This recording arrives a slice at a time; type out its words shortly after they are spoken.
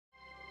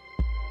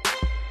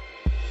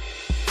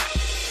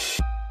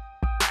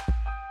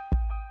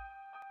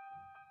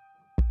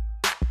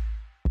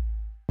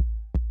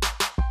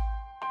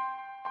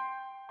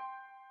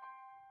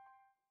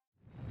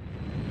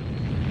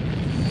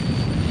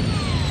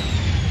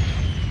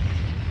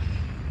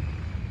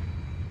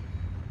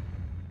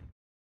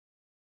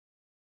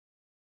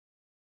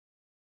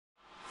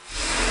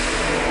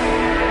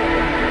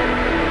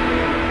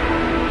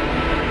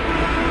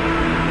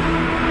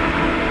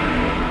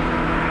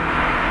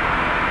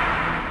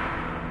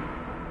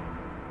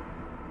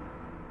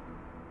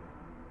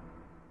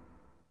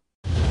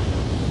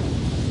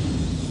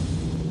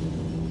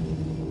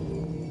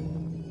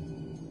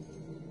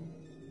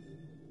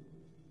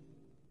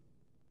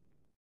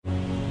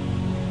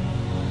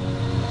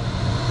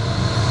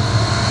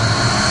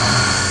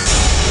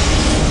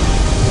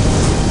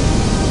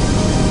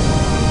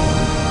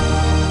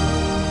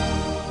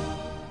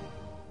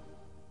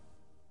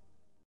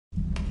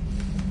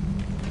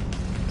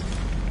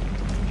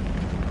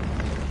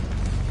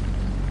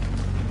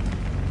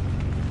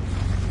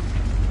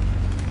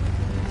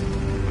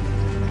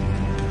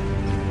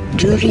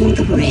During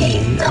the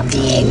reign of the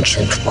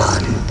Ancient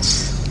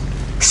Ones,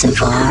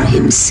 Sevar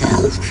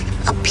himself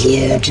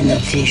appeared in a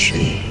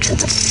vision to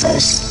the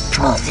first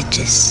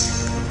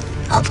prophetess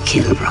of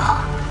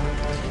Kilrathi.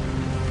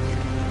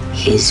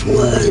 His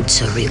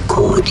words are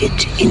recorded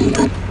in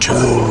the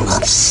Tome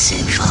of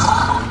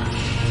Sevar.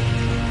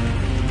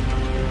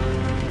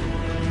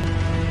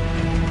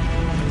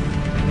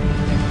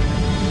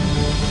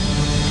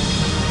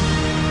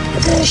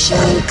 There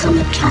shall come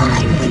a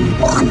time when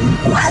one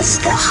who has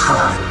the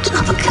heart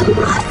of a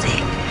Kilrathi,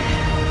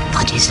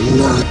 but is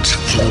not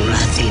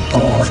Kilrathi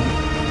born,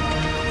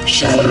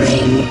 shall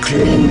rain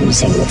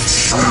cleansing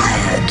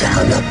fire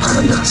down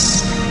upon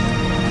us,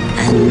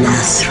 and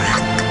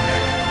Nathrak,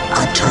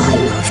 a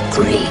time of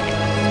great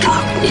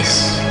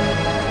darkness,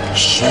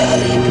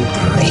 shall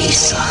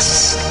embrace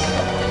us.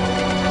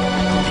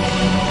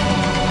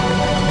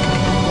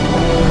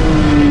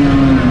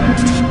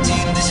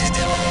 Team, this is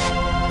Devil.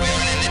 We are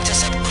on an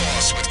intercept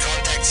course with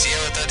contact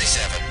Sierra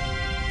 37.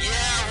 Yeah,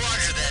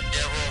 roger that,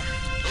 Devil.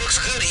 Looks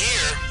good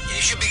here.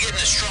 You should be getting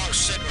a strong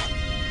signal.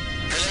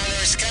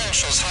 Preliminary scan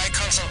shows high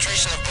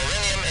concentration of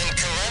beryllium and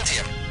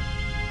Kilrathium.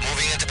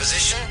 Moving into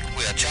position,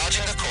 we are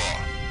charging the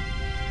core.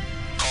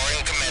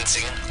 Coring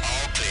commencing,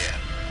 all clear.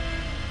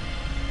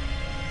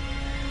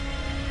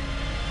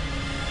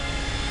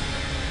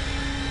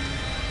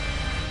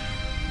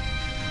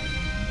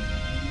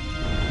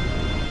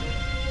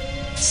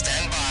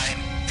 Stand by.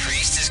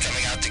 Priest is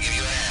coming out to give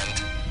you a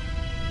hand.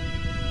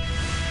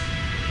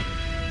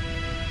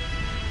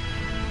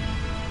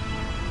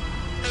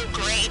 Oh,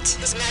 great.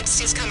 His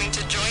Majesty's coming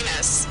to join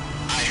us.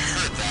 I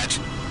heard that.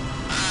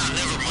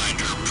 Never mind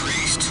her,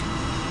 Priest.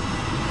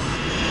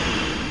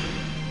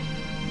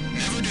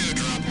 Never do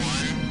drop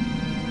one.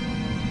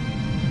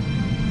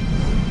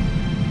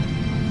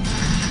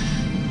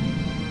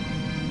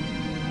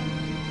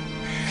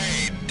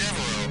 Hey,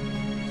 Devereaux.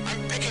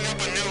 I'm picking up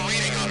a new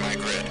reading on my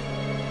grid.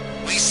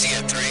 We see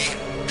it, 3.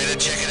 Better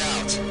check it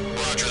out.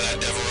 Roger that,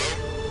 Devereaux.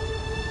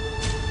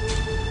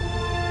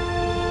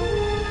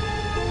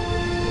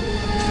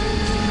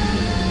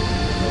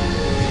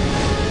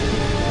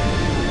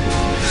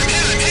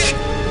 I'm hit!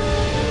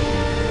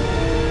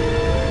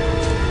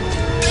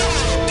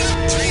 Devereaux,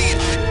 3,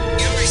 are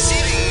you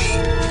receiving me?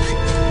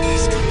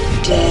 He's coming.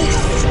 Death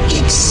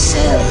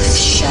itself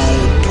shall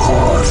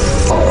pour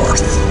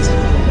forth,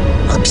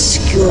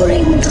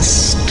 obscuring the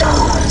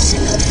stars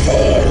in a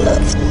veil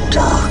of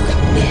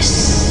darkness.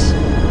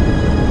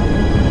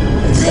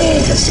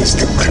 Theirs is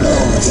the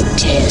claw that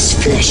tears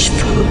flesh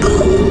from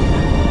bone.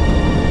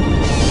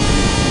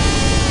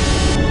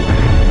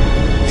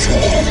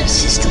 Theirs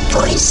is the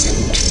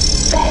poisoned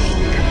fang.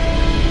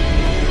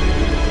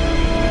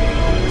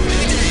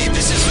 Mayday,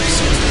 this is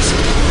resources.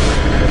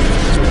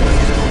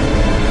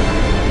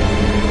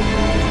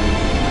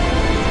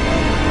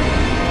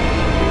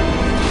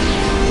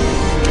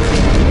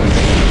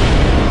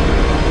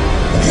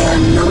 Their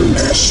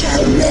number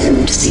shall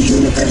rend the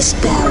universe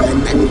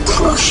barren and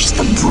crush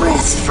the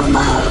breath from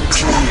our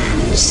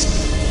clans.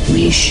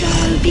 We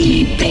shall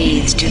be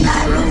bathed in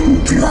our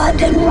own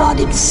blood, and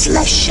rotted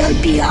flesh shall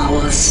be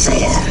our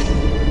fare.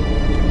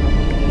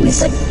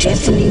 With a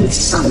deafening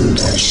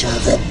thunder shall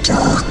the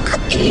dark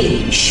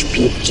age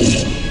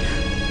begin.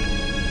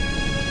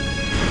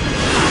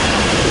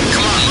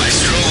 Come on,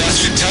 Maestro,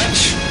 lost your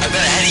touch? I've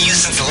been ahead of you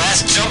since the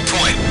last jump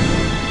point.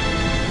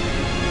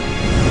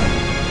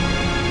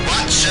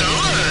 Watch and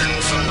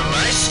learn from the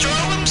Maestro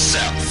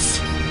himself.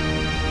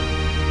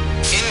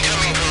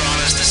 Incoming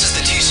piranhas, this is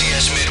the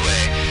TCS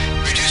Midway.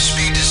 Reduce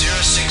speed to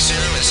 060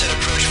 and set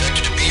approach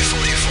vector to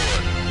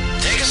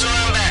B44. Take us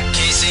around back,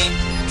 Casey.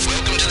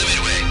 Welcome to the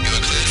Midway. You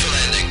are cleared for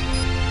landing.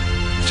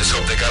 Just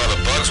hope they got all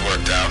the bugs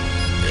worked out.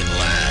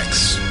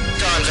 Relax.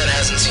 Confed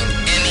hasn't seen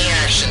any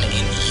action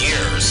in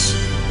years.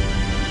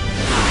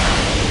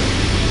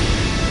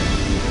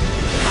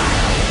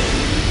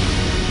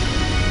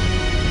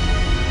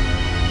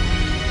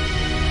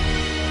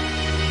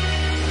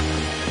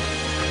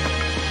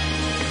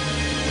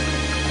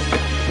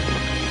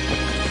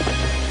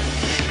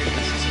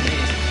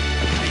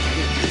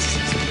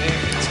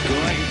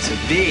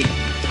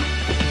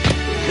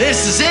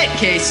 This is it,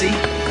 Casey.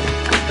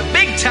 The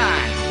big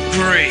time.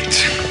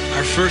 Great.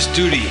 Our first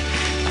duty,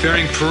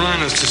 ferrying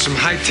piranhas to some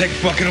high-tech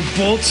bucket of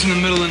bolts in the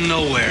middle of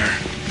nowhere.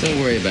 Don't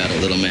worry about it,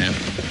 little man.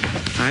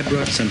 I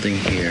brought something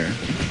here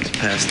to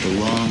pass the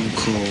long,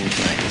 cold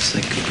nights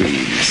like a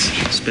breeze,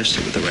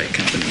 especially with the right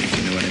company, if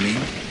you know what I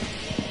mean.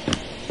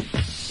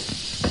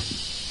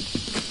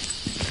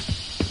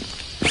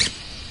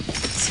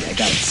 See, I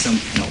got some.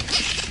 No.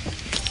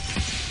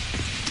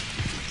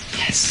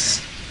 Yes.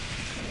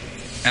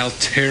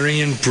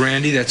 Altarian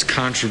brandy, that's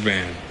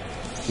contraband.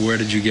 Where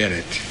did you get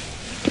it?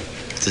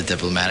 It's a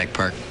diplomatic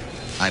park.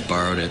 I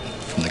borrowed it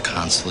from the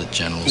consulate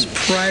general's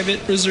Private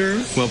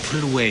reserve? Well, put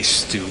it away,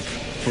 Stoop,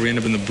 before we end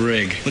up in the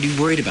brig. What are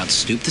you worried about,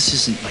 Stoop? This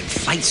isn't like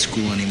fight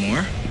school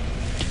anymore.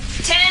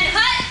 Lieutenant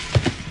Hutt!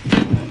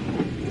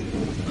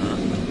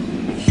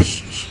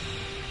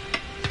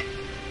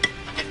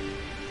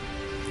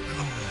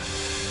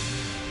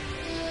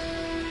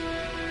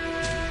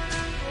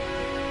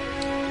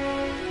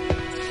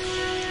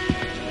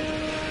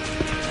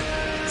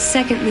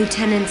 Second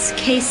Lieutenants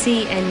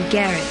Casey and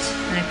Garrett,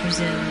 I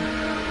presume.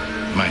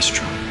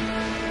 Maestro.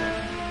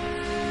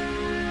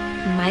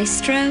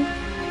 Maestro?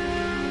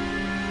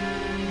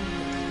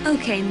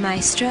 Okay,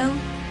 Maestro.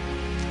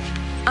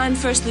 I'm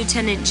First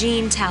Lieutenant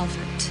Jean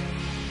Talbot.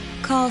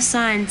 Call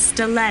sign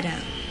Stiletto.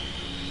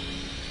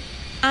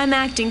 I'm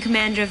acting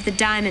commander of the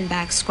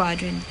Diamondback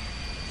Squadron.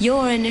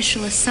 Your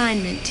initial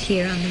assignment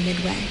here on the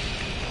Midway.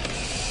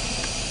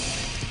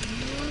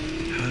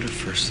 How did a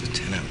first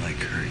lieutenant like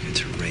her get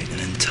to rate an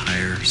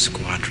entire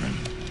squadron?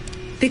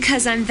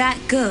 Because I'm that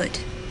good,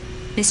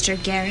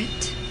 Mr.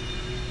 Garrett.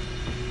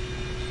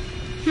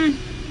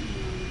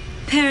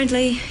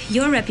 Apparently,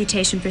 your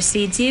reputation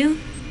precedes you.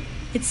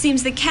 It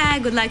seems the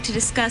CAG would like to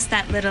discuss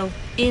that little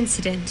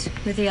incident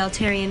with the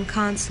Altarian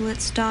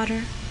consulate's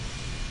daughter.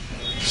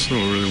 So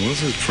it really was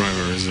his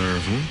private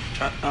reserve, huh?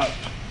 Shut up.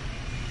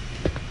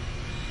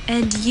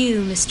 And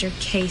you, Mr.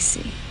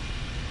 Casey.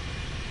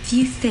 If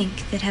you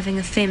think that having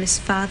a famous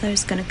father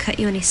is gonna cut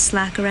you any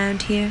slack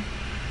around here,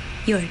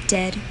 you're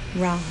dead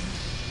wrong.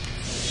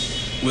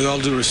 With all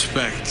due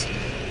respect,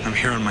 I'm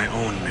here on my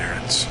own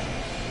merits.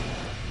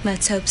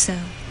 Let's hope so.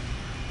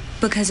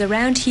 Because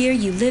around here,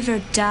 you live or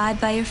die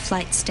by your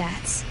flight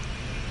stats.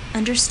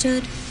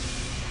 Understood?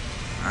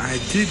 I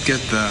did get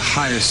the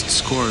highest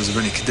scores of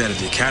any cadet at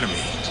the academy.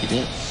 You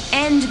did?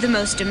 And the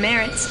most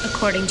demerits,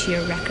 according to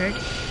your record.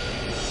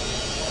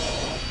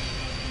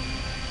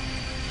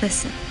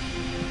 Listen.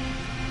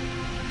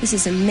 This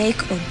is a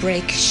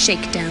make-or-break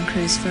shakedown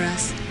cruise for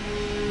us.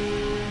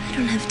 I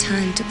don't have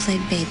time to play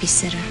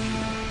babysitter.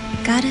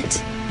 Got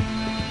it?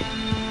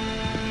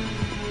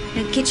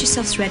 Now get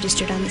yourselves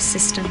registered on the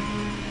system.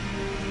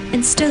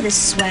 And stow this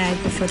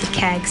swag before the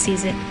CAG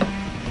sees it.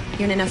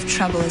 You're in enough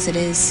trouble as it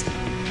is.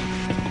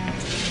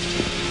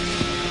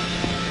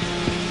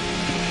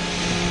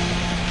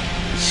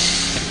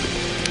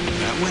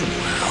 That went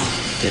well.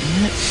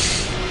 Didn't it?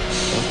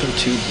 Welcome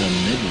to the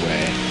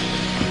Midway.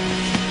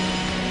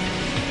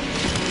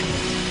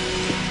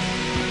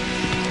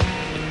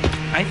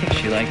 I think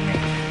she liked me.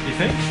 You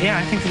think? Yeah,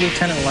 I think the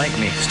lieutenant liked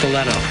me.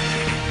 Stiletto.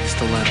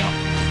 Stiletto. I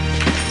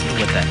don't know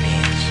what that means.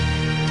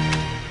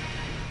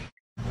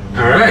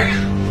 All right.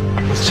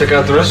 Let's check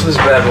out the rest of this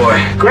bad boy.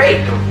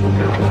 Great!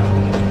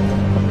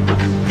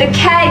 The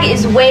CAG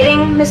is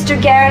waiting, Mr.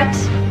 Garrett.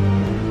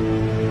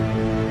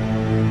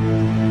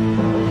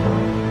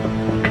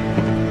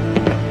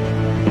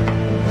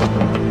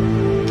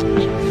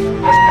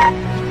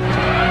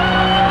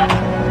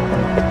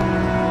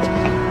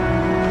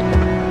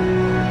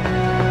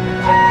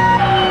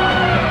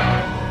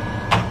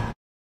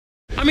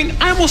 I mean,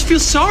 I almost feel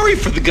sorry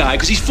for the guy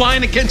because he's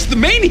flying against the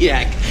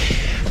maniac.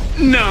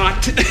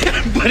 Not.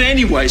 But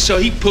anyway, so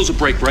he pulls a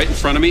brake right in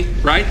front of me,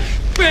 right?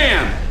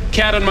 Bam!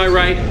 Cat on my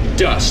right,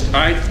 dust, all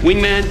right?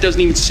 Wingman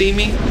doesn't even see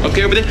me.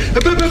 Okay, over there.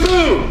 Boom, boom,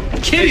 boom!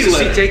 Kitty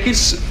litter. Take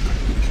it.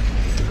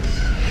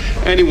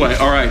 Anyway,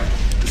 all right.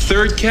 The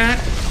third cat,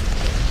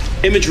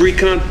 image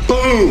recon,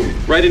 boom!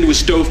 Right into his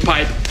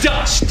stovepipe,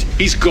 dust.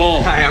 He's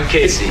gone. Hi, I'm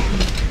Casey.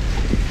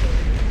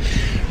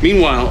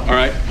 Meanwhile, all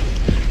right,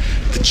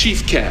 the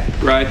chief cat,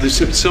 right?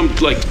 There's some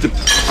like the.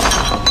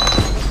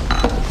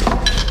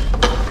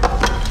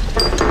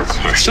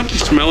 Something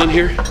smelling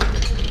here?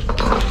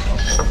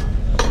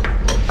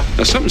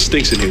 Now, something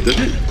stinks in here,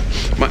 doesn't it?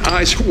 My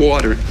eyes are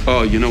watering.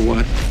 Oh, you know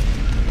what?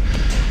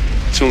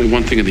 It's only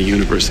one thing in the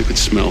universe that could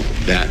smell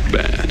that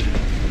bad.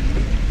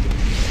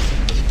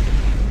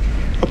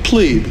 A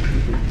plebe.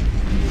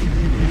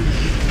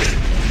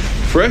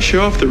 Fresh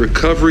off the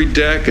recovery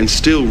deck and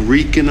still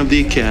reeking of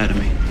the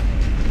academy.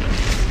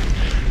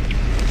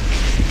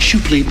 Shoo,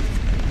 plebe.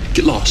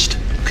 Get lost,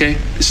 okay?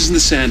 This isn't the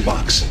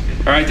sandbox.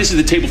 All right, this is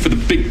the table for the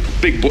big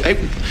boy. Hey,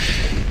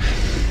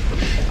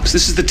 so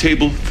this is the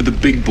table for the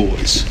big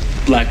boys.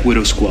 Black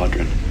Widow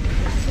Squadron.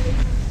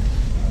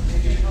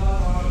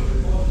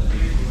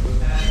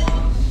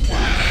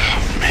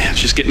 Oh, man,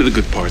 just getting to the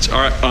good parts. All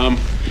right, I'm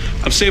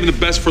saving the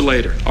best for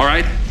later. All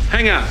right,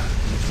 hang out.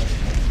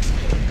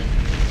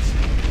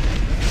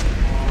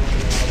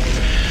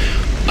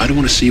 I don't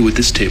want to see you at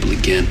this table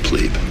again,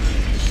 plebe.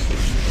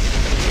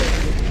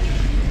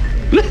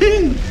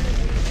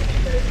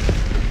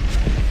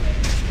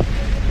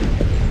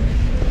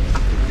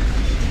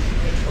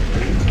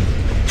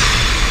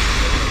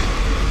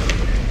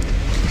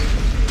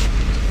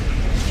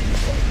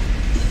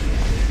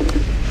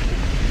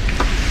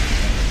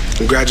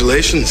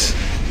 Congratulations.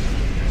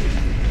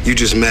 You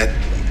just met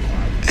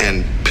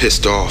and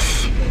pissed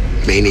off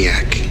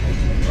Maniac.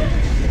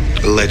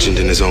 A legend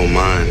in his own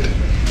mind.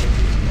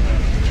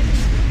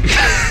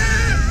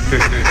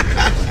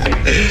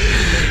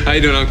 How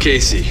you doing? I'm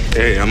Casey.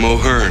 Hey, I'm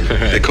O'Hearn.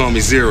 They call me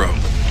Zero.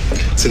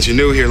 Since you're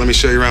new here, let me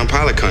show you around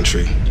pilot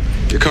country.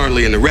 You're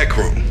currently in the rec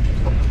room,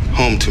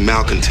 home to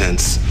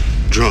malcontents,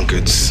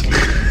 drunkards,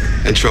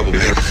 and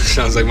troublemakers.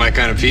 Sounds like my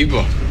kind of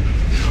people.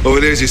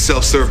 Over there's your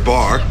self-serve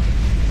bar.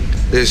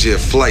 There's your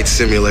flight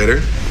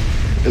simulator.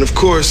 And of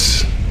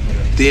course,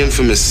 the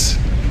infamous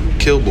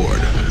kill board.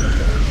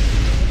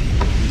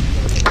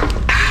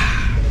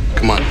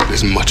 Come on,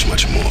 there's much,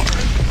 much more.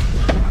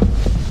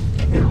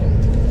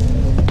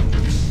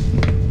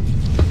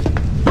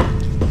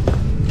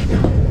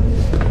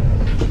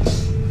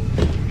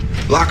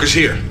 Locker's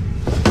here.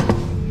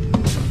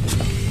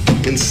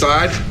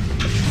 Inside,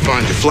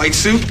 find your flight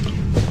suit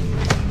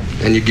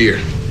and your gear.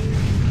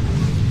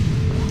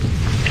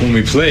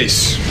 Homey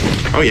place.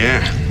 Oh,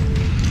 yeah.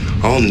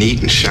 All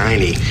neat and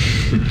shiny.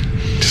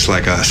 Just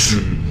like us.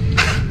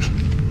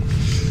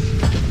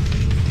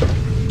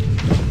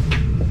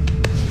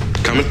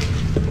 Coming?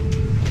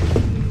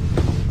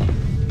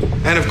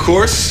 And of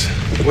course,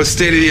 what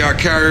state-of-the-art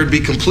carrier would be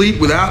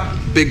complete without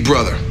Big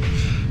Brother?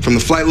 From the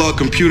flight log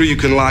computer, you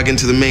can log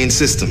into the main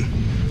system,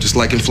 just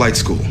like in flight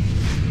school.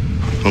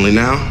 Only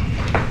now,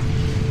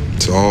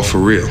 it's all for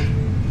real.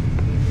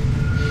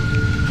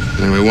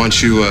 Anyway,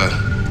 once you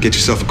get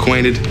yourself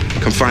acquainted,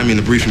 come find me in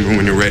the briefing room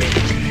when you're ready.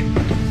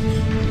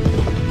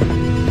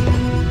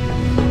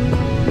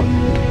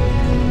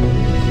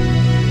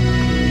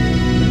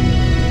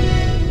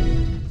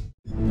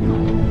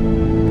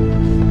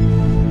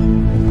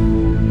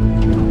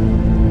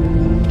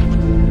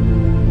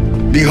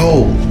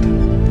 Behold,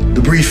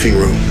 the briefing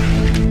room.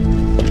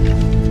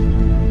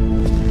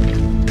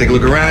 Take a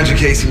look around you,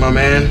 Casey, my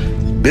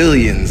man.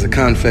 Billions of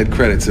Confed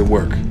credits at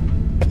work.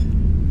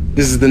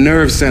 This is the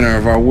nerve center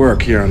of our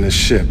work here on this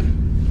ship.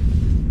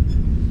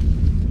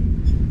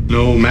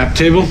 No map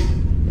table?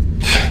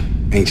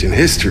 Ancient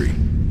history.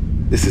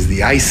 This is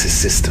the ISIS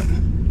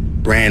system.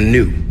 Brand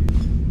new.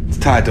 It's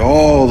tied to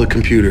all the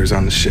computers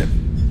on the ship.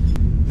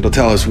 It'll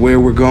tell us where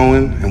we're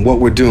going and what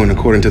we're doing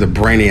according to the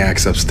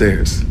brainiacs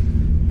upstairs.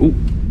 Ooh,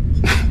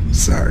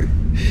 sorry.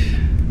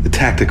 The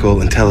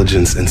Tactical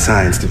Intelligence and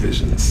Science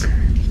Divisions.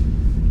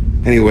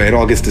 Anyway, it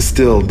all gets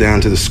distilled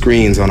down to the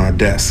screens on our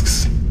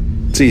desks.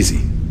 It's easy.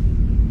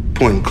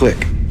 Point and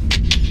click.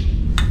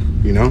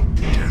 You know?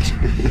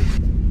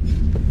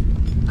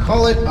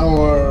 Call it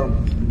our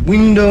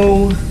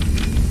window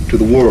to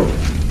the world.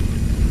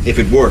 If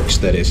it works,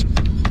 that is.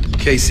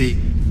 Casey,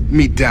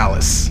 meet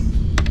Dallas,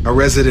 a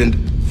resident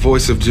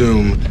voice of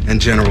doom and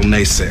general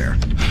naysayer.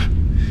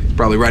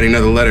 Probably writing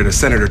another letter to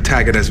Senator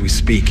Taggart as we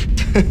speak.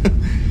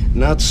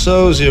 Not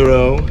so,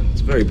 Zero.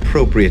 It's a very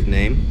appropriate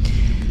name.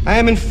 I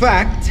am, in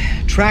fact,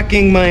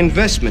 tracking my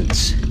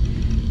investments.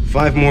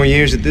 5 more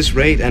years at this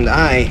rate, and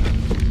I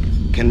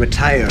can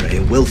retire a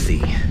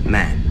wealthy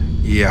man.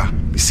 Yeah,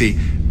 you see,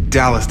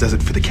 Dallas does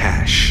it for the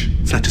cash.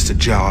 It's not just a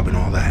job and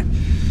all that.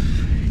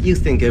 You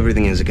think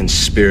everything is a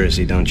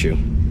conspiracy, don't you?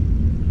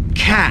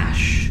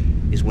 Cash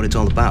is what it's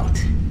all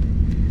about.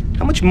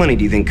 How much money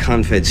do you think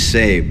Confed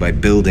saved by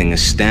building a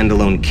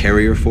standalone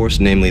carrier force,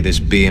 namely this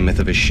behemoth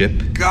of a ship?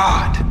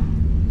 God!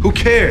 Who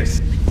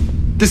cares?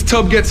 This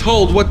tub gets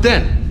hold, what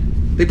then?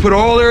 They put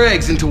all their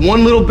eggs into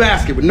one little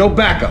basket with no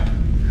backup.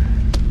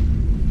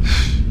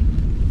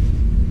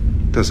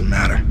 Doesn't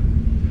matter.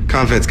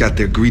 Confed's got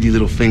their greedy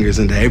little fingers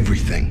into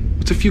everything.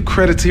 It's a few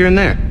credits here and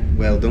there.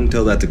 Well, don't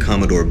tell that to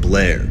Commodore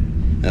Blair.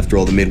 After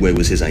all, the Midway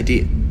was his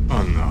idea.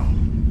 Oh, no.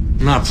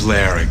 Not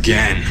Blair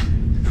again.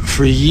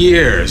 For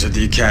years at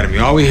the Academy,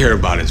 all we hear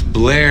about is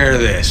Blair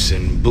this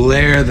and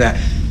Blair that.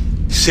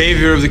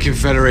 Savior of the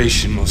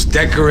Confederation, most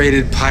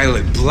decorated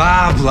pilot,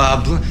 blah,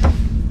 blah, blah.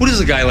 What is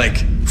the guy, like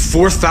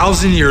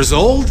 4,000 years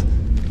old?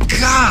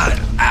 God,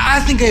 I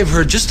think I have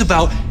heard just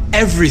about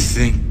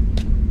everything.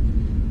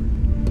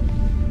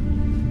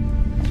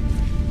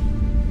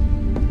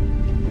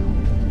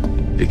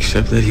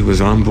 Except that he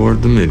was on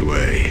board the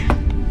Midway.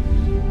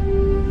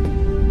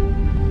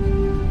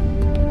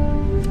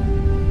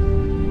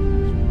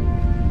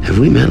 Have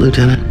we met,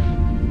 Lieutenant?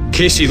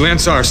 Casey,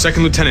 Lansar,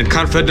 Second Lieutenant,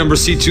 Confed number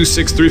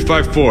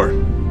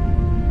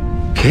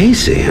C26354.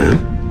 Casey, huh?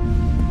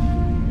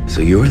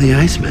 So you're the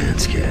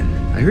Iceman's kid.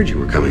 I heard you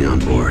were coming on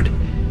board.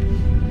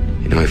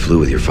 You know, I flew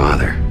with your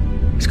father.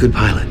 He's a good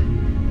pilot.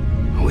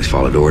 Always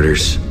followed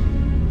orders.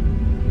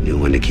 Knew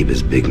when to keep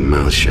his big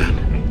mouth shut.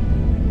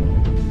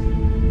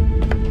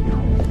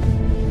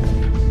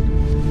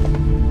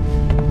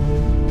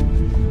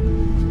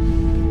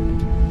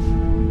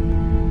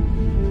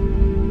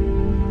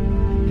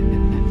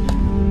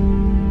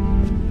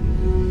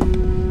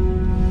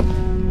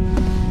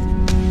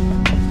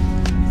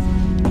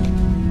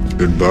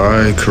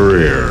 Goodbye,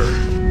 career.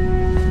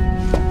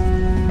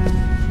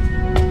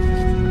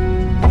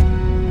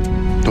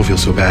 Don't feel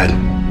so bad.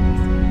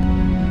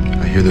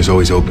 I hear there's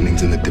always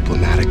openings in the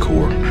diplomatic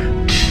corps.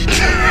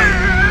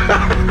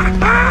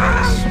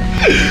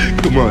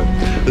 Come on,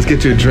 let's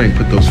get you a drink,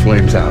 put those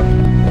flames out. I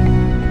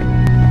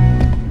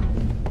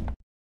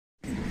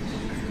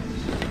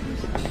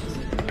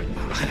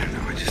don't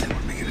know, I just think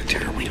we're making a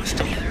terrible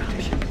mistake.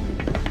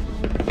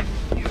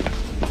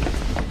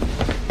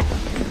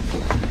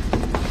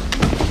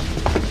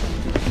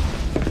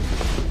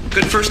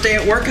 Good first day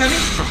at work, honey?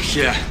 Oh,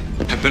 yeah.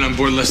 I've been on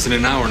board less than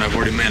an hour and I've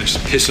already managed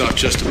to piss off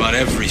just about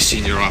every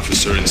senior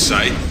officer in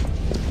sight,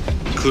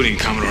 including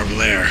Commodore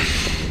Blair.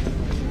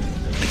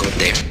 I go up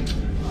there.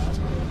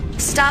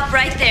 Stop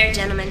right there,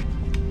 gentlemen.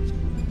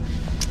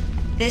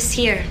 This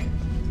here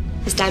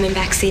is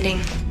Diamondback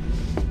seating.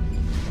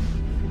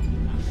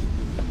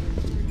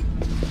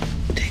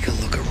 Take a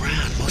look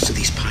around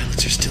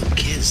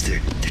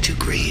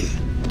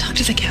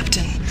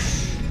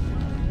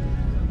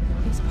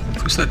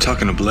What's that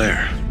talking to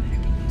Blair?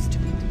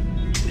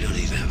 We don't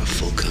even have a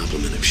full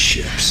complement of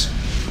ships.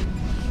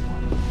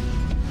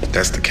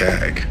 That's the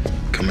CAG,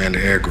 Commander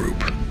Air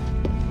Group.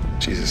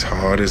 She's as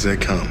hard as they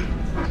come.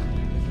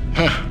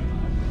 Huh.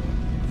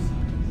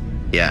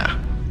 Yeah.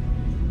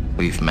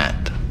 We've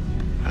met,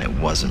 and it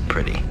wasn't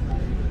pretty.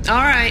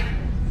 All right.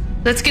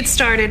 Let's get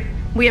started.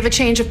 We have a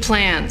change of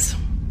plans.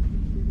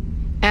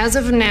 As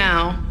of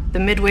now, the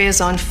Midway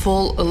is on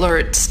full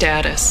alert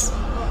status.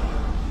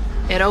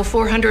 At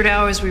 0400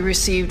 hours, we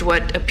received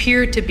what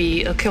appeared to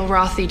be a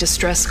Kilrathi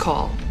distress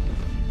call.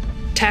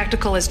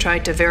 Tactical has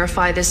tried to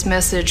verify this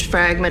message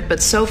fragment,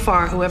 but so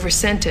far, whoever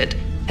sent it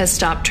has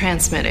stopped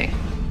transmitting.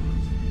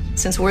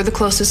 Since we're the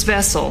closest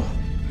vessel,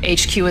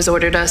 HQ has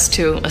ordered us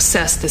to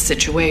assess the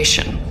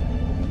situation.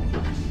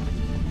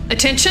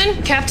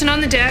 Attention, Captain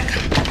on the deck.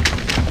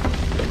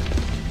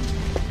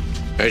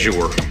 As you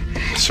were.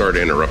 Sorry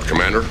to interrupt,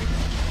 Commander.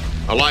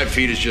 A live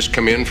feed has just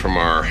come in from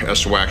our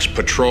SWAX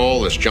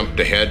patrol that's jumped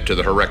ahead to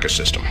the Eureka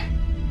system.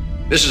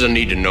 This is a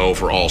need to know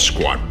for all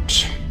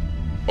squadrons.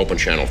 Open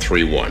channel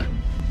 3-1.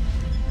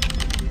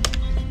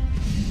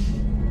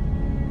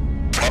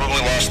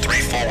 Probably lost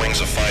 3 full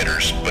wings of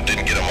fighters, but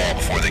didn't get them all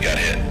before they got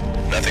hit.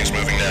 Nothing's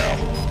moving now.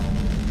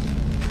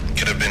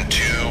 Could have been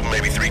 2,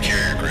 maybe 3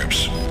 carrier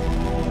groups.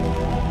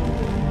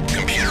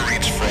 Computer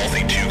reads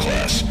Frothy 2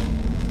 class.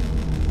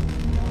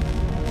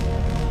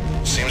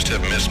 Seems to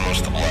have missed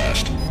most of the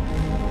blast.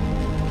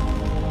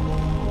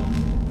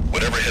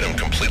 Whatever hit him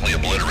completely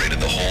obliterated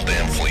the whole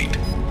damn fleet.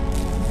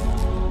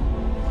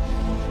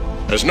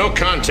 As no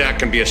contact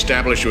can be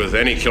established with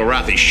any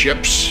Kilrathi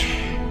ships,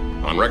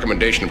 on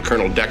recommendation of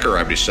Colonel Decker,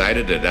 I've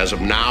decided that as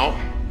of now,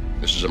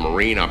 this is a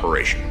Marine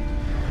operation.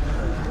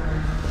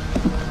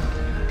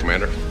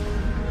 Commander?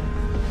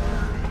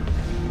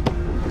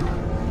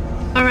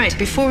 All right,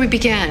 before we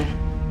begin,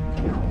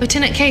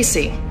 Lieutenant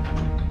Casey,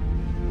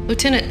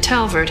 Lieutenant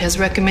Talvert has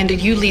recommended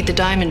you lead the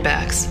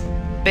Diamondbacks,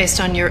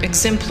 based on your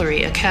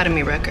exemplary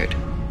academy record.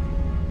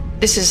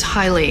 This is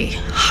highly,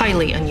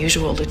 highly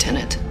unusual,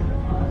 Lieutenant.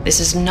 This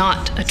is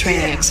not a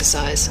training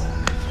exercise.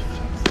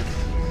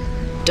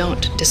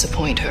 Don't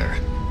disappoint her.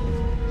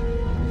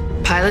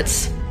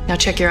 Pilots, now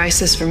check your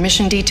ISIS for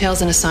mission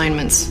details and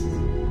assignments.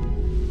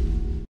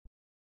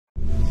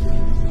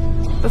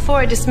 Before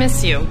I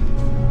dismiss you,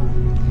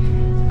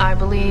 I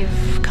believe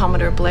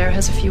Commodore Blair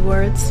has a few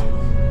words.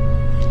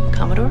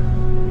 Commodore?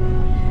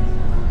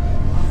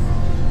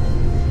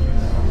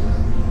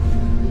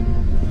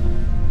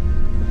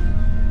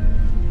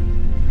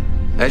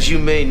 As you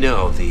may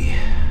know, the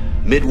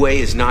Midway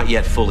is not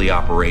yet fully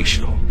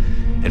operational.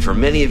 And for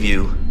many of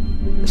you,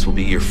 this will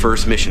be your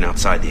first mission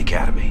outside the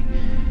Academy.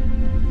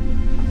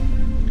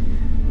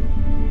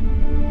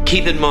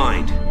 Keep in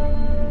mind,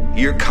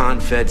 you're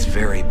Confed's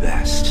very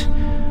best.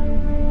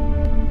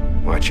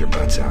 Watch your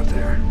butts out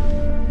there.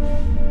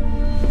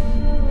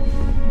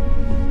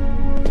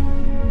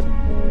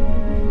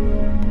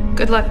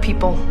 Good luck,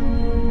 people.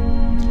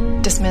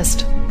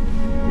 Dismissed.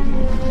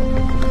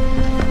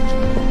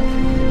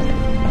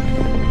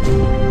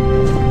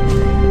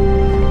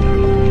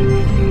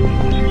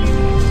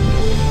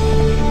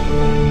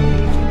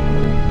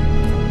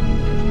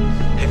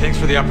 Hey, thanks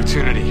for the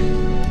opportunity.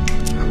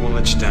 I won't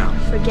let you down.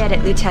 Forget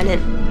it,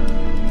 Lieutenant.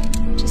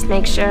 Just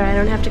make sure I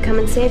don't have to come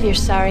and save your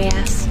sorry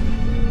ass.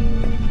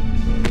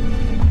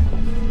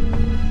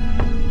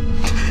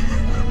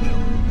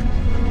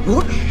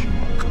 What?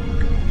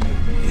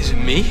 Is it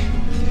me?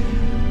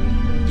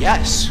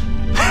 Yes.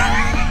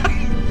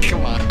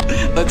 Come on,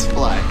 let's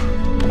fly.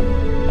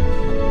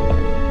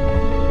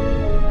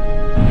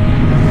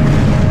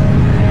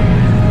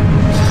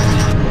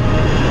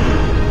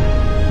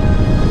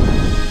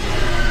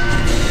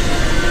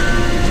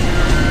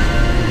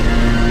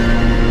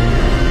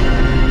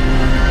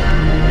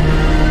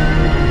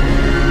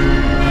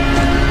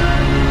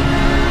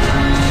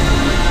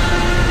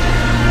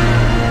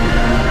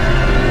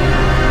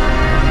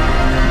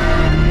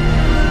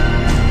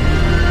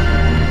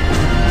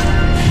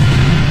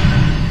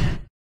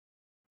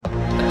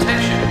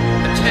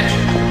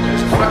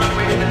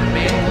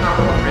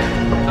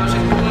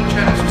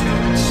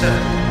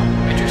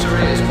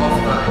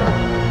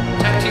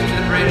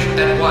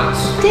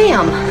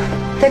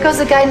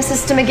 The guidance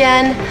system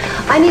again.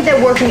 I need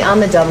that working on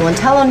the double, and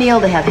tell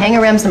O'Neill to have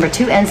hangar M's number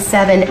 2 and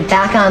 7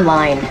 back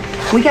online.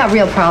 We got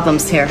real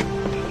problems here.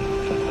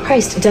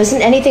 Christ,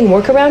 doesn't anything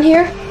work around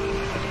here?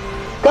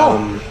 Go.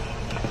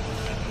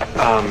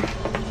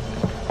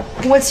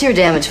 What's your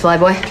damage,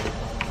 Flyboy?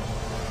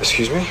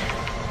 Excuse me?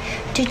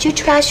 Did you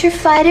trash your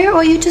fighter,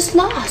 or you just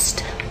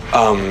lost?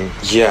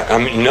 Yeah,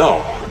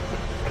 no.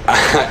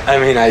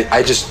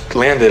 I just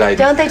landed,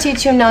 Don't they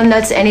teach you no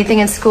nuts anything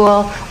in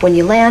school? When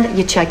you land,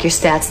 you check your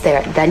stats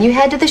there. Then you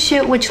head to the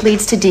chute, which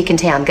leads to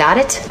Decontam. Got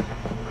it?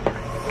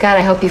 God,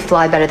 I hope you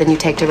fly better than you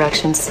take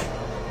directions.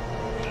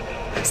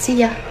 See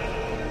ya.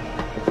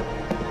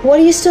 What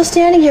are you still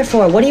standing here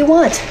for? What do you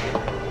want?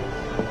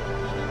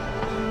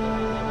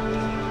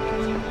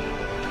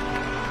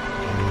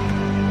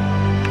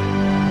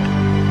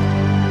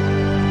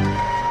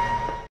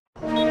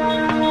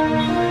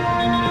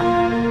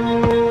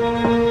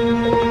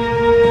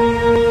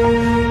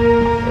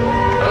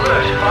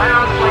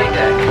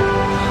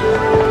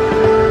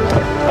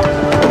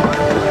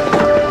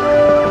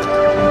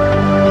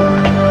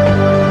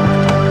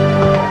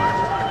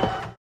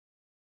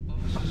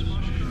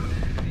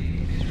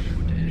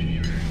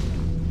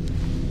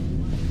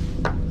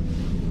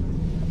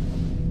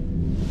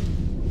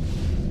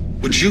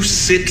 Would you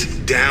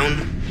sit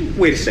down?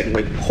 Wait a second,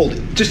 wait, hold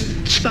it.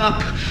 Just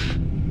stop.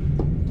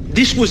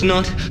 This was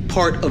not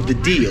part of the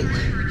deal.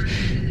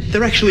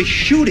 They're actually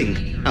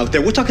shooting out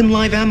there. We're talking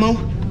live ammo.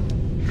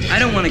 I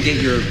don't want to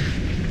get your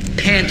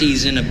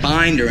panties in a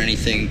bind or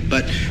anything,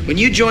 but when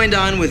you joined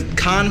on with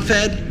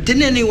Confed,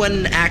 didn't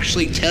anyone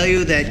actually tell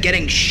you that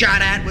getting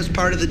shot at was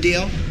part of the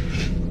deal?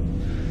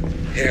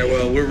 Yeah,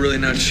 well, we're really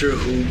not sure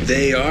who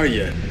they are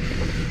yet.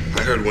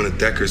 I heard one of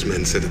Decker's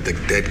men said that the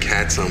dead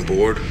cats on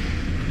board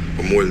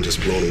were more than just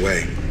blown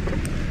away.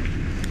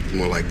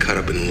 More like cut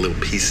up in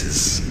little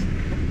pieces.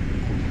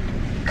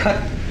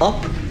 Cut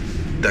up?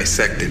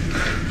 Dissected,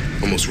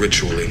 almost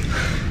ritually.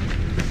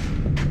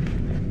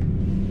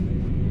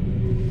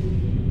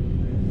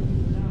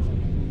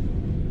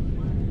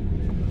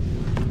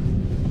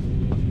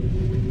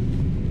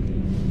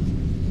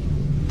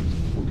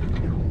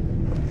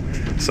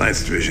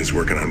 Science Division's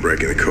working on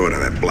breaking the code on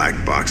that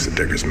black box that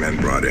Decker's men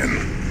brought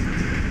in.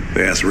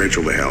 They asked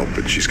Rachel to help,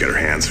 but she's got her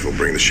hands full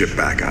bringing the ship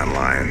back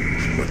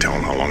online. We'll tell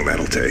them how long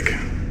that'll take.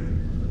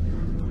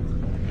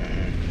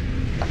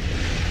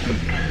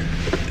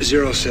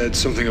 Zero said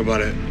something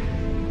about it.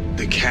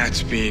 The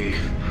cats being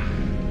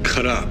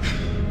cut up.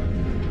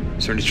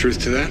 Is there any truth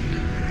to that?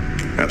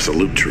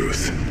 Absolute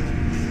truth.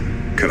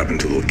 Cut up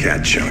into little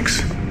cat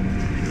chunks.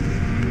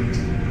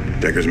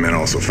 Decker's men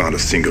also found a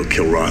single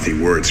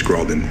Kilrathi word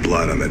scrawled in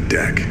blood on the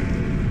deck.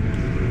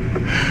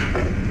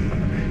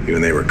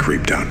 Even they were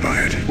creeped out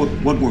by it.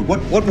 What word?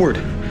 What word?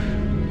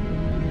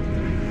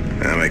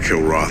 My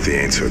Kilrathi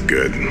ain't so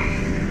good.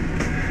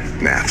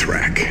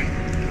 Nathrak.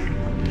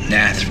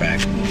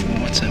 Nathrak?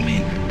 What's that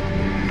mean?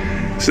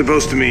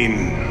 Supposed to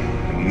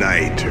mean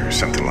night or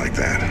something like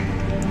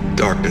that.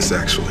 Darkness,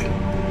 actually.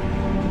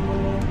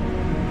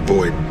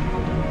 Void.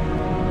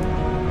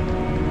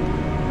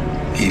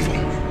 Evil.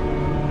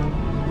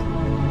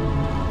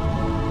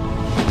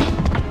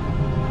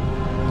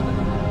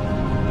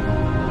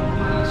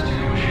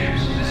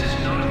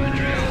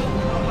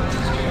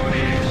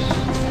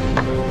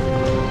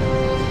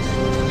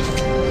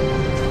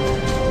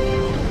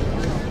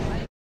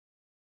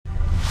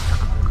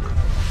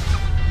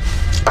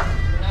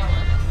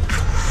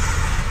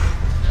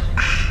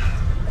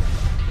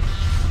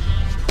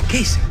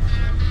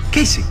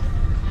 Casey,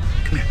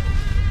 come here.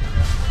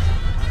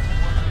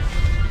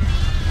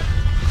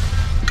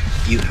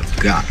 You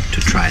have got to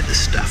try this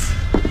stuff.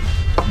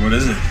 What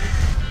is it?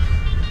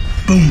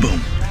 Boom boom.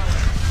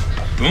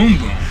 Boom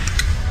boom.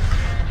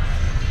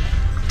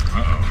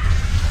 Uh-oh.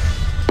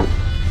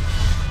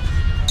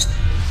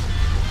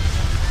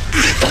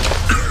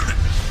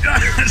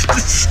 That's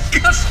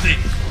disgusting.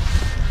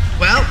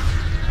 Well,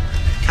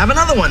 have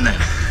another one then.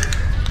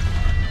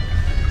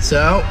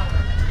 So,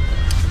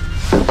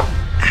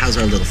 how's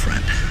our little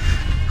friend?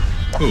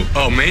 Who?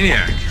 Oh,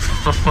 Maniac.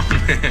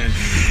 Oh, man.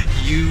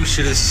 You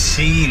should have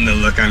seen the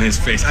look on his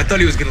face. I thought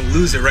he was going to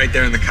lose it right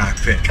there in the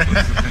cockpit.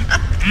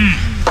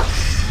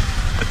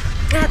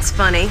 That's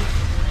funny.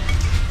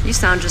 You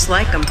sound just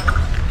like him.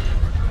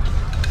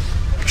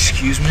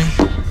 Excuse me?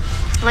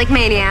 Like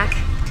Maniac.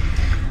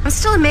 I'm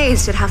still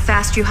amazed at how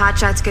fast you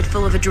hotshots get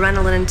full of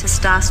adrenaline and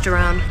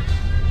testosterone.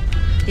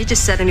 You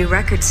just set a new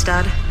record,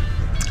 stud.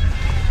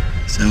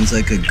 Sounds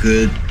like a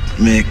good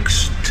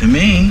mix to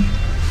me.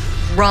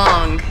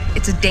 Wrong.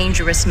 It's a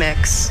dangerous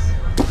mix.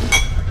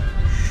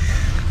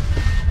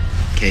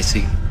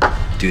 Casey,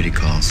 duty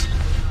calls.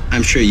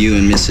 I'm sure you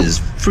and Mrs.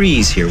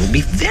 Freeze here will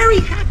be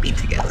very happy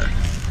together.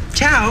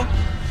 Ciao.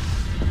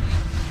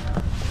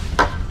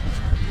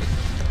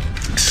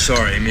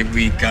 Sorry, maybe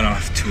we got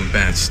off to a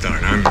bad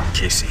start. I'm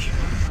Casey.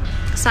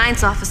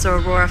 Science Officer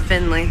Aurora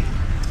Finley.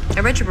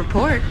 I read your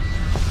report.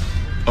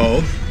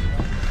 Oh?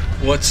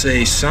 What's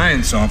a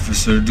science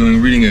officer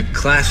doing reading a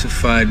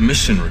classified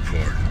mission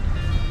report?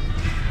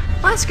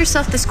 Well, ask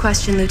yourself this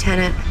question,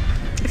 Lieutenant.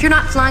 If you're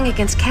not flying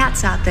against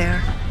cats out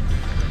there,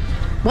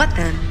 what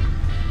then?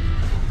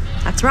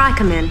 That's where I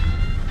come in.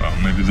 Well,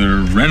 maybe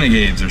they're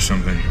renegades or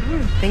something.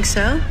 Think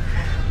so?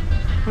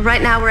 Well,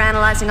 right now we're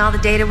analyzing all the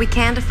data we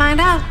can to find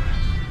out.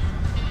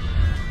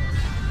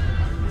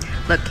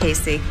 Look,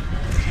 Casey,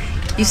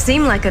 you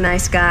seem like a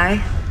nice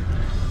guy.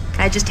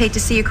 I just hate to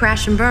see you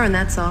crash and burn,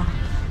 that's all.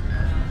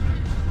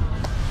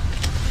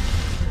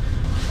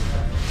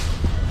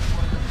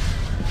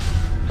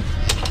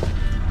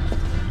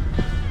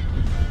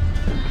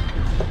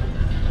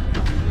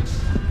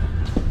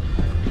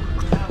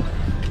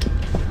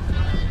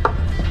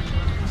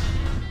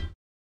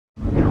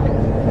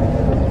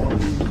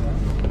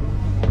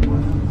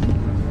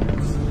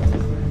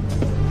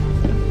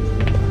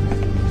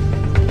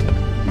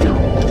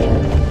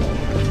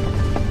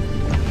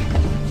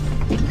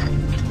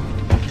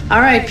 All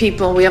right,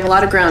 people, we have a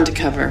lot of ground to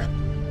cover.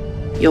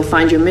 You'll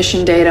find your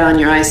mission data on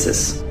your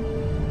ISIS.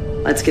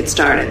 Let's get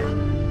started.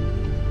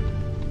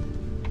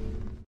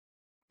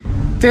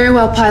 Very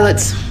well,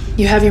 pilots.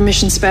 You have your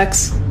mission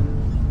specs.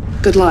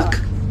 Good luck.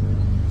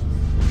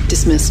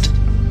 Dismissed.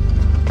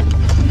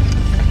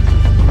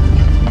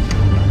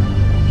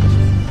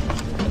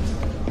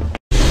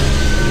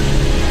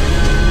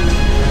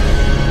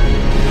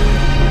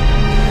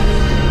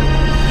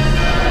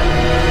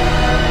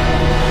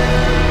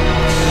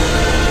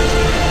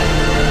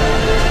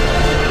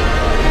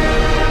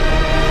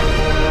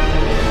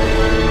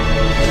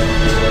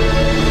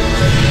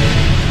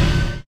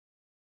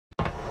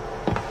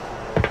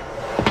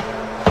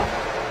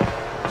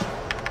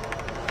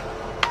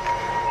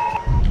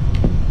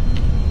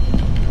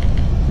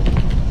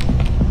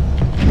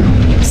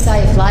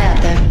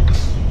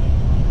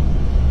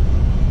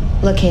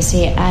 Look,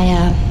 Casey,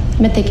 I've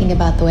been thinking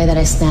about the way that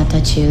I snapped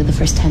at you the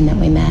first time that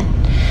we met.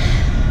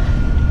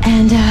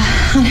 And,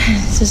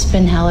 it's just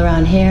been hell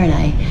around here, and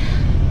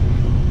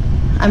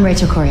I'm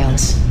Rachel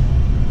Coriolis.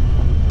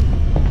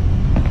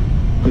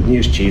 Good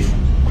news, Chief.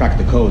 Cracked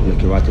the code and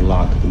the Kilrathi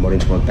locked. The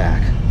Marines brought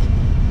back.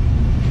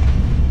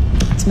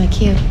 It's my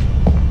cue.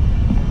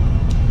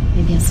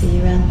 Maybe I'll see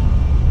you around.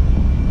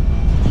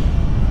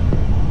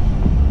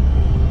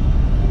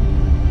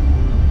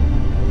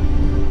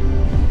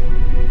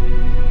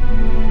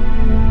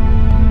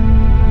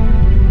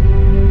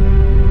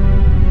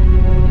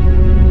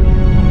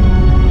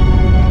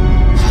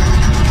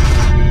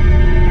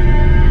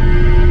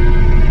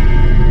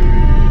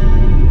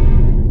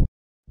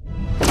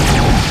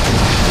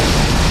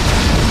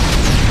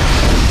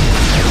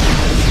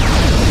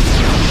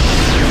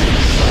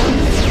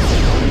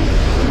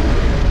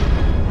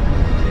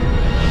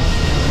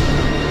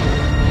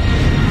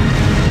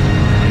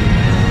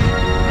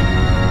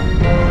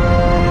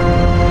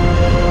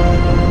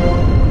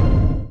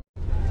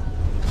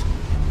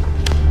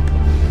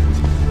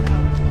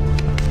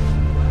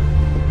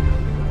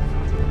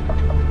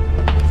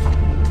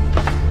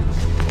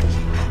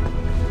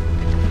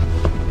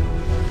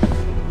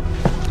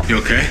 You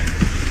okay?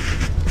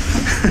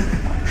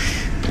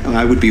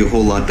 I would be a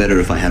whole lot better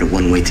if I had a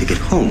one-way ticket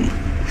home.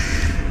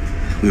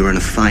 We were in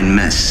a fine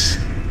mess.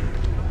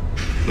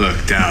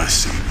 Look,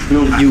 Dallas.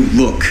 No, you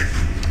look,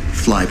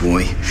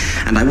 flyboy.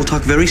 And I will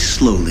talk very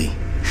slowly.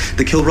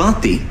 The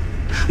Kilrathi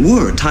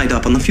were tied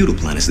up on the feudal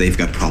planets. They've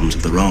got problems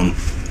of their own.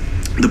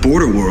 The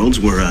border worlds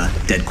were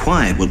dead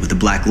quiet. What with the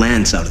Black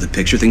Lands out of the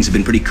picture, things have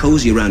been pretty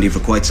cozy around here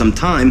for quite some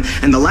time.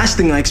 And the last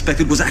thing I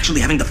expected was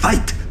actually having to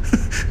fight.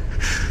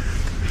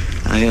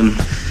 I am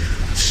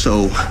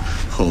so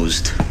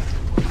hosed.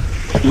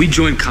 We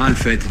joined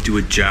Confed to do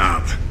a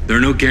job. There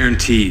are no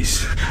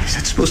guarantees. Is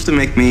that supposed to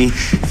make me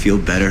feel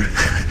better?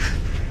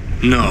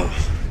 No.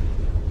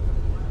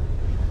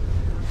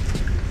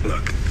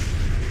 Look,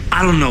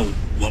 I don't know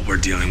what we're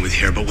dealing with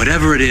here, but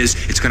whatever it is,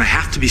 it's gonna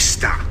have to be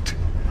stopped.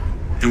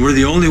 And we're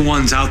the only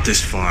ones out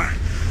this far.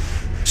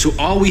 So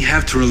all we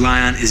have to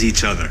rely on is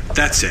each other.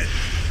 That's it.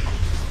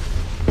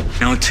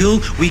 Now, until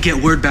we get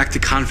word back to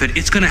Confed,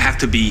 it's gonna have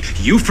to be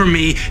you for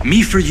me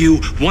for you,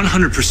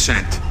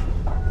 100%.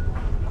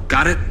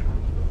 Got it?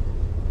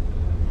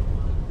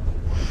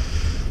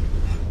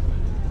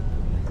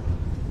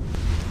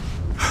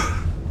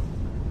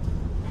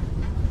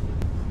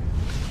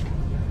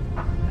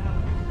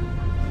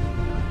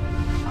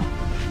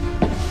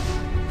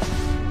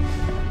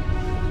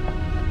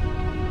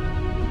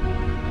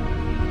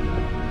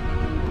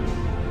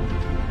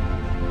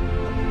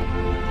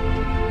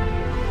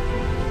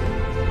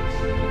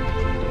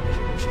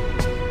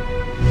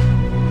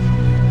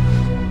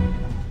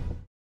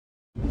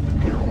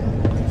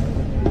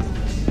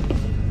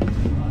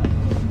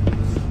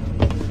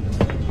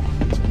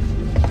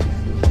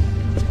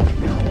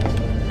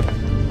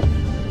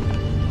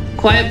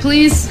 Quiet,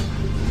 please.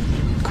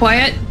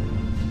 Quiet.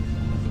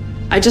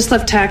 I just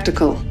left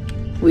Tactical.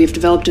 We've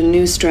developed a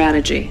new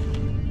strategy.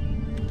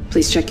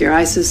 Please check your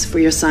ISIS for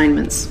your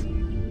assignments.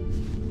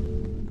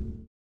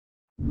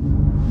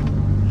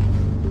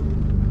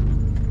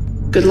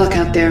 Good luck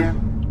out there.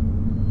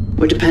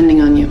 We're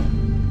depending on you.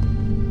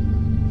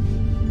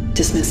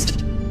 Dismissed.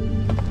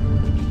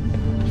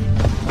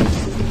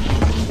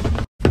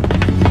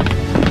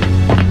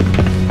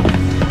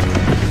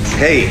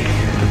 Hey,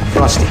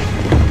 Frosty.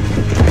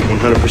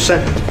 100%.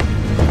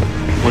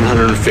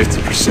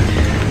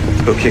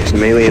 150%. Go kick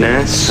some alien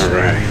ass. All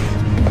right.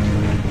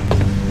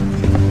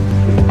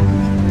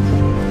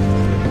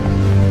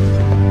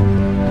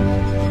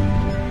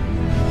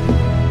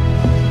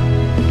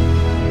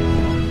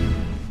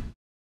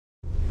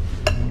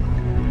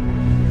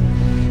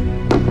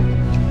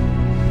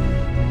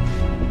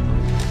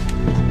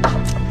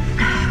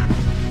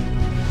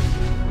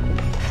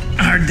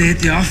 Hard day at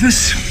the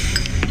office?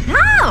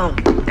 No,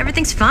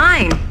 everything's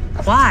fine.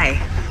 Why?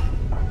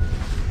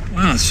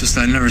 Well, it's just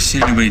I've never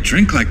seen anybody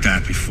drink like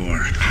that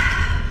before.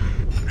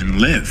 And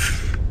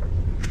live.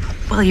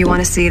 Well, you want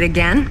to see it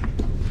again?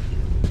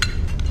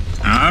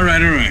 All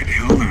right.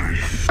 Hold on.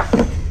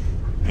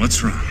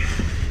 What's wrong?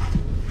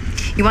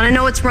 You want to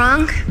know what's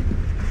wrong?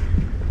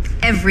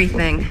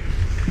 Everything.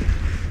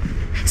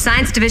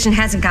 Science Division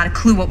hasn't got a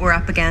clue what we're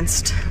up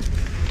against.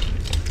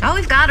 All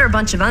we've got are a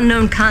bunch of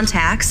unknown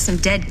contacts, some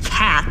dead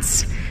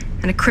cats,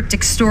 and a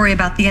cryptic story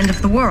about the end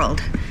of the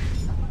world.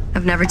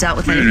 I've never dealt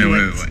with anything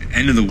Wait.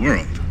 End of the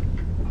world?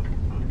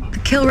 The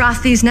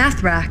Kilrathi's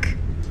Nathrak.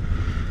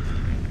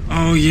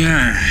 Oh,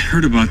 yeah, I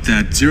heard about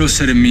that. Zero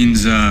said it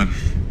means,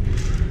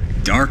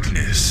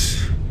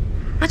 darkness.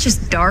 Not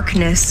just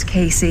darkness,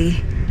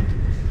 Casey.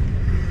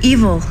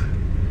 Evil.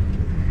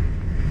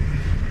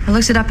 I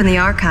looked it up in the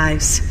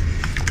archives.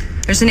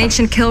 There's an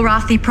ancient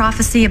Kilrathi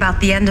prophecy about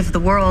the end of the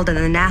world, and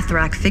the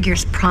Nathrak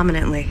figures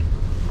prominently.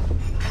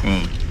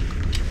 Well,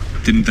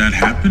 didn't that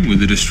happen with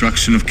the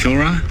destruction of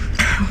Kilrathi?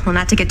 Well,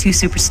 not to get too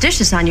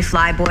superstitious on you,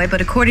 flyboy,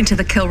 but according to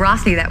the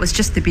Kilrathi, that was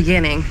just the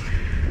beginning.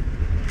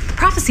 The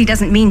prophecy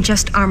doesn't mean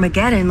just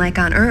Armageddon like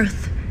on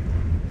Earth.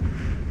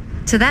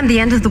 To them, the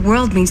end of the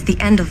world means the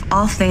end of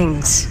all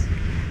things.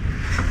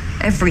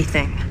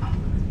 Everything.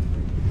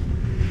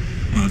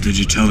 Well, did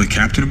you tell the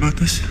captain about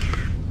this?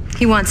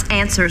 He wants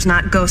answers,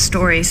 not ghost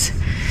stories.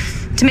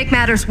 To make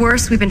matters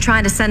worse, we've been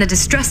trying to send a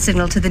distress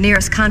signal to the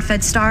nearest Confed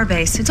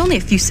starbase. It's only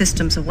a few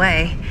systems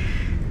away.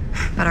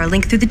 But our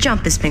link through the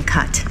jump has been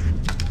cut.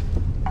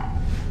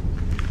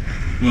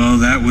 Well,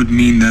 that would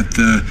mean that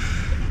the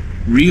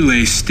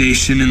relay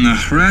station in the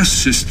harass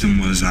system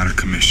was out of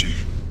commission.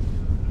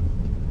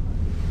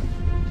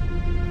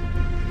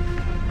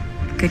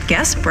 Good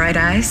guess, Bright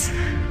Eyes.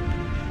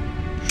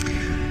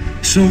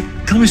 So,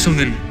 tell me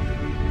something.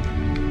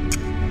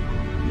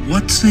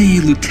 What's a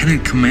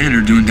lieutenant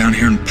commander doing down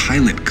here in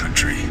pilot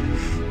country?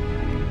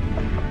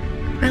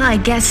 Well, I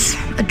guess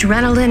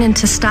adrenaline and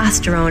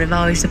testosterone have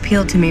always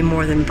appealed to me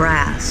more than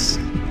brass.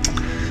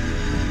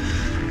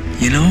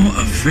 You know,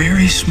 a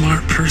very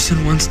smart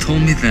person once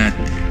told me that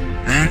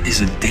that is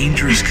a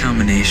dangerous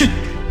combination.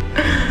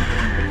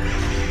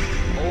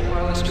 All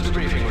pilots to the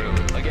briefing room.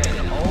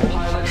 Again, all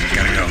pilots to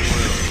Gotta go.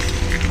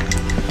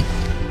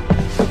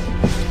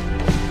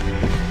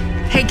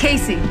 Hey,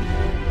 Casey.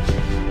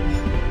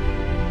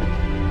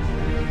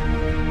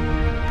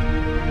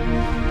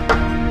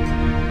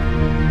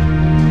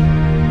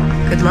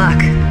 Good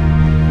luck.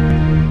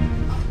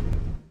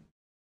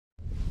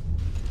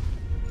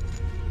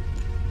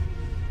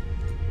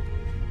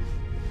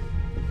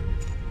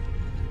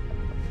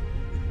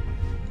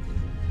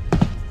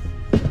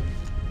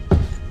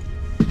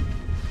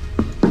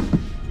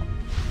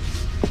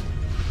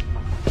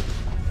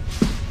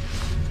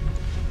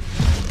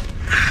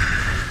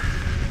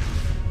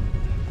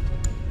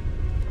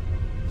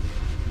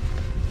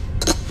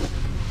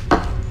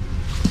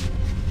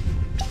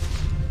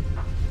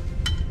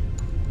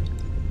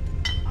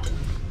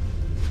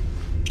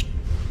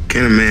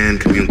 Can a man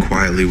commune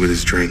quietly with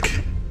his drink?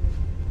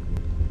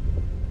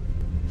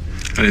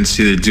 I didn't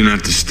see the do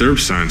not disturb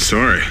sign,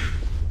 sorry.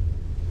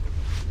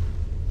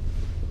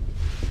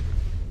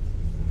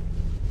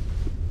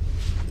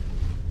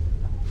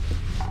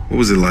 What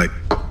was it like?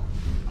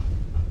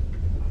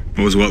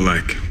 What was what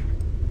like?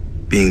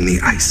 Being the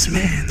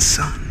Iceman's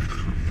son.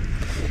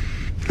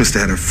 Must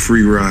have had a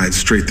free ride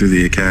straight through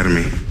the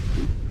academy.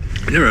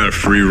 I never had a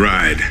free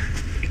ride.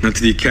 Not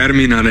to the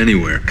academy, not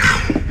anywhere.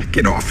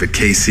 Get off it,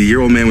 Casey.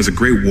 Your old man was a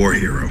great war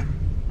hero.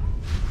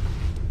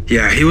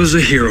 Yeah, he was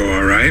a hero,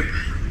 all right.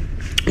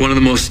 One of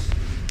the most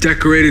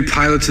decorated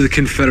pilots of the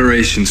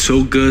Confederation.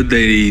 So good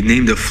they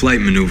named a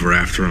flight maneuver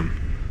after him.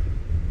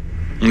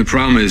 Only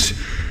problem is,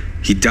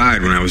 he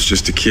died when I was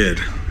just a kid.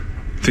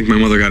 I think my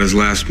mother got his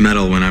last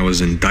medal when I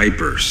was in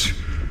diapers.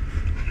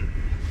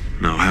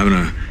 No, having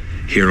a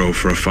hero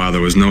for a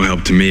father was no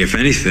help to me. If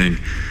anything,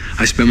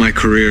 I spent my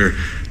career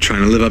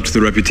trying to live up to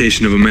the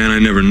reputation of a man I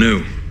never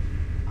knew.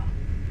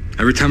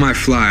 Every time I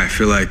fly, I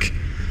feel like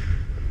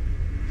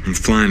I'm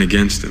flying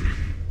against him.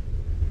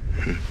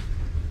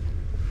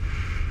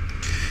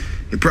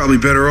 You're probably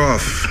better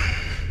off.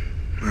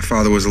 My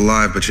father was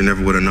alive, but you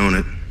never would have known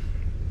it.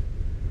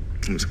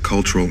 He was a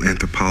cultural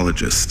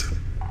anthropologist.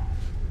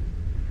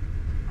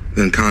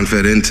 Then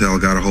Confed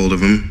Intel got a hold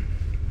of him,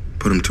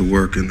 put him to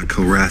work in the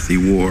Kilrathi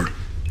War.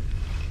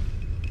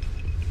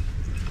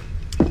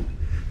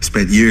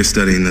 Spent years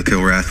studying the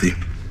Kilrathi.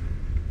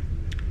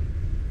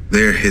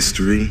 Their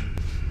history,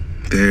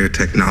 their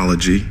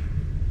technology,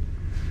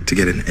 to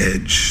get an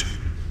edge,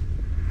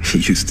 he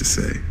used to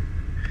say.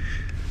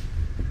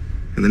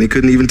 And then he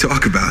couldn't even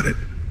talk about it.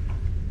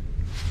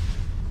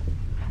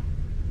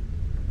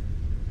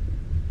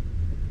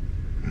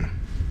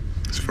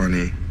 It's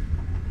funny.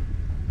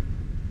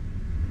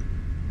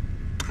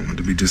 I wanted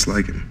to be just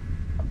like him.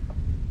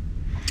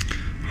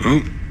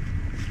 Well,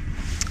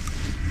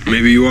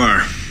 maybe you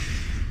are.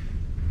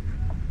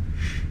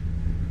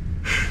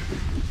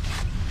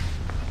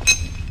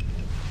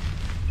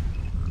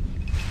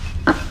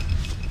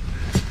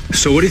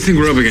 So what do you think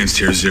we're up against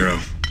here, Zero?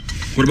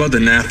 What about the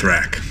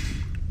Nathrak?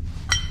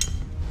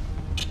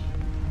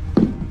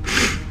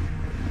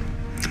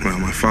 Well,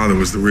 my father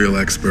was the real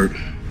expert.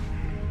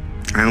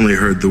 I only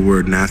heard the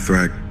word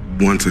Nathrak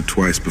once or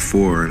twice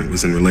before, and it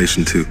was in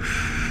relation to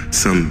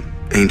some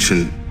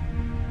ancient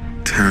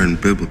Terran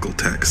biblical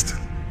text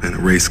and a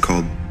race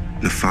called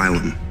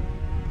Nephilim.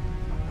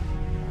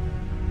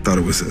 Thought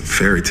it was a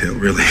fairy tale,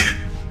 really.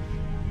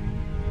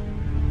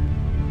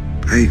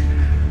 I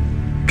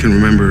can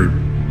remember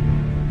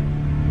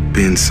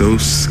being so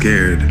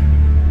scared,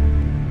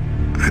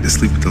 I had to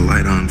sleep with the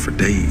light on for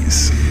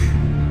days.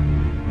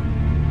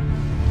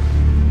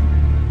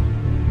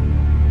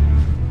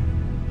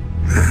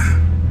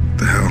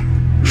 The hell?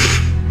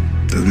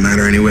 Doesn't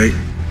matter anyway.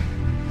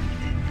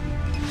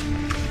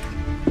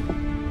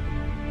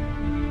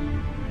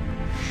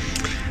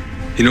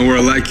 You know, we're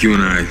alike, you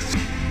and I.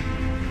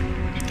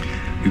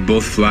 We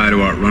both fly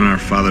to outrun our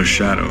father's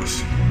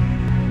shadows.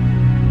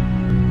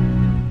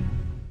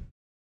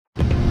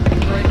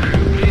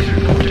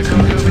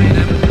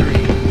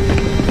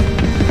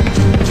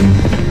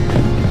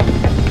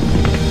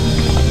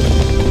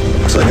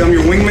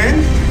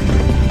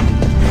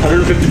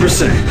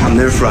 I'm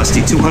there,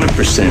 Frosty,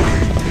 200%.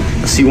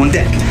 I'll see you on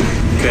deck.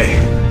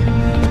 Okay.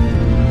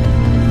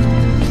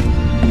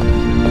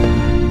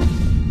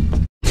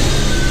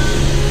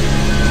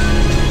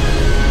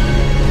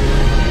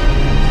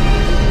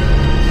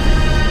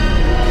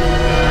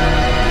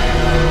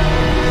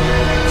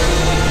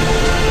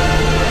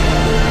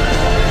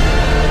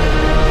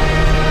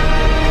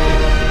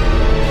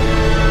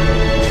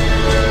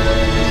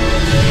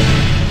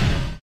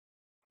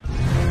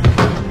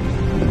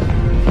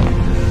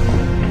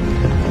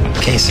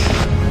 Casey.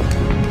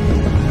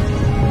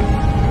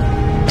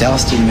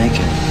 Dallas didn't make it.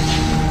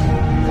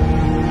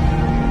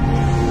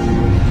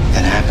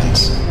 That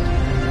happens.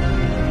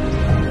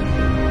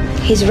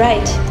 He's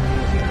right.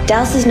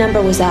 Dallas's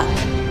number was up.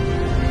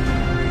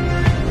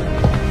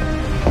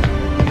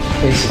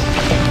 Casey.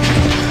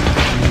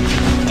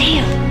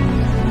 Damn.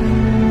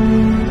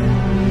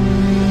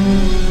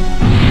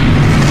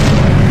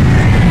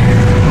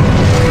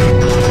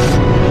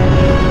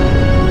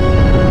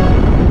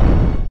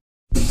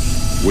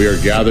 We are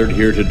gathered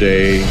here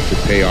today to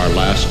pay our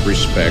last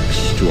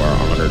respects to our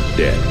honored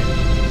dead,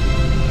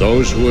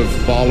 those who have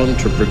fallen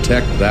to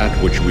protect that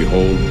which we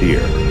hold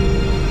dear.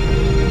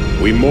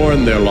 We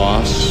mourn their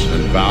loss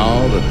and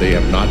vow that they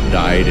have not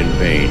died in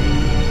vain.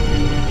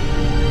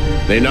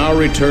 They now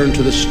return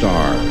to the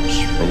stars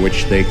from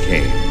which they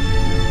came.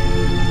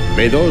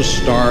 May those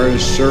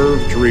stars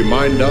serve to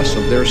remind us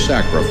of their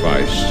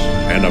sacrifice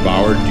and of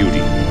our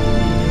duty.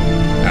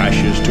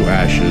 Ashes to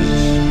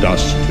ashes,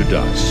 dust to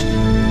dust.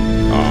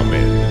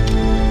 Amen.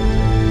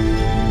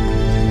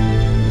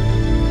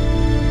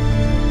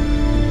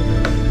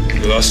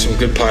 We lost some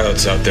good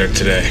pilots out there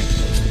today.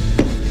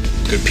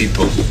 Good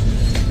people.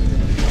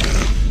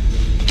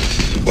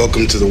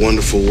 Welcome to the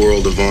wonderful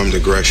world of armed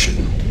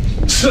aggression.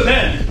 So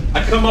then,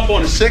 I come up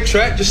on a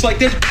 6-track just like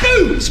this,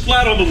 boom,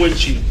 splat on the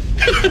windshield.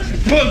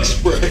 Bug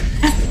spray.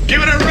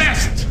 Give it a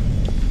rest,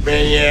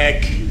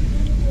 maniac.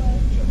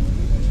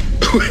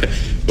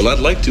 Well, I'd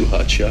like to,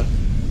 hotshot.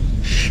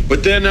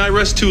 But then I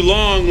rest too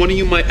long, one of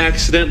you might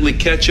accidentally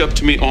catch up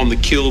to me on the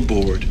kill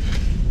board.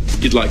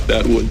 You'd like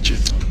that, wouldn't you?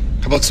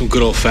 How about some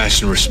good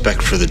old-fashioned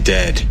respect for the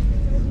dead,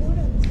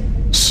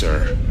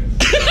 sir?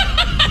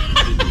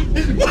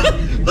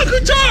 Look who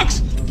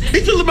talks!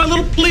 He's my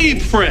little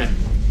plebe friend.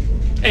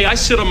 Hey, I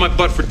sit on my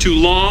butt for too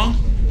long,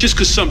 just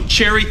because some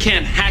cherry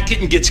can't hack it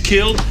and gets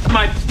killed.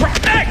 My...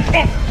 Hey!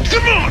 Oh,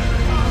 come on!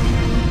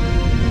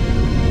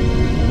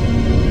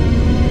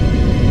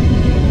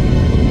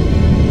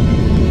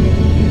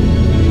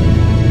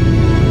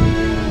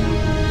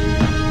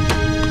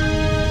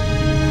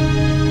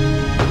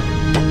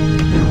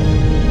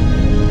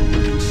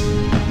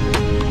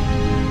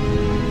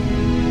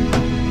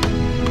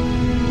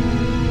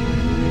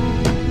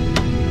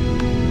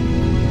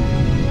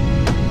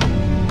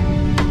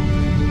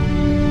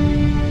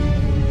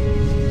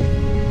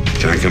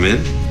 Come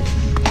in.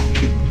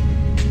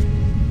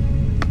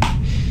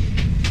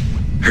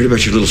 Heard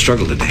about your little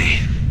struggle today.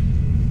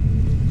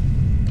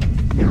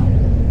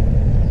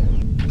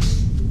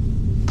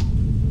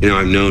 You know,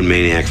 I've known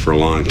Maniac for a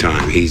long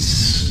time.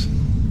 He's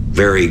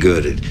very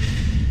good at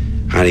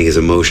hiding his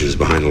emotions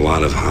behind a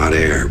lot of hot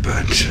air,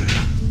 but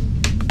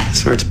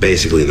his heart's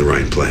basically in the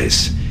right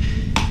place.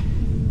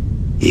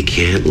 You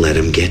can't let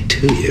him get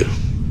to you.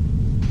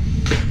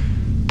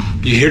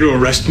 You here to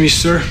arrest me,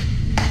 sir?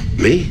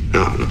 Me?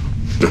 No.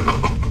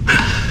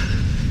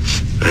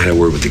 I had a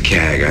word with the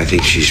CAG. I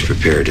think she's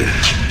prepared to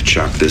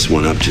chalk this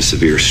one up to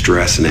severe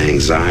stress and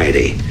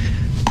anxiety.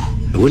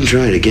 I wouldn't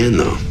try it again,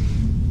 though.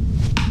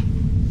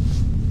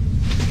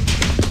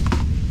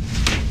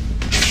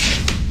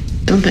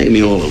 Don't thank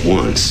me all at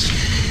once.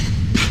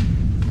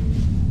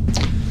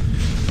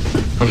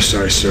 I'm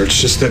sorry, sir.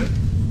 It's just that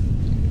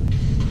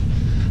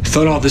I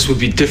thought all this would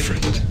be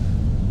different.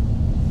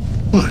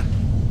 What?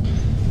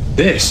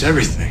 This,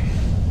 everything.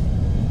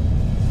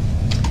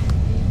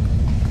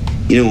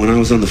 You know, when I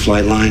was on the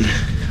flight line,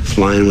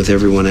 flying with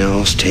everyone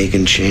else,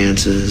 taking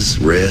chances,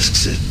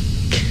 risks, it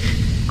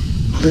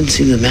didn't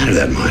seem to matter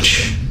that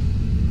much.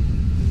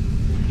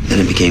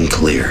 Then it became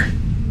clear.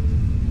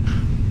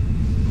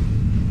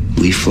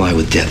 We fly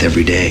with death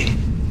every day.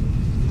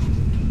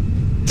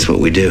 It's what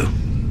we do.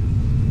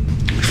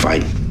 We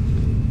fight.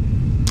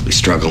 We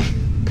struggle.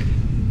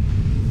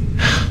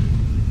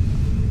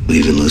 We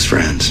even lose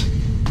friends.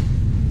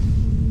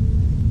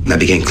 And that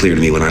became clear to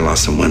me when I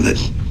lost someone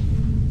that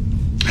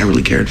I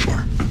really cared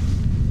for.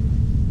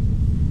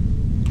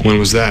 When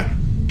was that?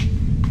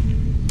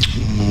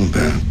 Oh,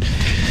 about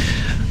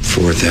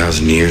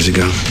 4,000 years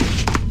ago.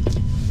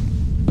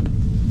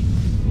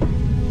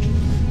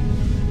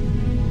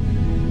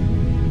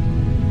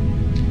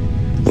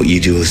 What you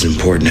do is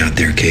important out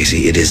there,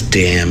 Casey. It is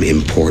damn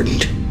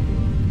important.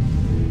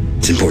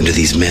 It's important to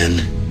these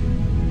men,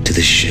 to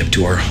this ship,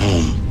 to our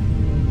home.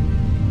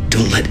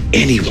 Don't let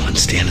anyone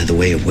stand in the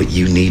way of what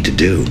you need to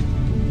do.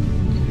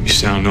 You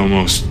sound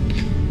almost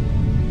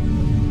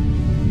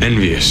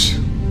envious.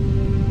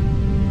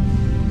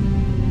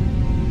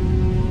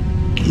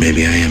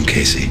 Maybe I am,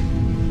 Casey.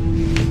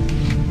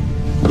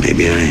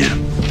 Maybe I am.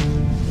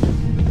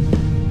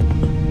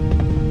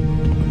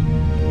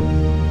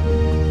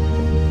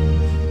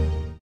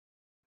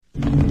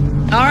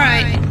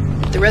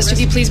 rest of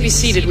you please be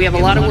seated. We have a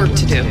lot of work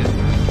to do.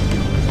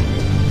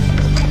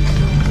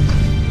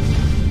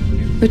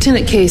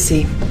 Lieutenant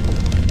Casey,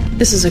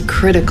 this is a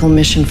critical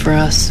mission for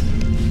us.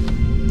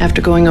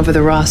 After going over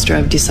the roster,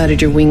 I've decided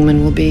your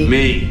wingman will be...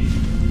 Me.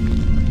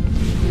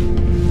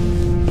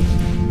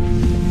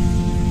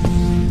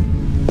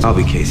 I'll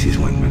be Casey's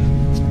wingman.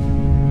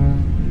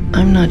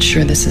 I'm not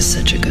sure this is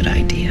such a good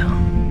idea.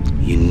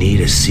 You need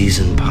a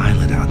seasoned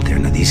pilot out there.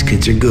 Now, these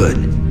kids are good,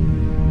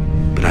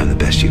 but I'm the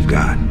best you've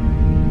got.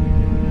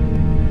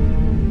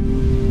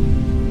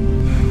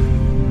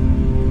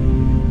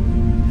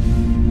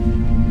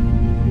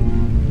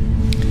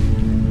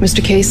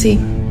 Mr. Casey,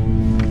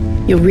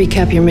 you'll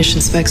recap your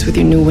mission specs with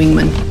your new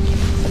wingman.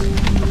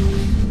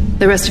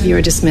 The rest of you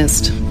are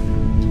dismissed.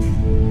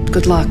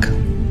 Good luck.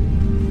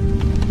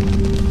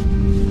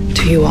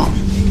 To you all.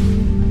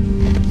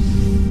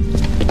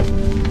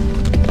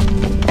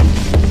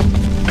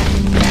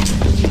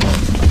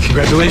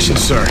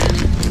 Congratulations, sir.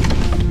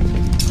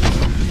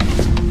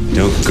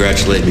 Don't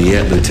congratulate me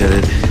yet,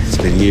 Lieutenant. It's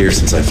been years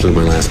since I flew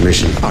my last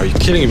mission. Are you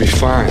kidding? You'll be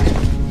fine.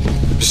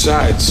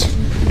 Besides,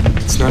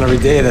 it's not every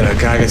day that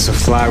a guy gets to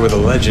fly with a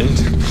legend.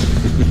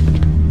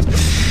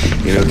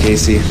 You know,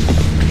 Casey,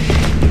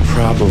 the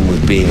problem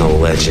with being a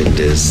legend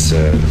is,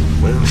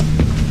 well,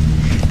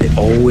 they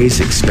always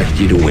expect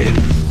you to win.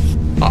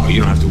 Oh, you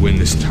don't have to win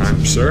this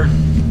time, sir.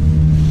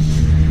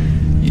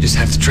 You just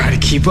have to try to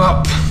keep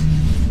up.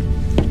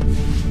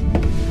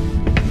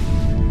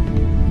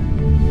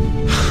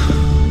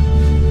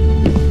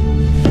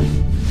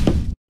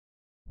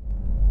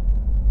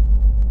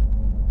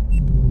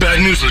 Bad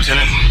news,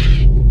 Lieutenant.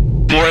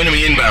 More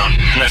enemy inbound,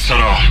 and that's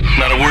not all.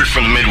 Not a word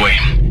from the Midway.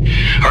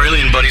 Our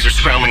alien buddies are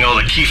scrambling all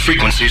the key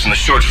frequencies, and the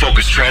short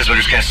focus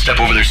transmitters can't step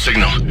over their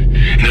signal.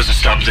 It doesn't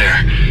stop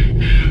there.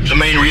 The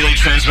main relay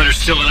transmitter's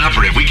still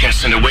inoperative. We can't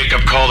send a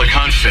wake-up call to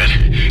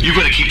Confed. You've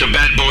got to keep the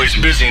bad boys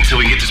busy until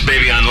we can get this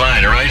baby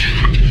online, all right?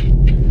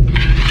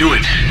 Do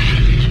it.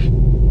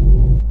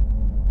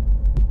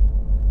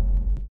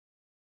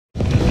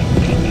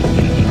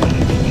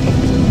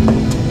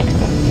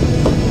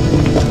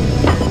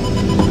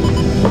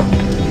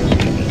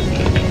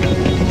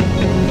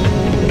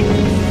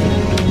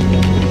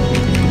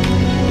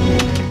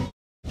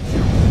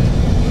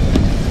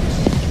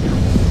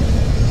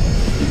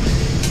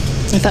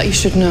 I thought you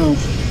should know.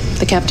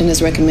 The captain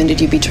has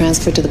recommended you be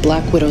transferred to the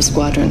Black Widow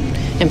Squadron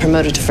and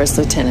promoted to first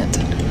lieutenant.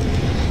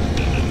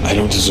 I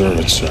don't deserve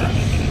it, sir.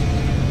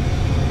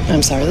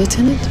 I'm sorry,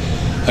 Lieutenant?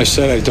 I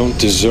said I don't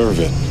deserve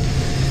it.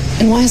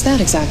 And why is that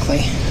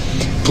exactly?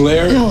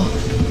 Blair? No,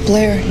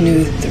 Blair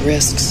knew the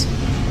risks.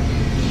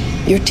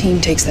 Your team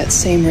takes that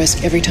same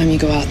risk every time you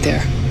go out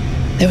there.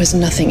 There was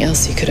nothing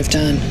else you could have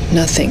done.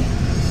 Nothing.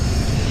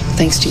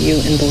 Thanks to you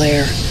and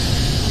Blair,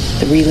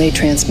 the relay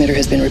transmitter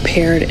has been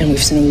repaired and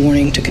we've sent a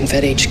warning to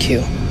Confed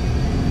HQ.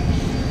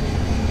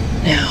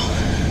 Now,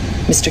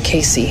 Mr.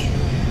 Casey,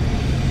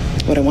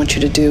 what I want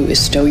you to do is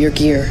stow your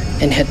gear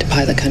and head to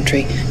pilot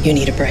country. You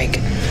need a break.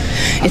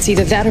 It's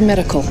either that or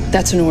medical.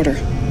 That's an order.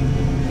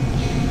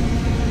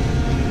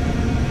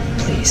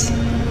 Please.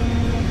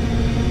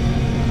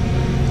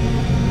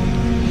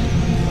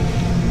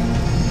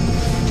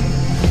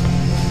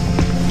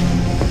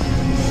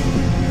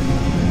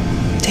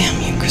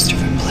 Damn you,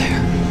 Christopher Blair.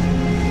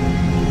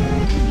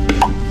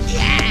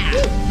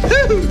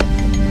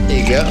 There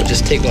you go.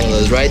 Just take one of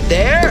those right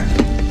there.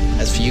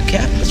 That's for you,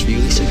 Cap. That's for you,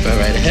 Lisa. Go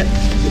right ahead.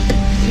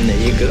 And there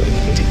you go.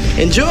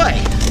 Enjoy.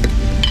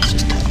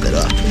 Just tap that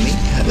off for me.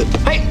 Have it.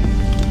 Hey!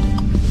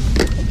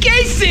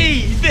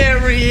 Casey!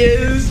 There he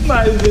is,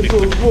 my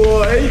little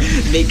boy.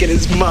 Making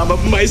his mama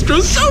Maestro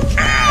so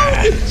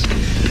proud!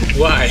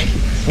 Why?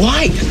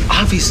 Why?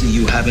 Obviously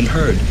you haven't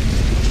heard.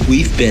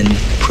 We've been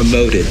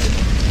promoted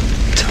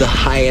to the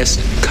highest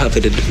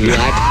coveted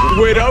Black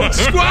Widow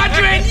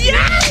Squadron!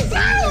 Yes!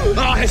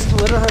 Oh, has to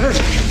let her hurt.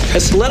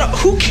 Has to let her...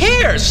 Who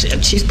cares?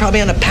 She's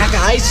probably on a pack of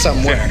ice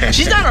somewhere.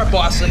 She's not our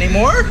boss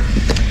anymore.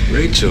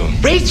 Rachel.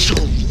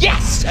 Rachel,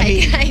 yes! I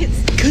mean,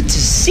 guys. Good to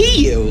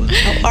see you.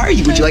 How are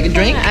you? Would you like a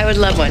drink? I would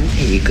love one.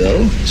 Here you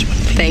go. This one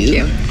for Thank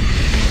you.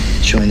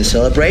 Showing the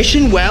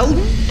celebration, well,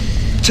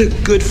 to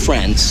good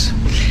friends.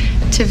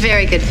 To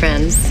very good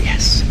friends.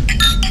 Yes.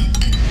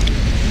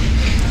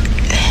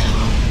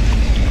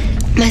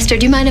 Maestro,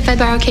 do you mind if I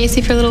borrow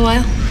Casey for a little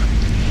while?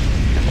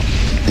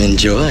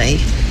 Enjoy.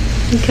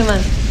 Come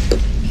on.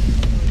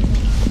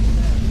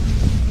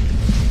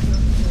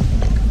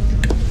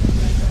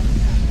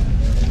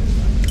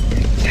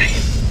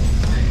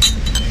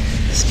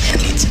 This man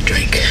needs a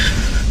drink.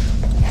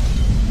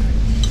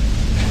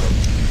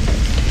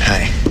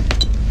 Hi.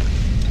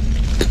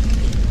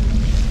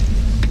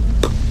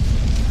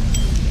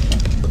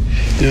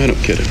 No, I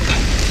don't get it.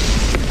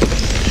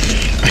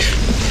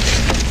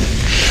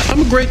 I'm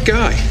a great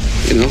guy,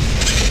 you know.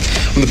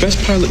 I'm the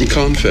best pilot in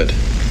Confed.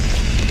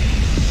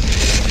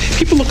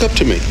 People look up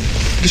to me.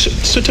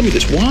 So tell me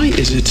this, why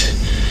is it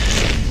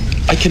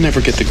I can never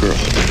get the girl?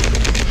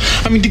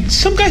 I mean, do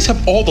some guys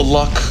have all the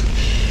luck,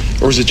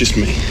 or is it just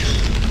me?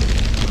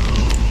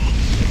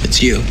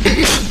 It's you.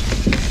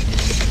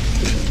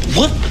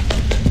 What?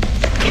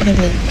 Kind of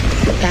a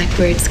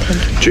backwards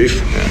country. Chief,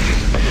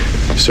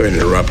 sorry to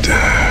interrupt.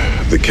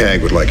 The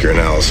CAG would like your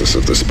analysis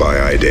of the spy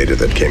eye data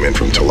that came in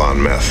from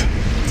Talon Meth.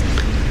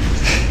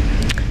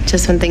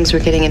 Just when things were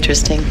getting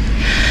interesting.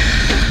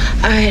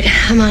 All right,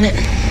 I'm on it.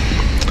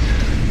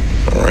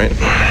 All right.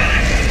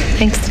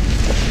 Thanks.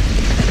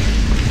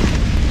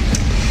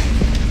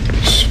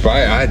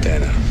 Spy eye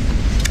data?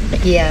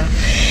 Yeah.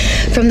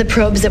 From the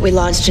probes that we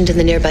launched into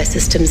the nearby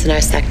systems in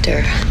our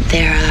sector.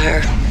 There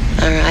are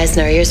our eyes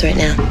and our ears right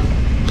now.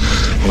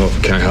 Well,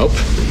 can I help?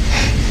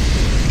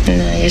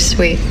 No, you're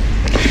sweet.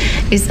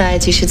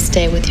 Besides, you should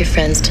stay with your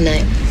friends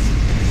tonight.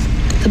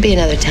 There'll be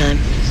another time.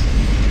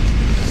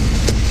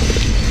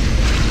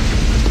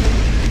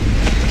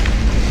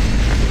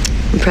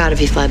 I'm proud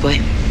of you,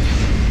 Flyboy.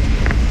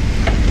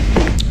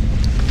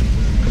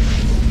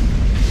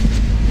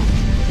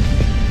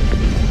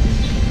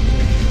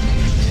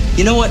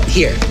 You know what?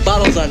 Here,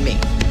 bottle's on me.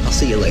 I'll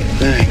see you later.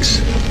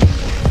 Thanks.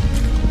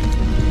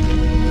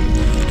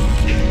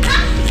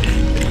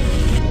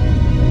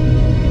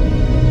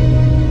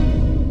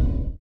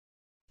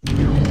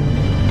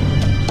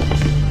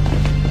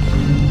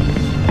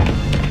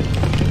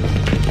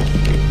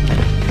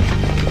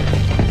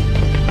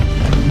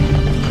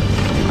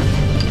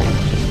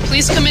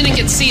 Please come in and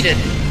get seated.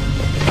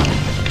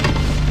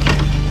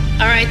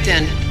 All right,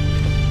 then.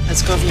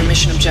 Let's go over your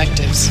mission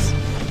objectives.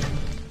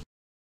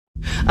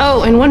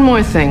 Oh, and one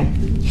more thing.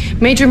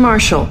 Major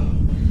Marshall.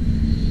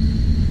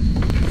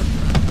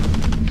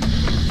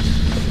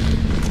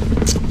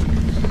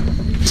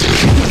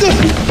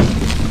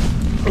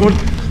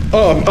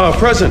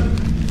 Present.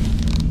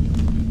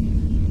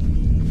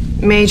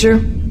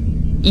 Major,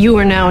 you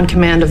are now in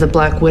command of the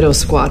Black Widow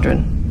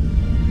Squadron.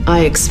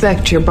 I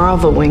expect your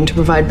Bravo wing to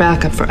provide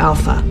backup for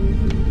Alpha.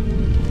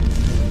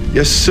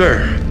 Yes,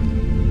 sir.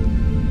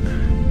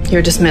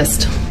 You're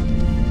dismissed.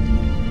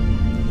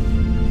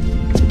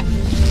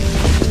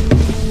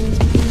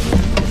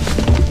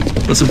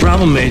 What's the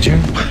problem,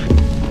 Major?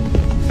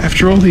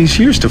 After all these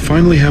years, to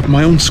finally have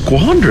my own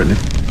squadron.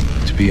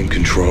 To be in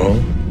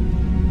control?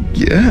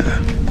 Yeah.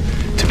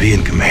 To be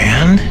in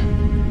command?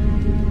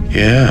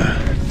 Yeah.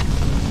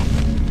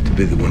 To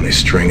be the one they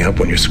string up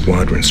when your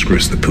squadron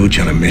screws the pooch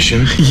on a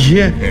mission?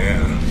 Yeah.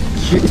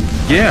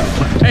 Yeah.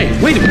 Hey,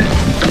 wait a minute.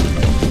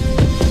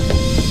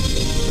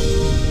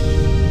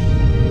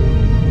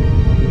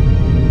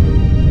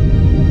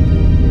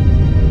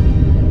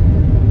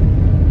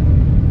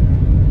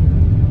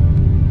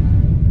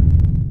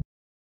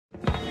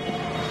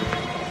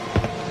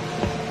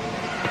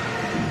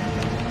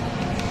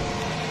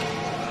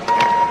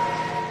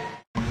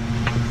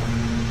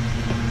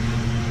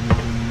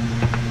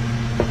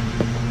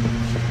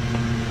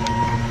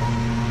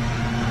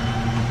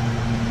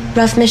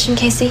 Rough mission,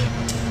 Casey?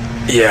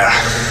 Yeah.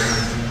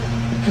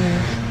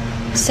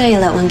 So you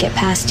let one get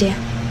past you.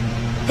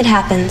 It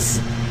happens.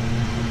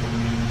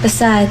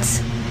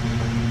 Besides,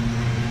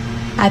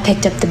 I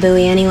picked up the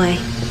buoy anyway.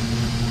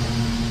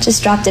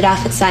 Just dropped it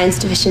off at Science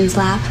Division's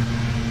lab.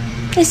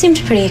 They seemed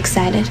pretty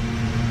excited.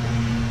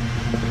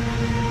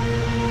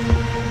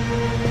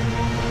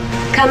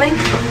 Coming?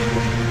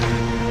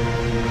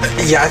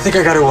 Yeah, I think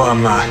I gotta,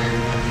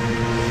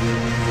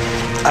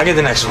 I'll get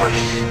the next one.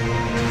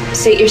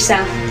 Suit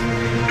yourself.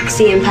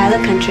 See you in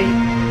pilot country.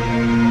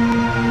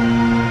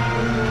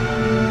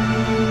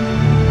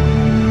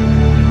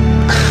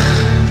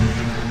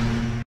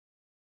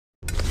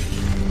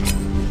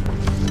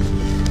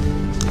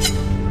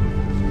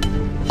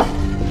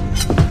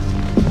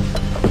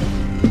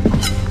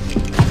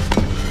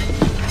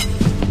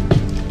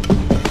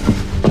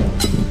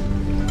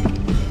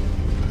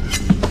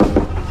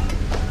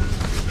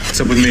 What's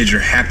up with Major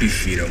Happy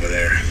Feet over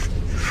there?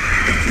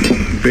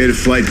 Beta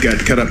flight got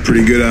cut up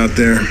pretty good out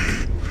there.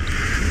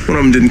 One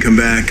of them didn't come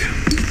back.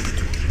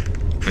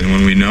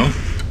 Anyone we know?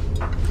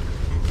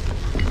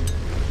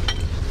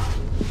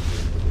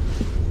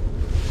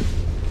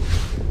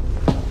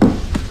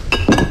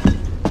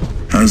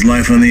 How's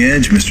life on the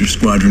edge, Mr.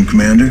 Squadron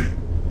Commander?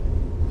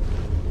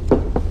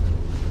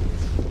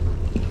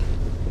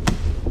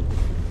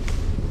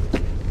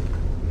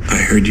 I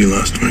heard you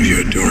lost one of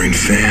your adoring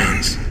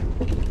fans.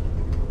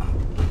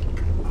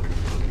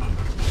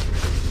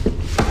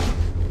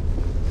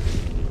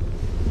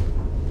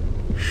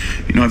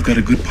 You know, I've got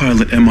a good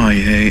pilot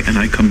MIA, and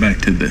I come back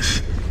to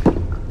this.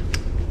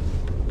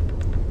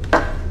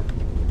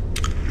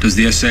 Does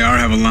the SAR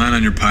have a line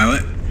on your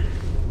pilot?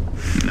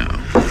 No.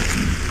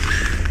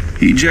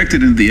 He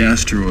ejected into the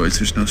asteroids.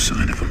 There's no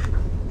sign of him.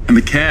 And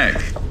the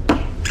CAG.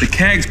 The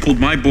CAG's pulled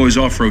my boys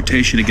off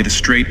rotation to get a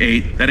straight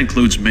 8. That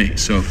includes me,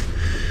 so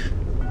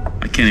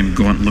I can't even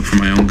go out and look for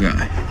my own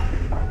guy.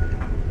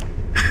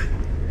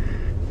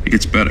 It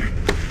gets better.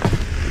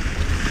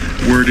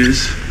 Word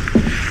is,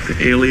 the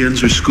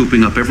aliens are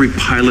scooping up every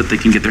pilot they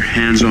can get their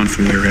hands on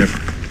from wherever.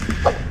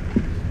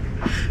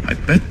 I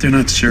bet they're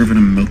not serving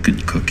them milk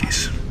and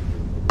cookies.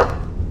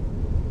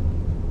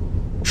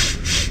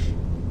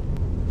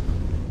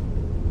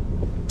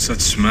 What's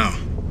that smell?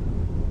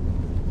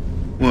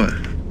 What?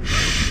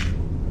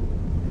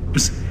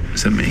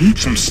 Is that me?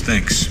 Some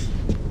stinks.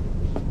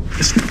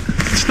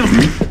 It's not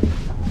me.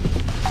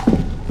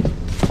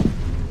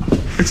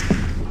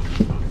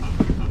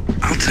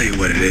 I'll tell you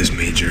what it is,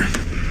 Major.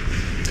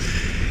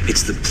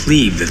 It's the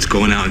plebe that's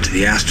going out into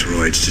the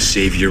asteroids to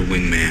save your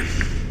wingman.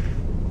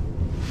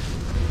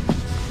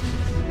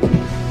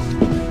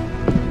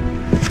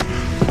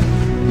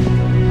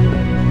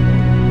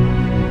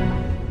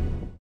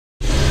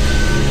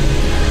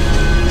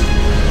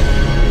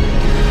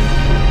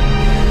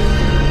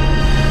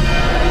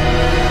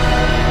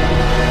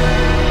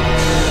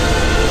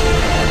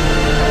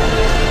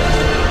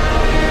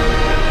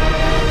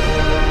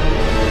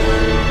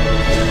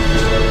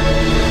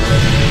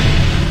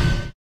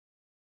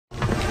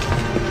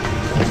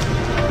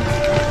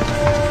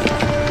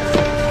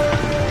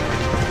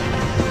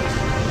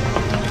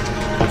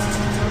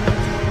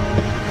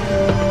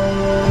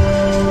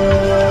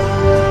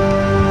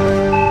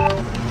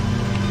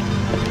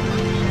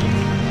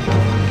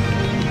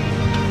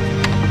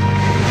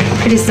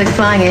 Pretty slick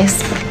flying,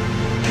 Ace.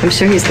 I'm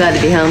sure he's glad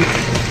to be home.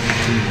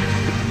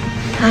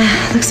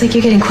 Looks like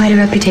you're getting quite a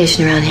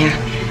reputation around here.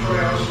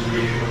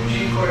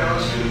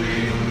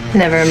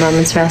 Never a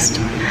moment's rest.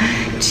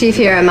 Chief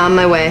here, I'm on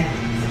my way.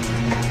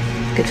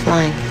 Good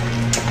flying.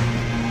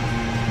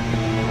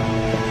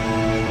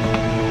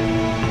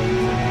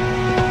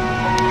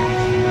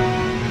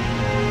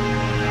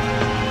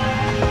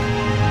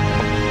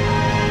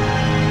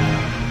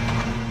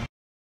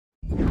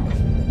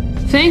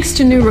 Thanks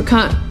to new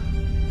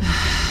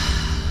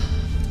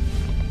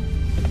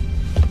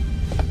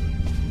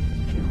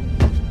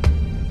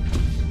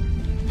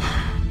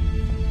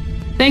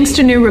Thanks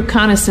to new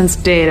reconnaissance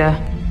data,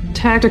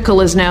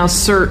 Tactical is now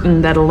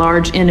certain that a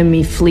large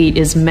enemy fleet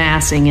is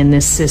massing in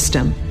this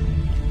system.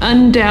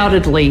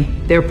 Undoubtedly,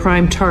 their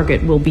prime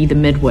target will be the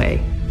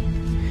Midway.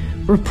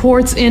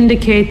 Reports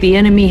indicate the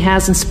enemy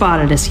hasn't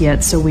spotted us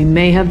yet, so we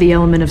may have the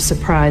element of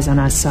surprise on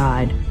our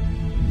side.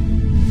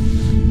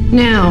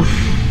 Now,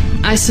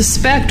 I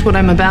suspect what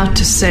I'm about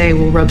to say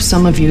will rub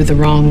some of you the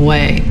wrong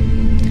way.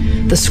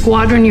 The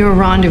squadron you're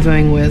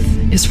rendezvousing with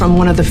is from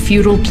one of the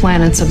feudal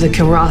planets of the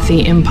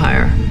Kilrathi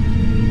Empire,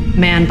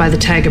 manned by the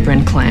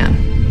Tagabrin clan.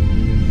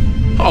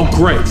 Oh,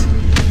 great.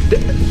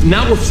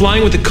 Now we're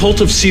flying with the cult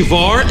of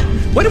Sivar?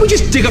 Why don't we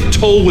just dig up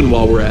Tolwyn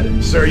while we're at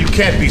it? Sir, you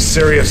can't be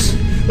serious.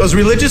 Those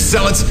religious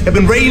zealots have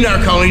been raiding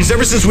our colonies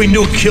ever since we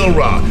knew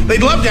Kilrathi.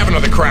 They'd love to have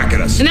another crack at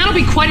us. And that'll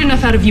be quite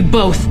enough out of you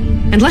both,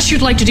 unless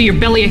you'd like to do your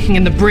bellyaching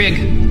in the brig.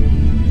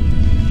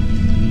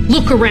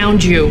 Look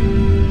around you.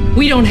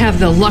 We don't have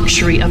the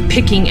luxury of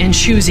picking and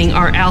choosing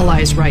our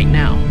allies right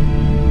now.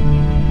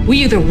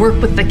 We either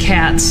work with the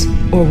cats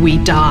or we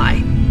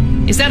die.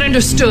 Is that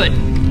understood?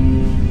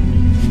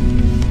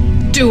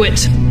 Do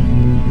it.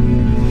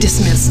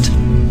 Dismissed.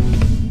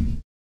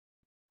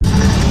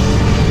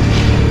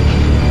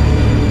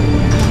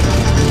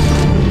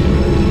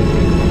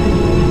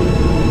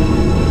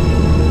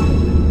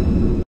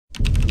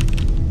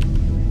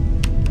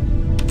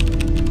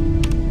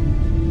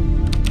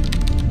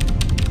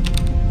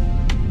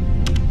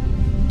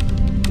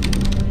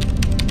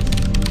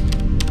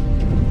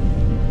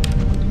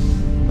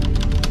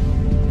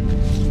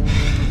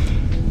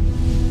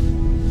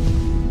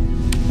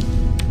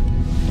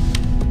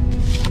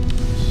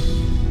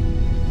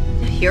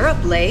 You're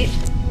up late.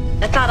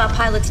 I thought our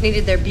pilots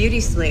needed their beauty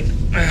sleep.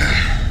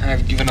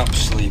 I've given up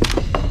sleep.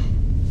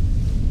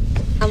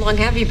 How long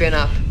have you been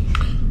up?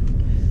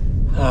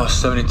 Oh,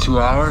 72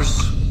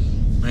 hours,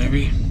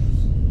 maybe.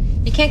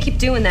 You can't keep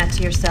doing that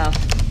to yourself.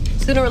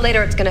 Sooner or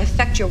later, it's going to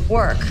affect your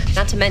work,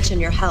 not to mention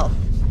your health.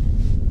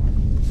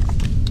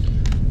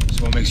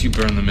 So what makes you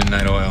burn the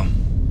midnight oil?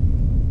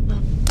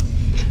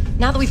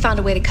 Now that we found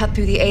a way to cut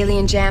through the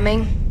alien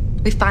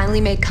jamming, we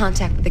finally made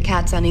contact with the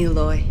cats on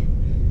Eloy.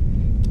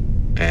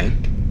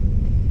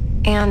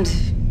 And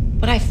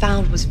what I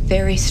found was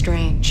very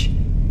strange.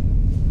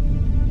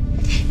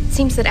 It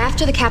seems that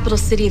after the capital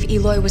city of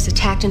Eloy was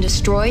attacked and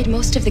destroyed,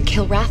 most of the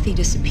Kilrathi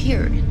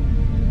disappeared.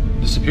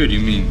 Disappeared?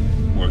 You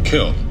mean were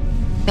killed?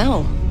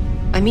 No,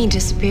 I mean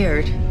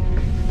disappeared.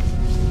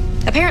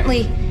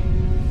 Apparently,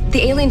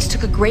 the aliens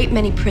took a great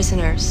many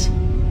prisoners.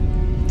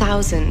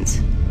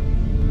 Thousands.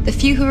 The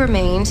few who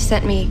remained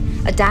sent me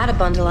a data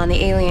bundle on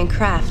the alien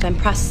craft. I'm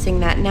processing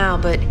that now,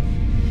 but...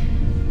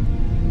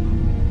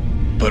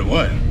 But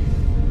what?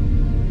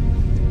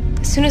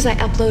 As soon as I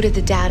uploaded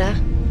the data,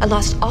 I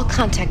lost all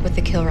contact with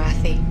the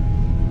Kilrathi.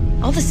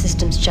 All the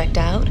systems checked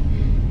out.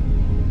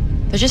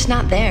 They're just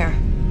not there.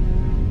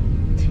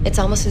 It's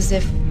almost as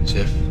if... As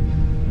if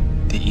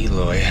the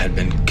Eloy had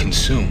been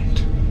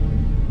consumed.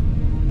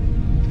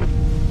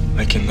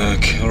 Like in the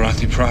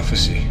Kilrathi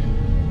prophecy.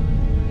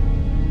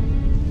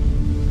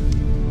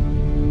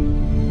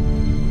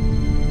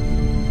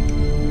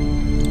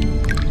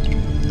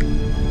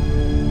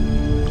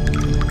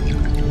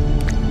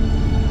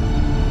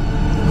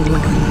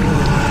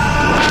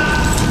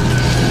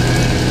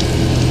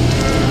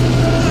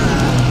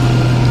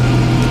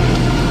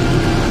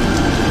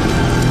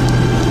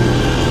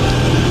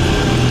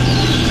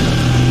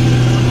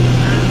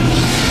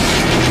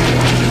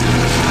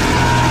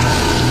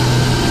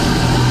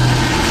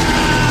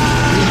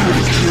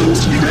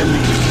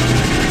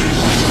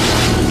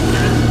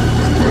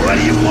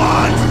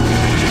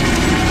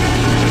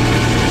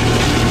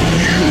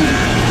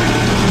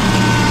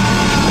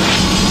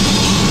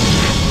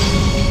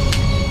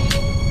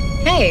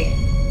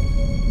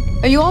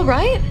 You all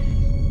right?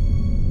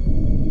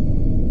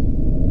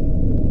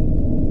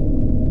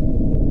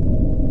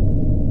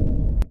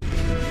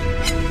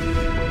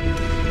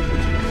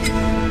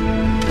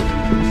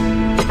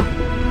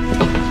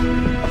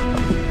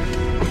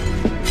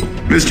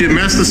 Missed you at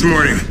mess this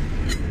morning.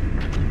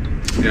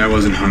 Yeah, I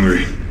wasn't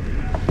hungry.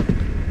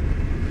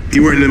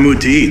 You weren't in the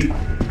mood to eat.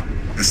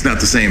 That's not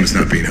the same as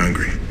not being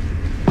hungry.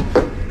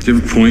 Do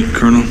you have a point,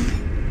 Colonel?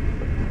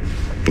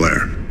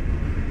 Blair.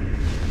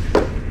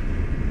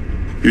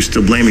 You're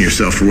still blaming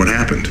yourself for what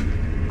happened.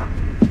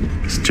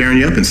 It's tearing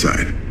you up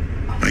inside.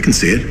 I can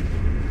see it.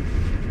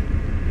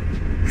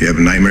 You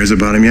having nightmares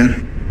about him yet?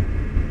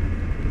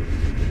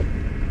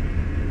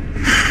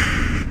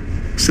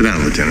 Sit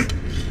down, Lieutenant.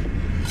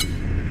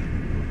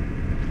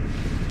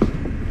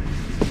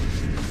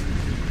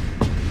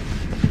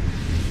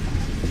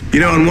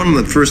 You know, on one of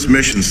the first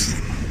missions,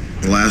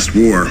 the last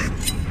war,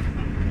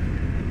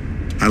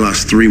 I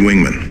lost 3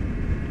 wingmen,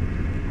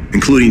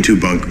 including 2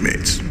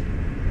 bunkmates.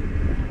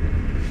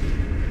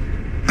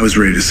 I was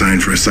ready to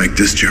sign for a psych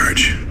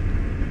discharge.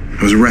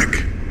 I was a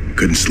wreck.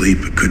 Couldn't sleep,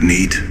 couldn't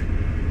eat.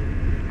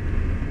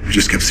 I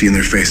just kept seeing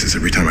their faces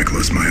every time I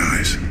closed my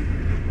eyes.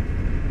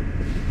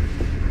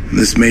 And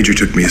this major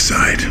took me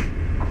aside.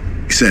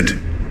 He said,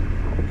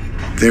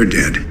 "They're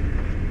dead,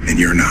 and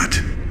you're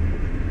not.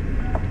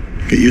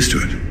 Get used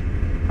to it."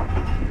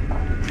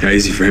 How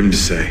easy for him to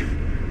say.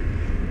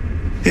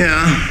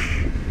 Yeah.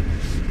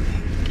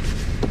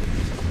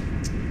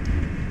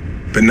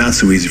 But not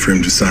so easy for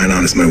him to sign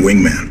on as my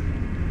wingman.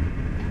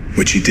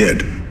 Which he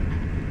did.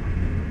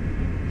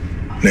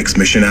 Next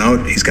mission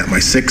out, he's got my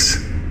 6.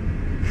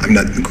 I'm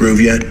not in the groove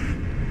yet.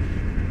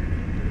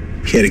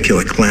 He had to kill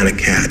a clan of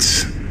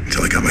cats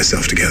until I got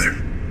myself together.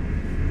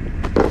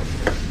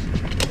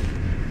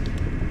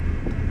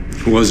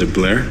 Who was it,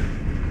 Blair?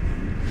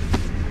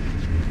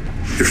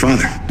 Your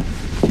father.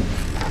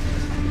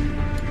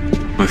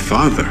 My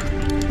father?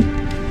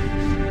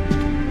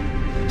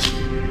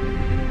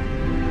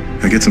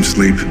 Now get some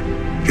sleep,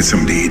 get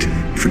something to eat,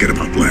 forget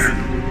about Blair.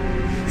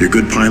 You're a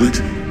good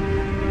pilot,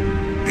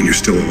 and you're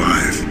still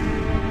alive.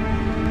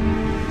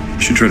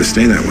 You should try to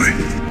stay that way.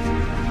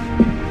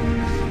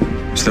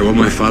 Is that what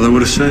my father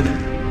would have said?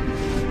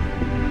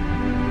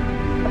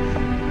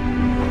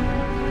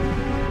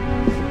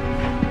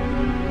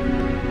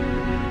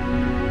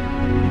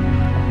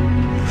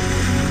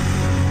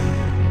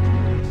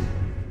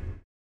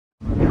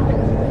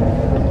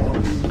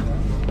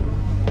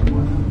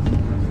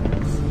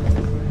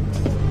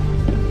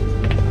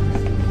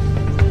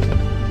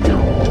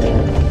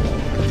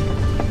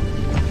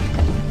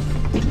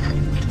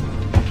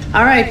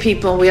 All right,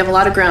 people, we have a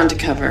lot of ground to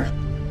cover.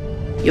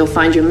 You'll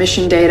find your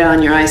mission data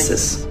on your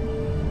ISIS.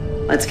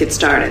 Let's get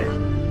started.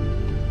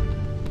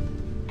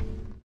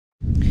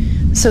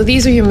 So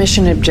these are your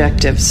mission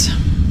objectives.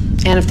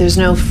 And if there's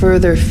no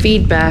further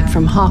feedback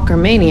from Hawk or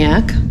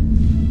Maniac,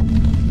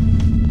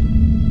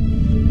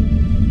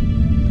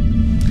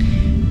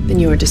 then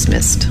you are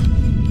dismissed.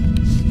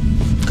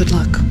 Good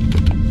luck.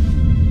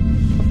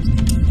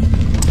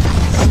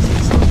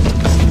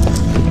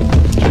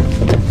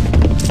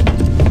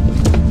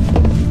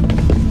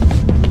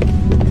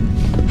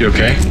 You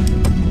okay?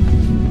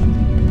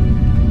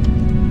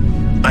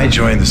 I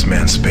joined this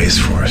man's Space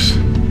Force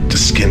to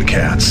skin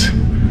cats,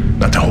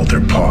 not to hold their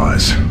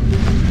paws.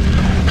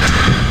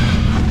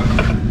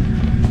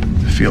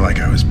 I feel like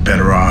I was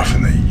better off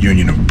in the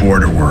Union of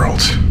Border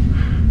Worlds.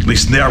 At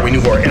least there we knew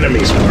who our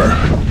enemies were.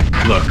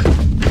 Look,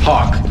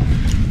 Hawk,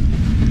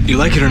 you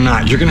like it or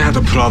not, you're gonna have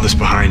to put all this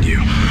behind you.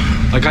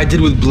 Like I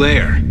did with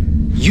Blair.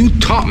 You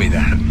taught me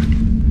that.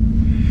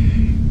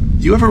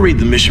 You ever read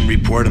the mission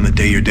report on the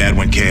day your dad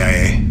went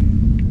KIA?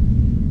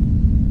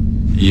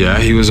 Yeah,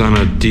 he was on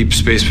a deep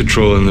space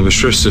patrol in the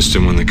Maestro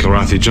system when the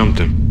Kilrathi jumped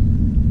him.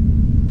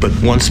 But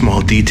one small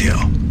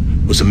detail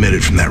was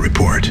omitted from that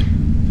report.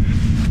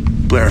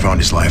 Blair found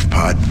his life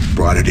pod,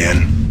 brought it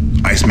in.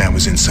 Iceman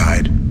was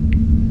inside.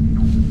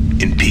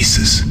 In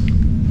pieces.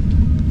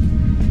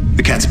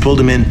 The cats pulled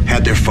him in,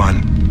 had their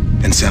fun,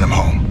 and sent him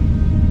home.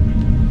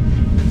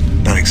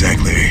 Not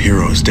exactly a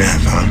hero's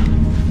death, huh?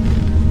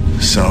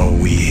 So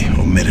we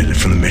omitted it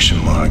from the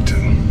mission log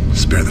to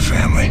spare the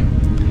family.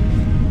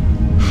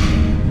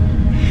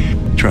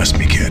 Trust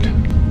me, kid.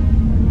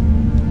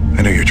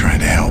 I know you're trying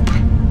to help.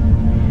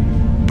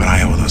 But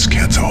I owe those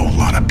cats a whole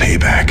lot of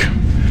payback.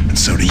 And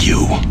so do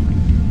you.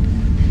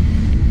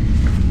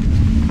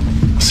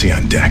 I'll see you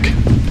on deck.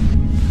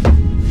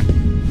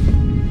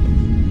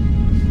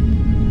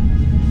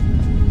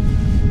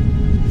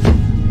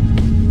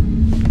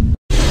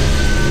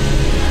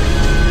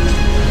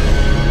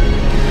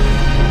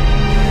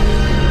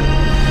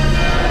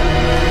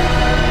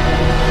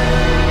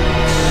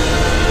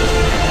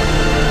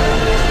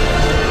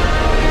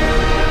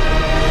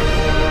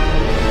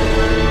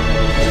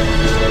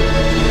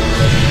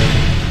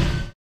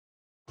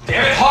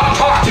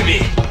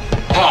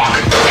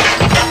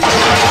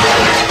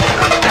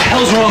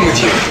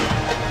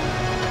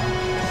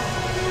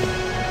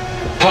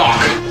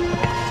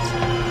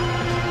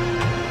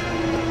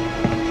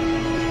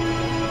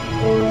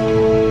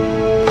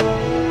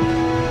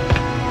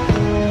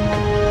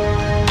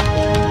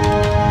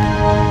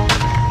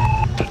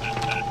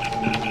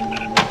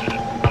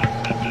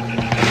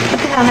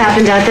 hell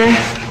happened out there?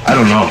 I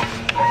don't know.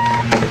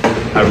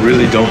 I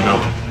really don't know.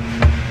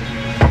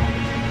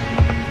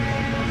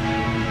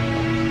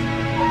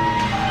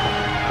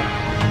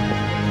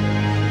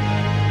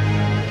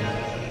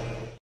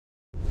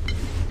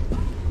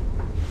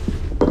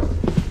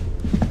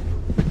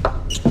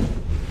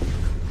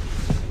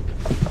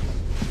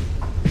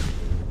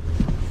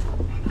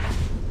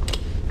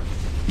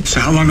 So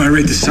how long do I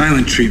rate the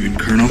silent treatment,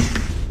 Colonel?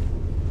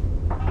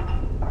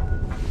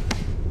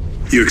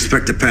 You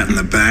expect a pat in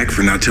the back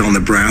for not telling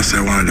the brass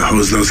I wanted to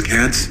hose those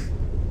cats?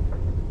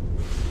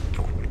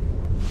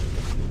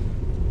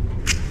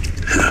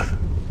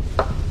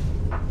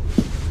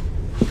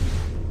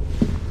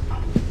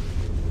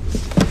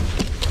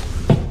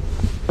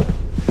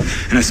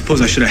 And I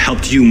suppose I should have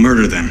helped you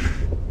murder them.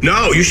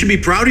 No, you should be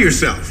proud of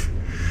yourself.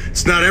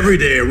 It's not every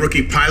day a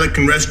rookie pilot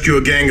can rescue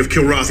a gang of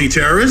Kilrathi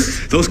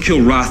terrorists. Those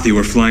Kilrathi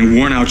were flying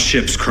worn-out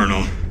ships,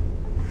 Colonel.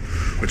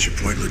 What's your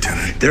point,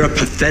 Lieutenant? They're a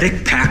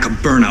pathetic pack of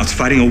burnouts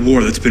fighting a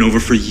war that's been over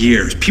for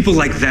years. People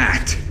like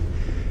that.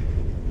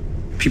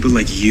 People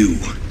like you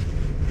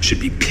should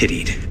be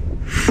pitied.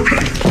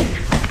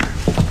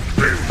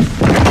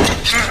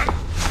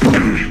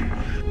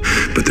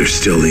 But they're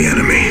still the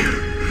enemy.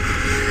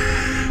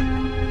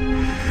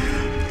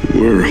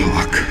 Were,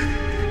 Hawk.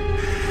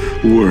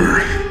 Were.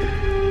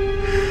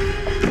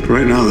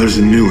 Right now, there's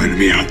a new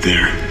enemy out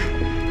there.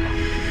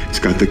 It's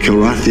got the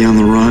Kilrathi on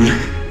the run.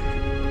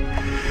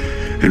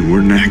 And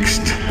we're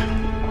next.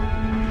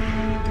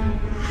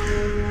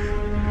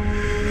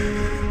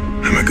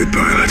 I'm a good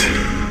pilot.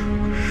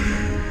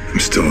 I'm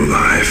still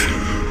alive.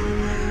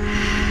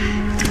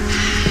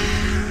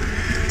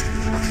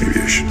 Maybe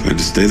I should plan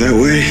to stay that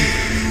way.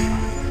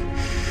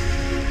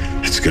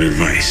 That's good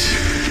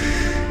advice.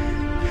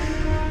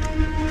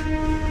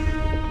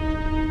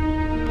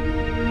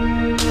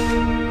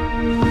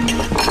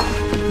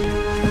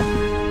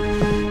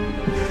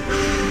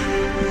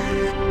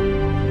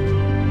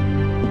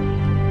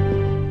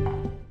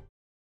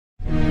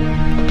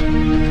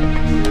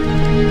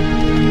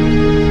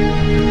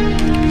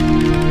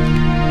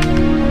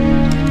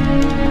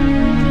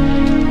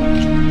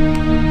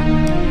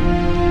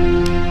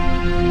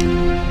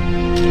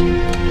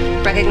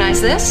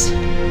 Recognize this?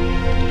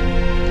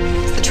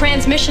 It's the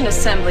transmission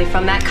assembly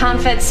from that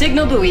Confed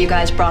signal buoy you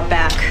guys brought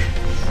back.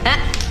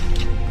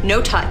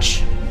 No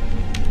touch.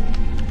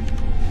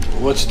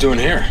 What's it doing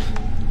here?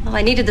 Well,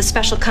 I needed the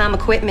special comm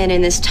equipment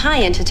in this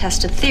tie-in to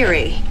test a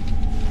theory.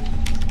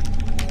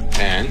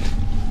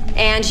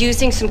 And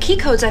using some key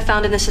codes I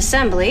found in this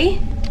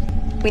assembly,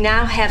 we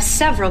now have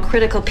several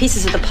critical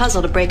pieces of the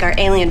puzzle to break our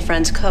alien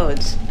friends'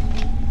 codes.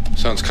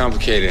 Sounds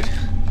complicated.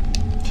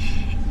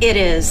 It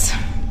is.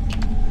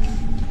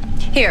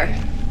 Here,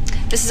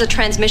 this is a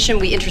transmission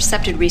we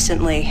intercepted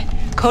recently,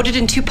 coded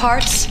in 2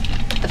 parts.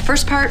 The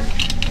first part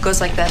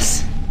goes like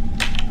this.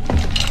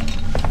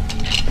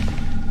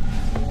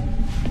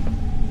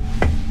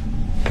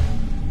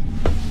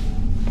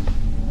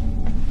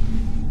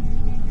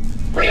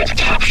 We've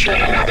captured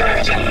another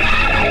of the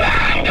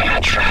non-aligned and are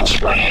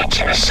transferring it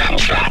to the sun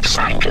tracks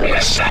on Gula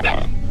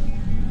 7.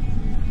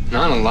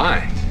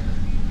 Non-aligned?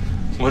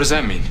 What does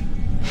that mean?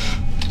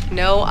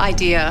 No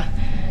idea.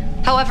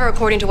 However,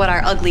 according to what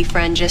our ugly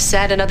friend just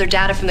said and other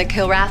data from the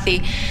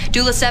Kilrathi,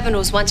 Dula 7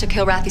 was once a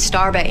Kilrathi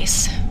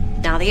starbase.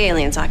 Now the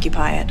aliens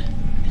occupy it.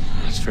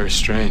 That's very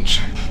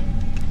strange.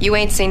 You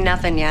ain't seen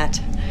nothing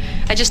yet.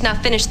 I just now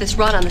finished this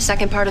run on the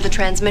second part of the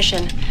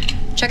transmission.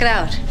 Check it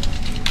out.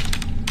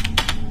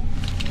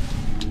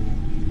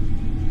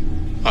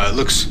 Oh, it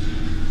looks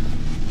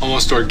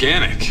almost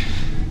organic.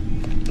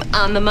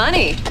 On the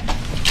money.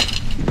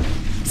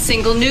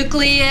 Single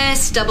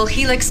nucleus, double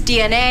helix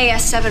DNA,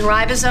 S7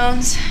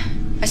 ribosomes.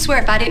 I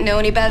swear, if I didn't know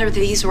any better,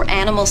 these were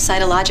animal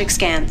cytologic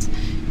scans.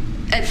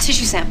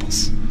 Tissue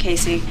samples,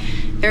 Casey.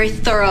 Very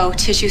thorough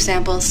tissue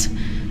samples.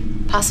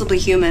 Possibly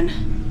human.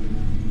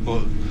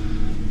 Well,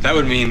 that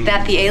would mean...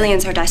 that the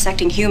aliens are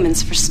dissecting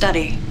humans for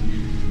study.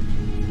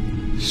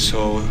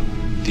 So,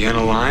 the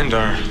unaligned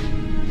are...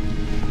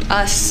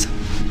 us.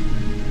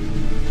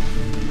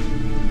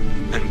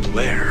 And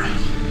Blair.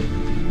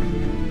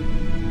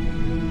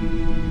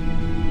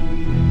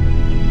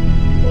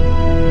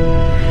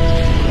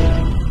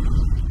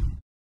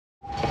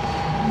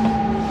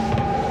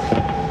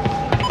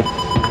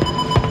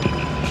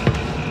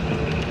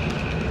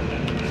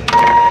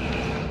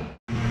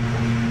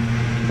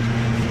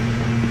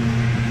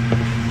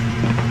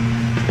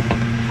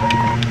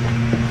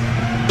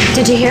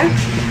 Did you hear?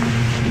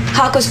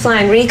 Hawk was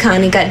flying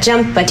recon. He got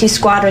jumped by 2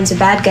 squadrons of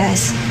bad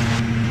guys.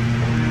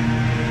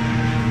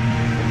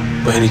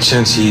 By any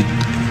chance he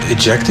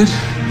ejected?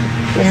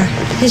 Yeah,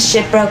 his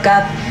ship broke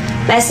up.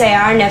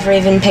 SAR never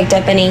even picked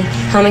up any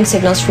homing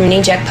signals from an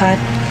eject pod.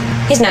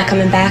 He's not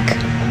coming back.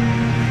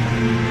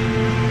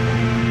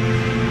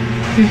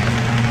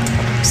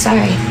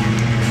 Sorry.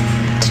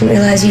 Didn't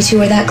realize you 2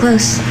 were that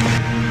close.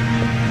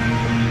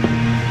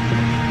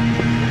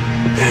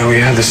 Yeah, we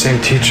had the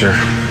same teacher.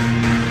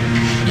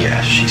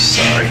 Yeah, she's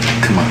sorry.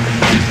 Come on.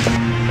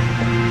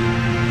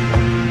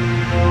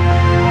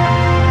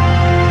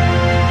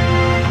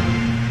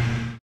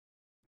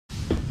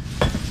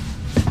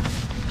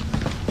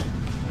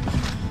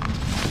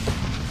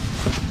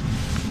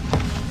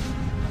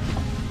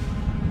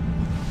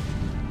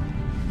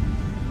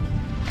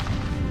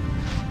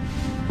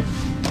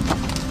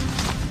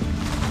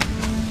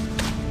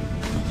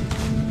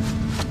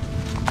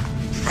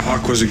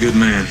 was a good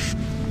man.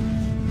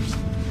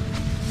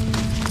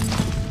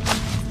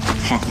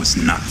 Hawk was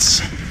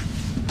nuts.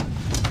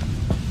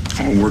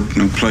 All work,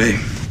 no play.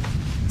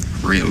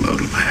 Real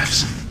load of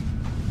laughs.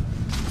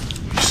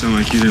 You sound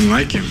like you didn't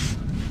like him.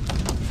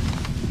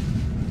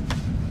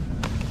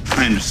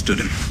 I understood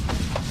him.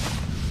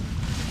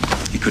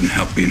 He couldn't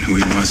help being who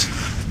he was.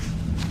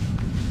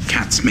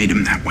 Cats made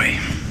him that way.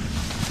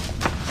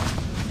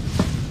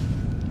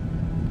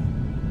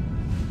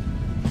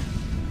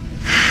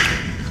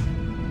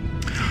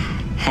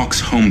 Hawk's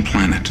home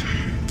planet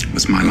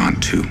was Mylon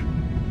 2,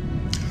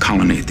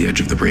 colony at the edge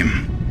of the rim.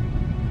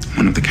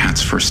 One of the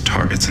Cat's first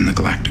targets in the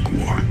Galactic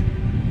War.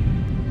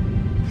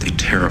 They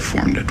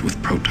terraformed it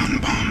with proton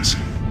bombs.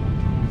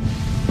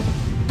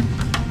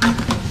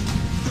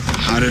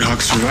 How did Hawk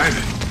survive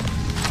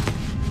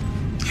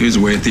it? He was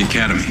away at the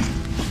Academy.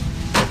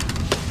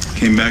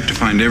 Came back to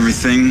find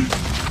everything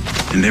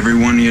and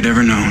everyone he had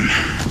ever known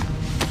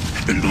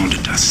had been blown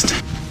to dust.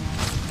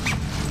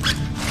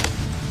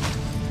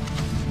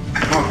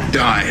 Hawk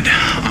died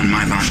on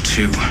Mylon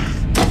 2.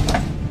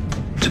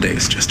 Today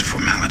is just a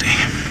formality.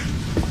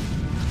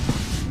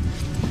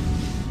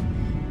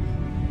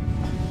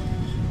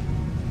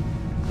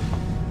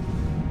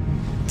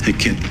 Hey,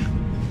 kid.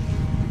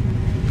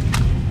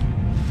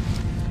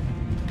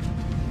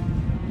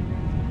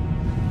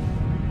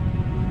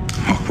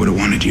 Hawk would have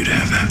wanted you to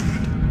have that.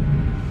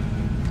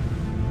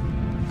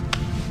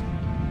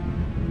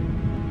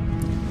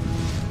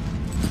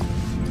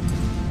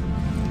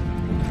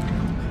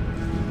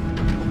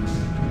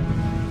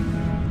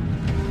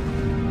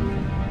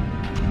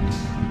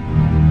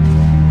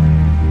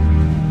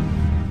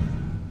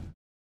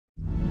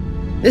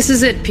 This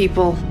is it,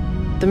 people.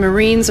 The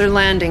Marines are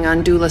landing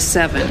on Dula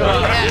 7.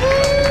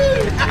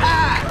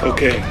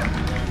 Okay.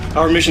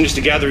 Our mission is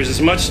to gather as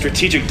much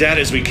strategic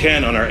data as we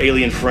can on our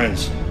alien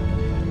friends,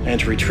 and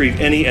to retrieve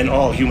any and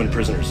all human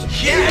prisoners.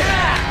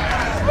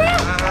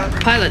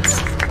 Pilots,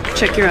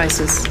 check your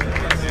ISIS.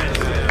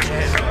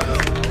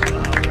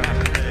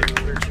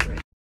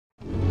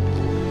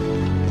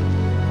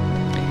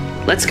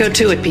 Let's go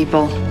to it,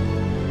 people.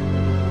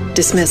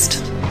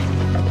 Dismissed.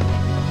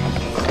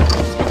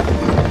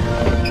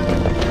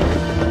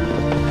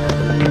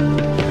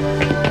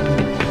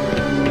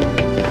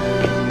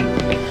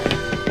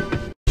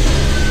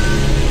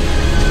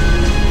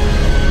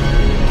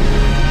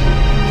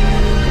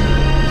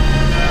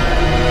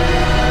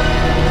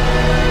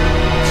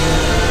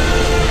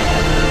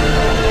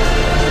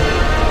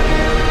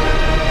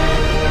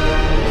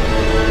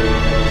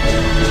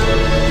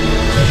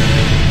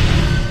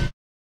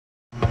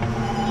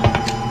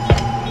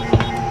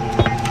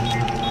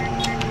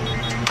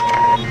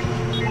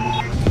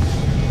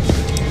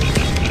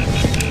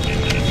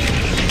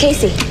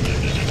 Casey,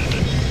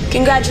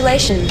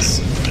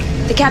 congratulations.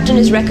 The captain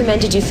has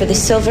recommended you for the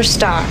Silver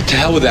Star. To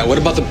hell with that. What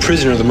about the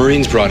prisoner the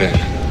Marines brought in?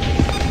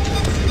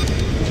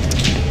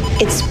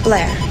 It's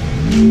Blair.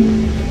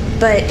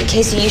 But,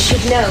 Casey, you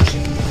should know.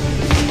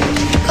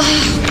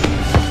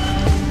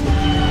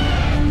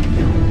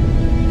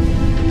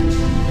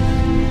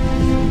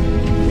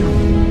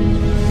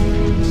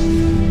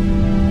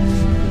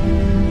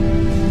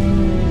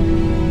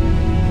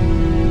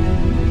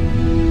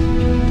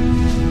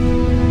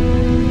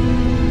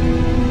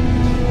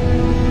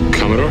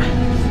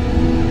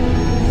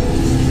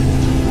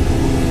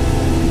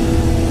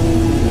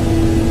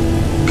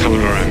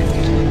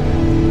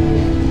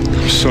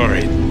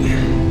 Sorry.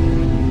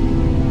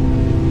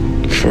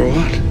 For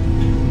what?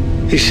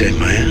 You saved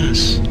my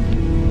ass.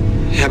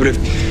 Yeah, but if...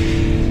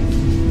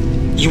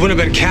 You wouldn't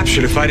have been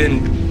captured if I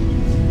didn't...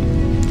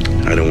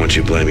 I don't want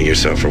you blaming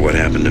yourself for what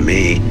happened to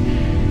me.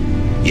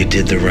 You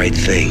did the right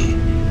thing.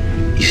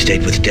 You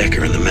stayed with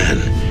Decker and the men.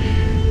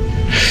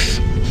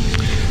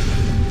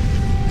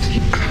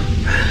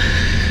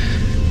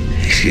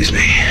 Excuse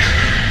me.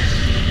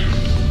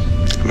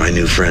 My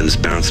new friends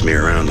bounced me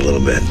around a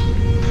little bit.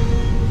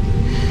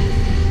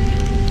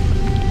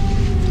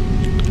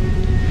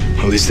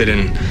 At least they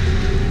didn't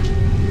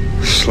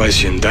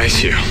slice you and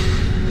dice you.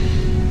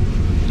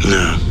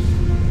 No.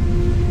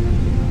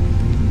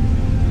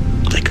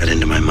 They got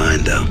into my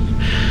mind, though.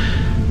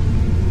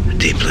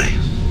 Deeply.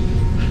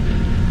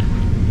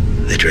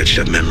 They dredged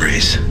up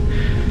memories.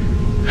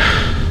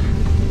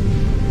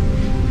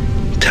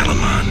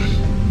 Telemon.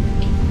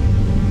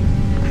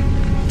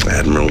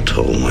 Admiral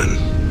Tolwyn.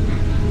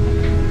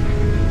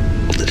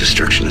 The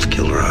destruction of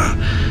Kilrathi.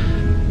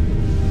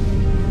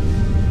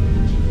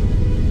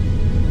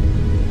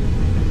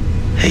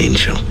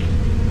 Angel.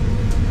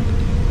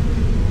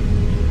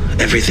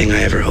 Everything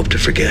I ever hoped to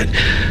forget.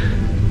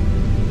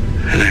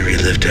 And I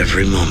relived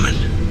every moment.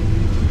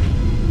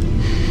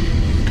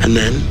 And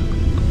then,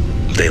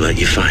 they let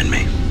you find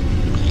me.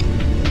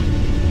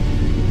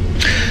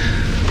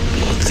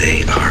 Well,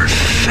 they are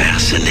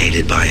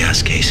fascinated by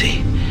us,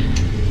 Casey.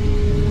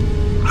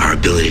 Our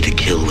ability to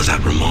kill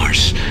without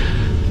remorse,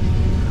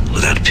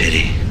 without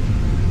pity.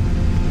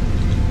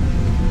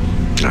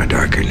 Our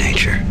darker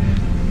nature.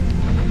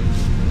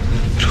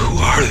 Who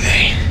are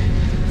they?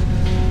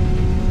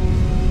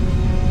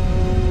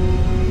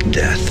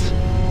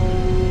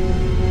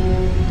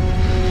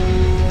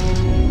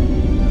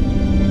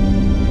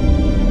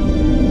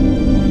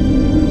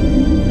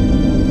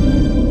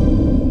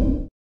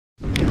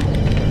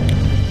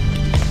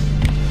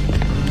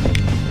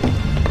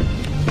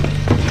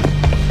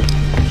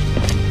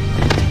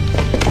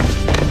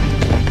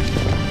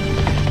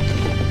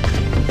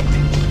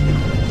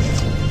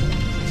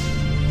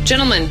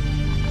 Gentlemen,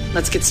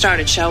 let's get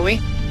started, shall we?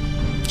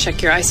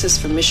 Check your ISIS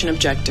for mission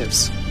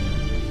objectives.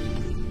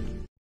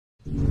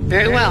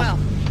 Very well.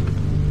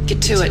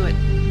 Get to it.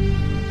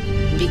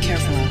 Be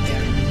careful out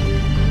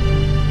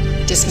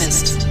there.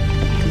 Dismissed.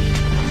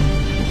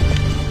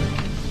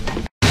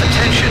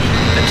 Attention.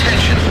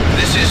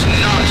 This is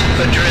not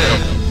a drill.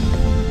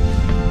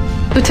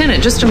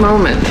 Lieutenant, just a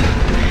moment.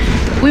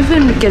 We've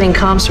been getting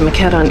comms from a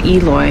cat on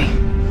Eloy.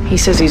 He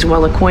says he's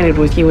well acquainted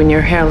with you and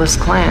your hairless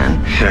clan.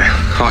 Yeah,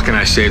 Hawk and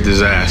I saved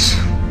his ass.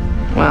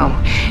 Well,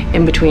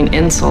 in between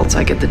insults,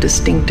 I get the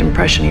distinct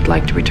impression he'd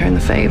like to return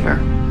the favor.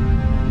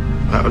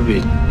 That would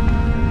be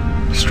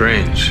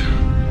strange.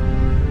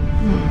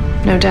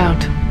 No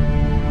doubt.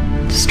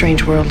 It's a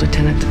strange world,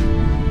 Lieutenant.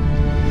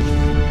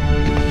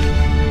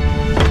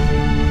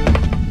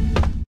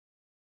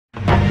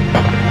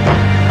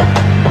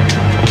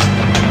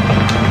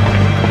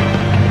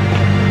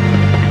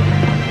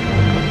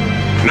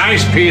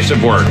 Nice piece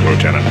of work,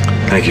 Lieutenant.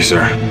 Thank you,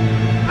 sir.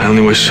 I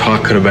only wish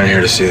Hawk could have been here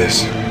to see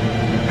this.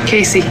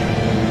 Casey,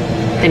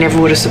 they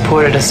never would have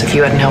supported us if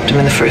you hadn't helped him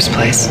in the first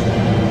place.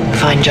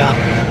 Fine job.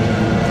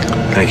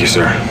 Thank you,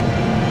 sir.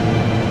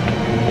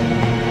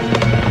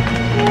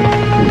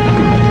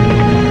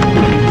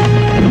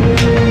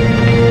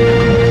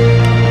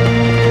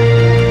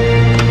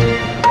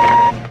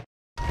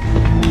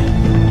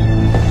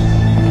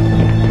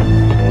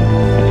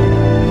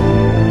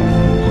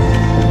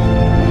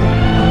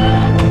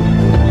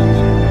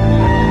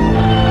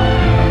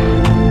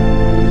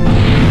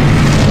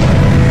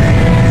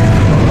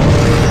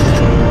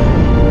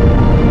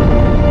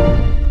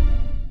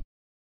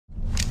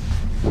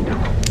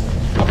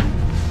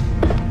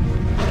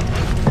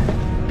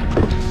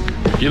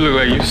 You look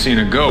like you've seen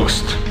a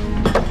ghost.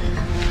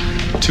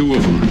 2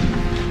 of them.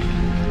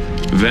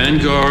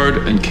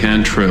 Vanguard and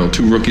Cantrell,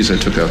 2 rookies I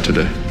took out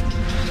today.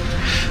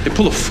 They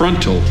pull a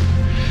frontal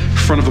in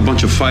front of a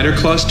bunch of fighter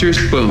clusters,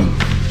 boom,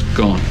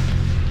 gone.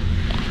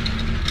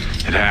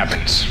 It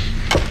happens.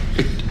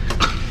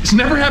 It's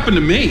never happened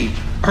to me,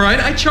 all right?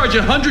 I charge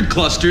 100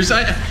 clusters,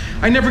 I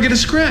never get a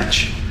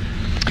scratch.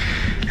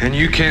 And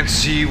you can't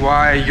see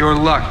why your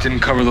luck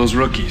didn't cover those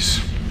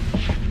rookies.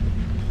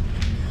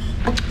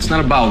 It's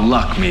not about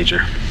luck,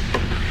 Major.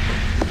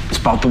 It's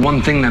about the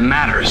one thing that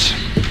matters.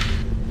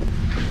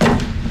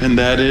 And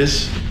that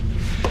is?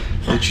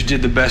 That you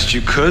did the best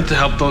you could to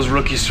help those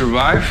rookies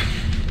survive.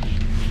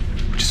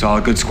 Which is all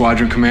a good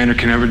squadron commander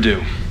can ever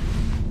do.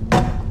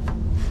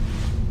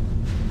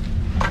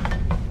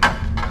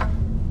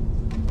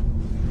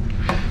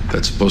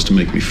 That's supposed to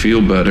make me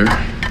feel better.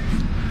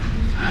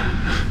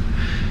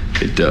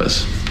 It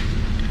does.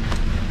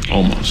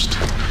 Almost.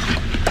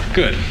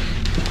 Good.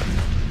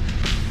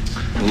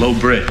 Low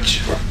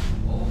bridge.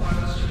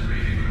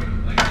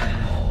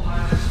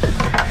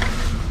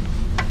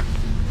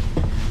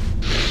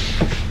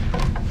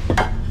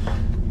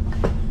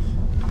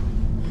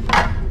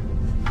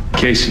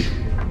 Casey,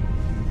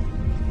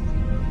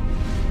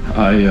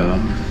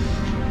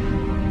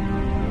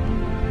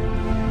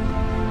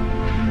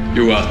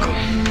 You're welcome.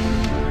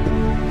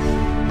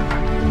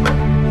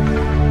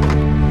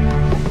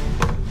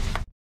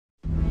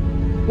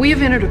 We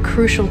have entered a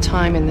crucial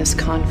time in this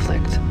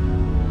conflict.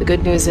 The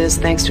good news is,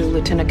 thanks to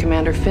Lieutenant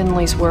Commander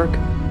Finley's work,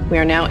 we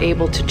are now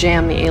able to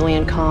jam the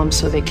alien comms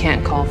so they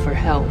can't call for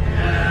help.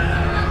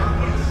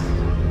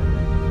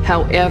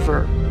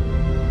 However,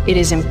 it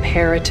is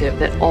imperative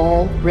that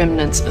all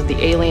remnants of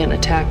the alien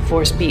attack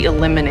force be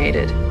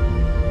eliminated.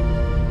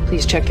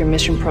 Please check your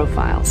mission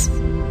profiles.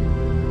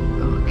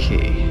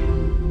 Okay.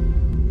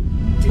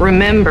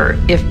 Remember,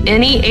 if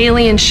any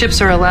alien ships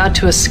are allowed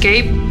to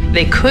escape,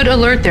 they could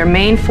alert their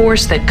main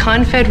force that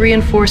Confed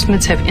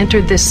reinforcements have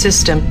entered this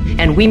system,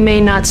 and we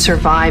may not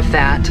survive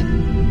that.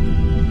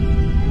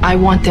 I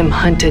want them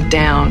hunted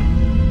down.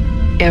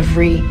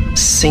 Every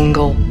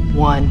single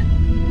one.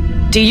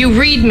 Do you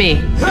read me?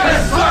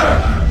 Yes,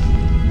 sir!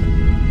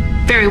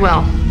 Very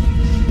well.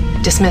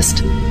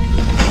 Dismissed.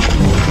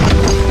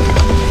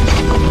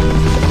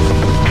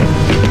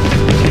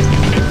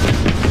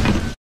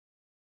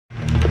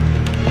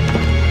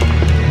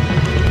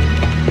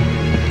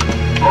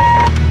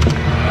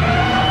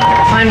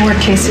 Fine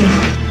work, Casey.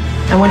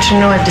 I want you to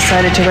know I've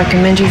decided to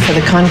recommend you for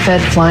the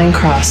Confed Flying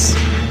Cross.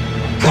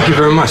 Thank you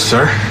very much,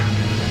 sir.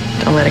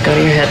 Don't let it go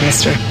to your head,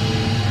 mister.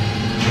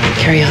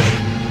 Carry on.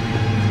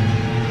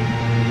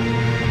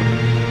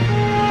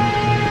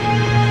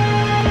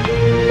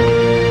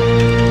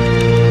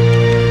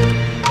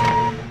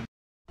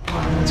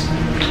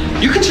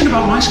 you're concerned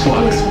about my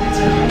squad.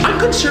 I'm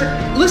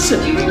concerned. Listen.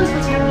 Do you realize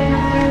what's happening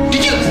out there?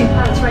 Did you see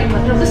pilots right and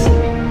left? No, listen to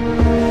me.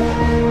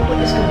 What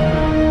is going on?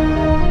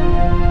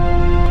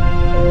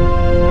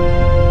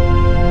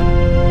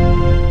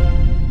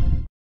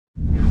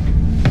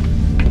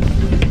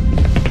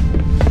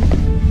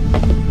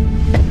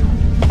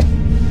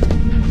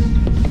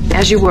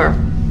 As you were.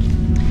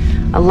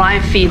 A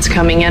live feed's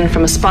coming in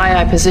from a spy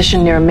eye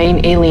position near a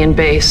main alien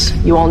base.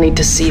 You all need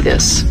to see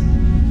this.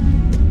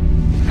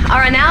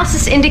 Our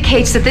analysis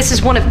indicates that this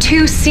is one of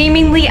two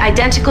seemingly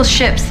identical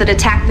ships that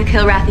attacked the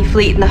Kilrathi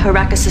fleet in the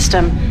Horeka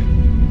system.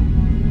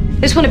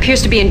 This one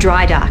appears to be in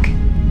dry dock.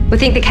 We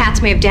think the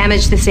cats may have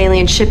damaged this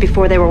alien ship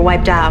before they were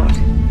wiped out.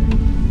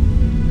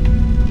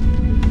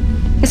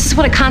 This is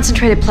what a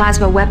concentrated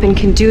plasma weapon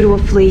can do to a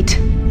fleet.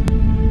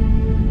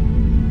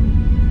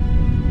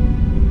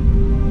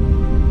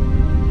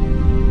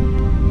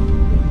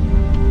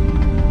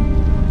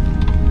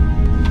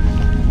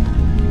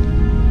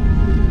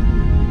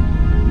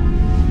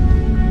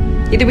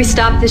 Either we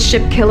stop this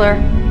ship killer,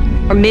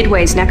 or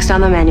Midway's next on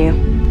the menu.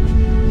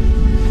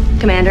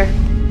 Commander.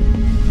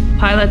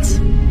 Pilots,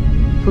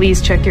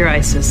 please check your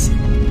ISIS.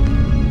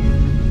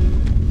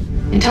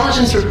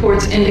 Intelligence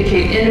reports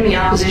indicate enemy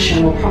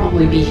opposition will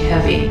probably be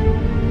heavy.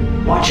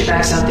 Watch your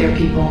backs out there,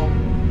 people.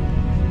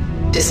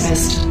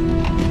 Dismissed.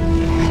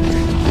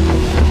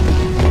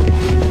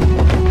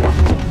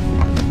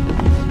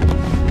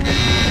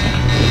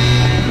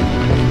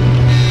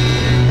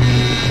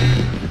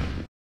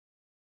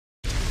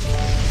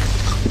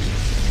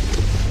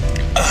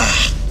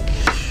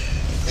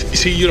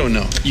 See, you don't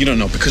know. You don't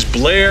know because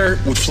Blair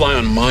would fly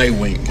on my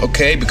wing,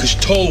 okay? Because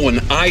Tolwyn,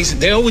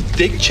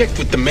 they checked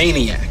with the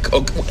maniac.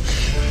 Okay?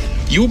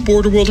 You a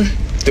border welder?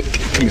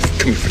 Come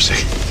here for a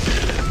second.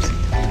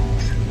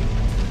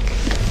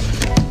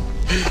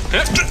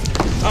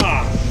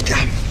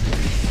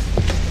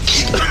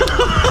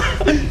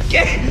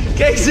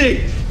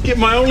 Casey, get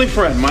my only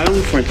friend.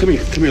 Come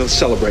here, let's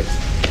celebrate.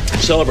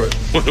 Celebrate.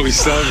 What are we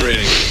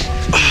celebrating?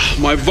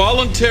 My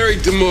voluntary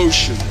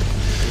demotion.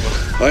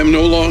 I am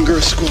no longer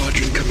a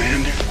squadron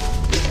commander.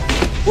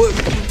 What?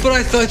 But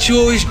I thought you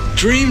always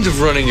dreamed of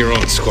running your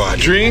own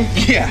squadron. Dream?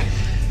 Yeah.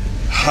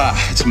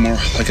 It's more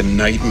like a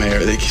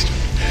nightmare.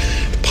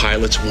 The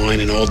pilots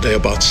whining all day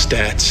about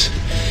stats.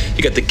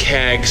 You got the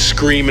CAG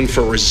screaming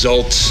for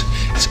results.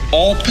 It's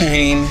all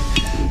pain,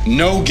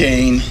 no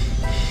gain.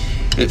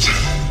 It's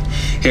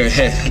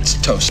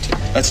toast.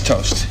 That's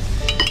toast.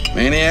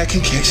 Maniac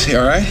and Casey,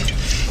 all right?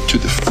 To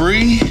the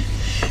free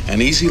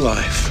and easy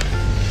life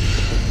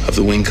of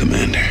the wing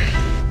commander.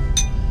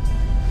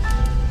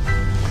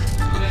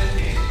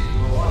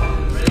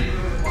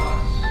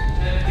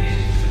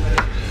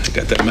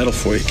 Got that medal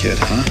for you, kid,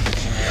 huh?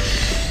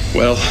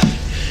 Well,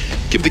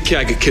 give the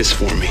CAG a kiss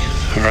for me,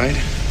 all right?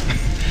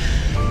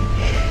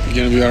 You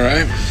gonna be all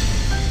right?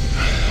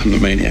 I'm the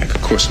maniac.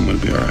 Of course I'm gonna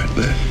be all right.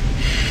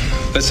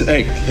 Listen,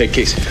 hey,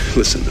 Casey,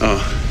 listen.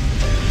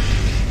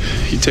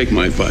 You take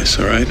my advice,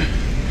 all right?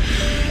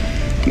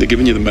 When they're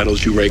giving you the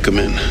medals, you rake them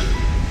in.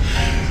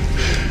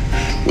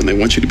 When they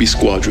want you to be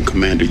squadron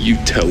commander, you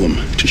tell them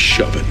to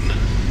shove it.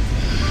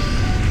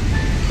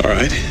 All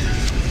right?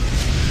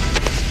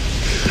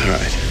 All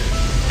right.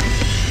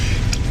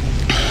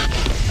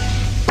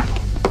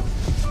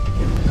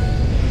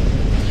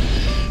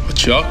 We'll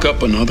chalk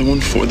up another one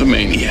for the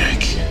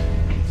maniac.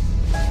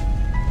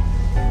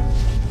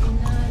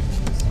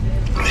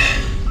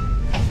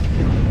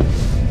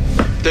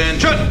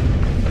 Attention!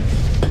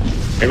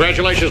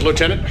 Congratulations,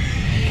 Lieutenant.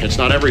 It's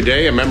not every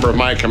day a member of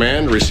my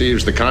command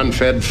receives the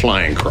Confed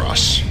Flying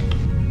Cross.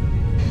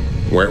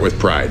 Wear it with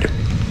pride.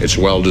 It's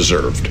well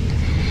deserved.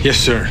 Yes,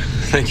 sir.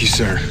 Thank you,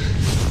 sir.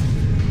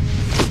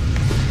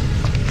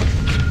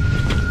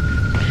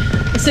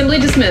 Assembly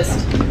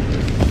dismissed.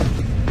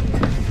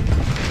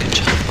 Good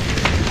job.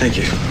 Thank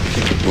you.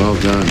 Well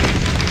done.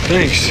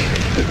 Thanks.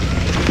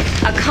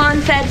 A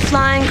Confed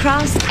Flying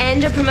Cross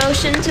and a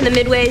promotion to the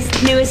Midway's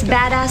newest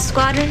badass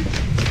squadron?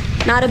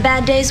 Not a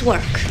bad day's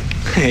work.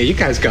 Hey, you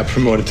guys got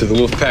promoted to the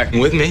Wolfpack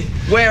with me.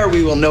 Where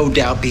we will no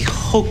doubt be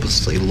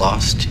hopelessly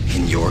lost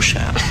in your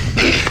shadow.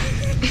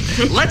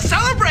 Let's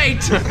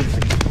celebrate!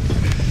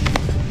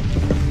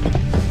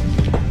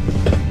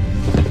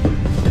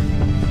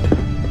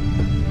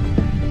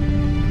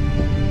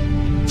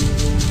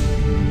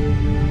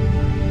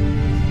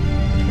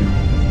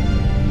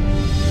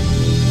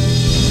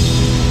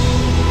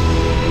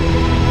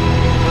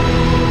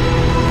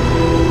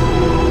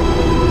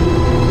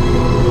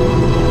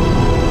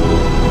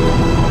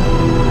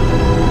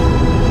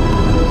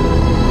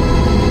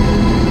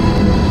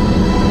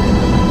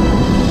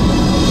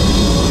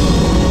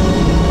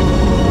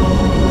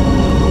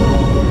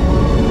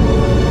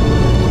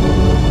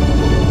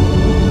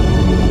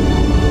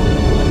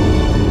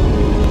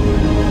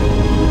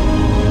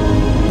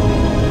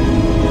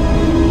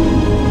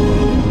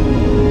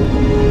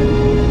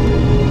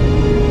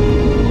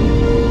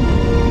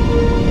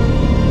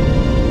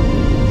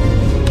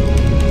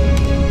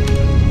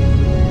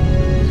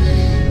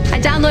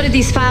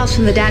 These files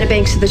from the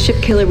databanks of the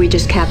ship killer we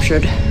just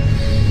captured.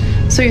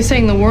 So you're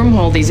saying the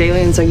wormhole these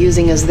aliens are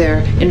using as their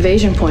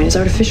invasion point is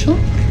artificial?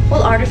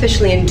 Well,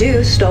 artificially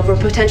induced over a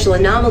potential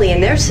anomaly in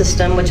their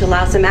system which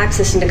allows them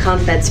access into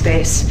Confed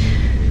Space.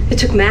 It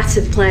took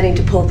massive planning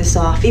to pull this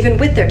off, even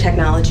with their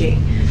technology.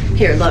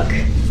 Here, look.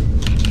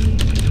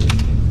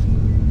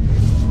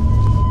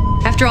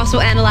 After also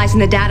analyzing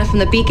the data from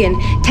the beacon,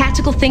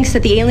 Tactical thinks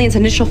that the aliens'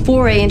 initial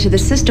foray into the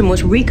system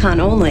was recon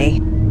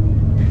only.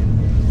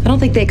 I don't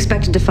think they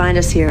expected to find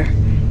us here.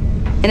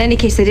 In any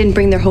case, they didn't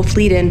bring their whole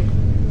fleet in.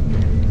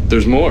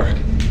 There's more.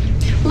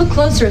 Look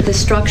closer at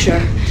this structure.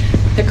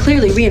 They're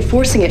clearly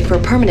reinforcing it for a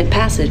permanent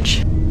passage.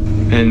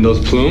 And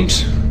those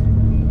plumes?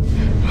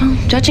 Well,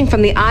 judging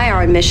from the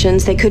IR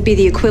emissions, they could be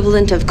the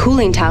equivalent of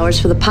cooling towers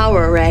for the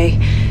power array.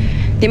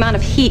 The amount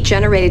of heat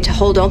generated to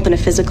hold open a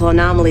physical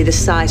anomaly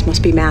this size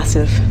must be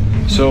massive.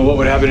 So what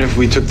would happen if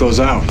we took those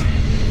out?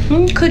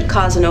 Could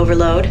cause an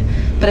overload,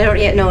 but I don't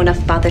yet know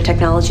enough about their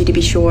technology to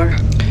be sure.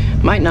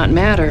 Might not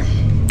matter.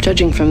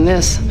 Judging from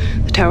this,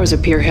 the towers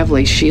appear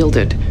heavily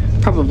shielded.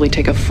 Probably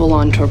take a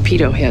full-on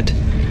torpedo hit.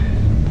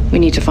 We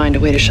need to find a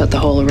way to shut the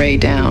whole array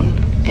down,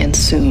 and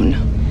soon.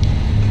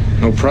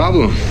 No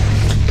problem.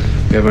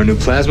 We have our new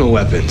plasma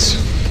weapons.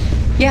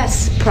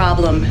 Yes,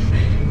 problem.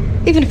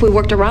 Even if we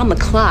worked around the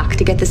clock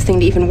to get this thing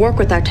to even work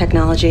with our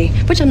technology,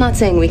 which I'm not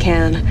saying we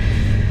can.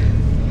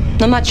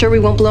 I'm not sure we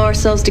won't blow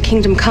ourselves to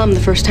kingdom come the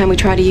first time we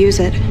try to use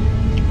it.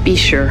 Be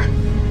sure.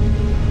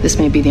 This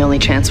may be the only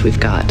chance we've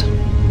got.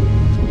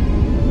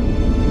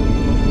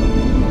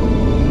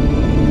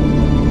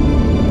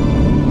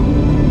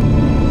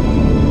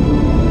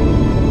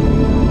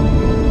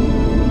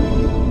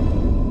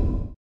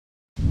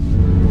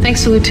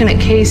 Thanks to Lieutenant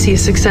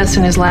Casey's success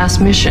in his last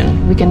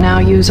mission, we can now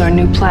use our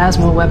new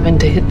plasma weapon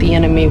to hit the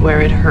enemy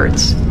where it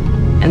hurts.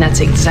 And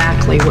that's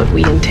exactly what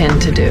we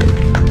intend to do.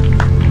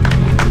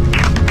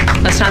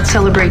 Let's not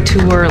celebrate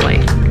too early.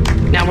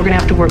 Now we're gonna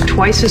have to work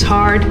twice as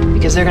hard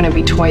because they're gonna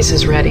be twice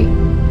as ready.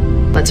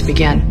 Let's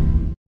begin.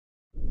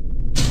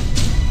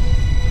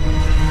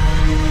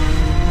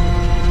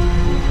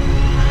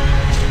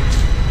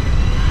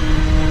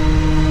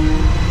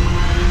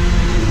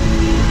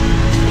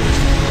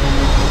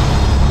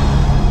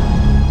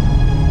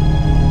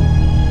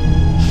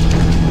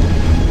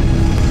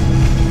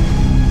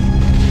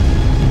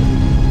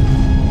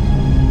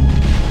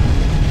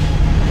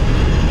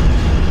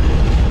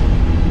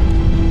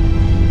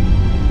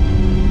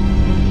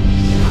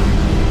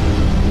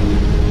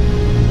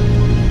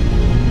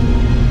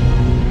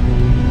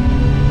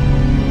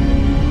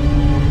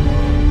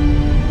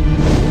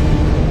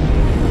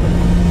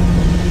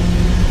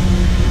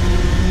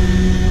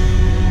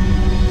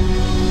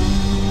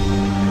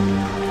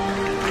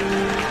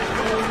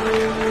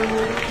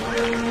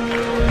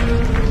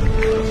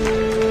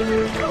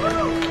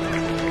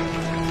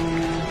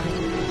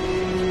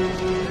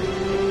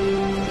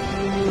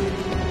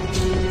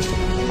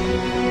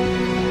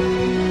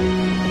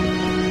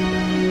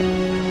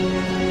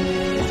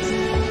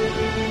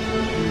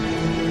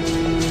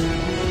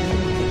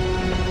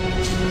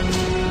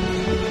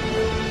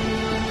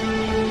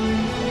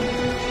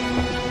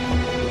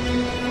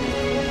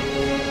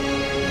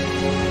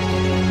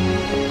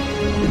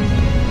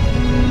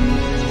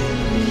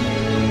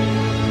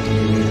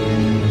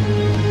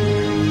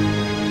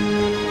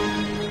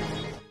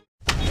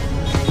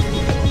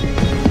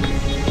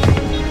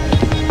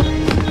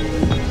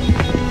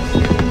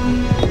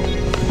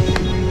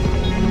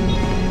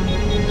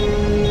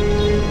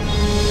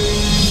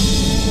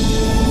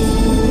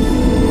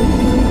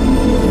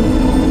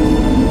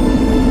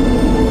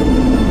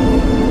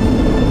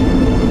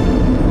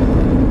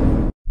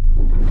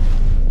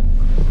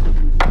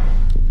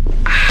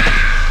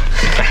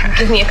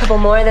 Give me a couple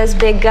more of those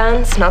big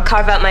guns, and I'll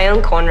carve out my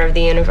own corner of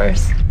the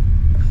universe.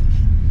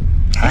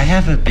 I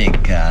have a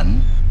big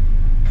gun.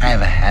 I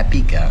have a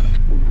happy gun.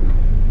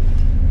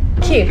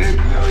 Cute.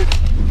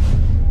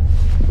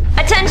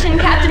 Attention,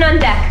 Captain on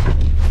deck.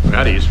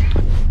 At ease.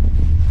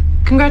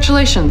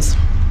 Congratulations.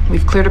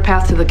 We've cleared a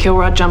path to the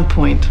Kilrathi jump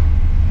point.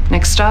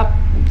 Next stop,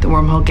 the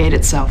wormhole gate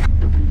itself.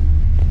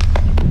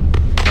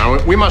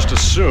 Now, we must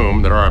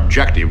assume that our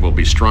objective will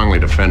be strongly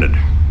defended.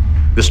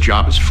 This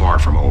job is far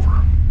from over.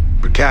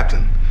 But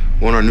Captain,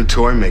 won't our new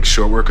toy make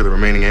short work of the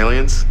remaining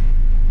aliens?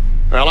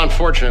 Well,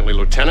 unfortunately,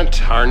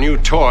 Lieutenant, our new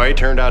toy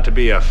turned out to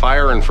be a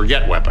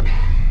fire-and-forget weapon.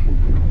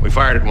 We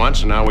fired it once,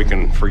 and now we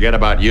can forget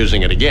about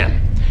using it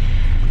again.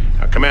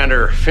 Now,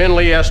 Commander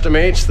Finley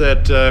estimates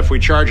that if we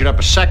charge it up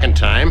a second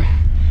time,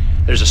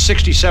 there's a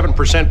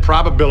 67%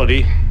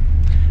 probability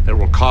that it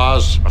will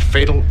cause a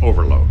fatal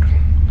overload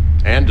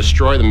and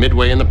destroy the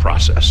Midway in the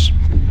process.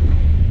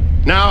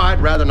 Now, I'd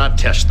rather not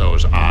test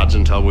those odds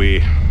until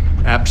we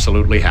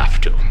absolutely have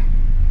to.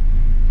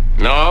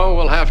 No,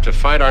 we'll have to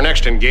fight our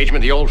next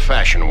engagement the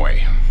old-fashioned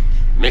way,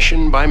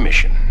 mission by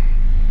mission.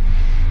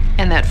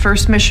 And that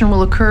first mission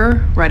will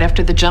occur right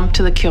after the jump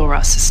to the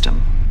Kilrathi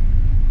system.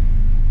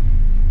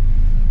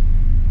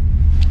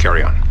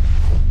 Carry on.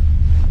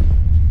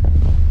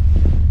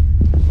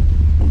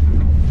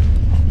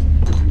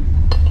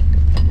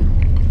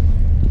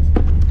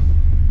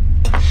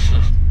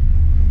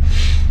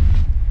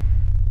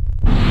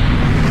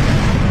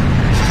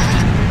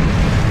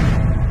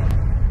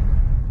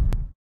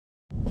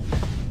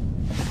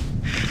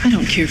 I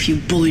don't care if you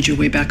bullied your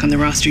way back on the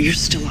roster, you're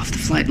still off the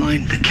flight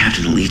line. The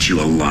captain will eat you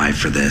alive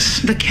for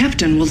this. The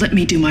captain will let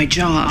me do my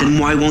job. Then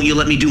why won't you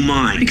let me do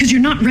mine? Because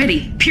you're not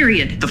ready,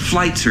 period. The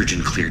flight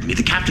surgeon cleared me.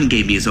 The captain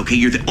gave me his okay.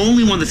 You're the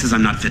only one that says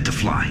I'm not fit to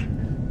fly.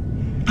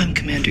 I'm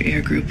Commander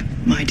Air Group.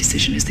 My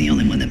decision is the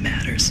only one that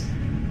matters.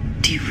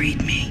 you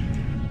read me?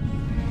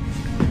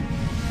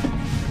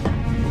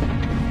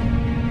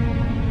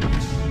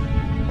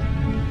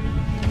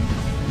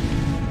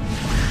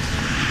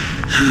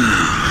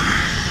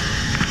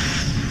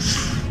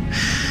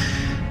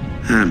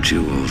 I'm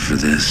too old for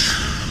this.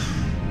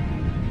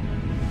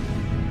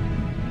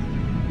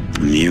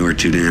 And you are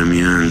too damn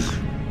young.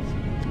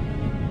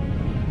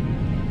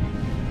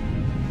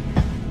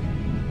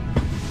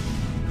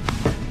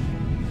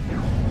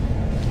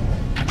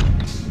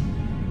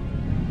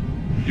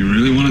 You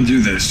really want to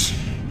do this?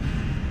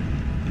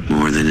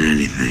 More than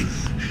anything.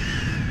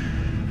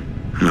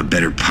 I'm a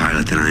better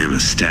pilot than I am a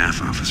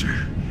staff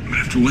officer. But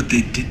after what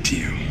they did to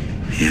you...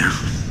 Yeah.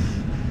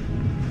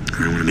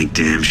 And I want to make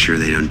damn sure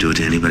they don't do it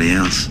to anybody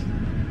else.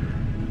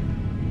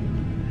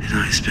 You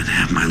know, I spent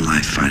half my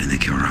life fighting the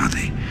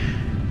Kilrathi.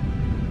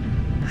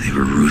 They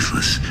were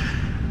ruthless.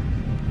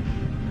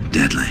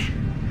 Deadly.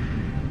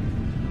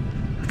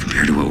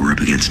 Compared to what we're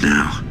up against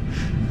now,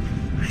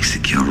 makes the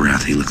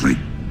Kilrathi look like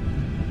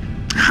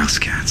house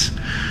cats.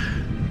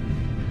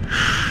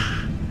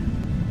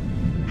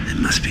 It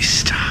must be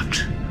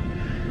stopped.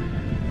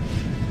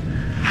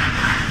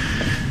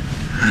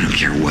 I don't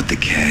care what the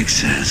CAG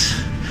says.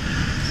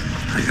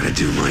 I gotta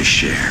do my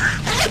share.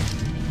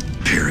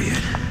 Period.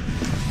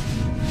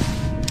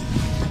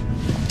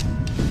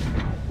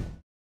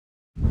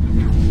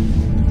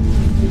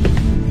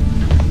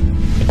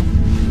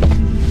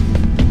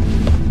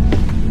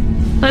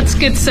 Let's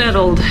get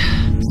settled.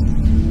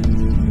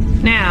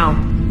 Now,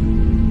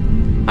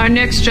 our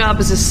next job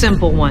is a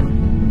simple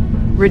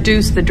one.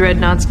 Reduce the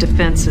Dreadnought's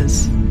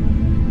defenses.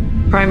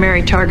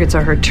 Primary targets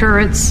are her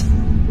turrets.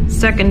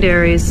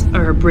 Secondaries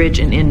are her bridge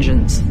and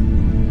engines.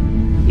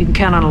 You can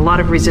count on a lot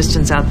of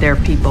resistance out there,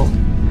 people.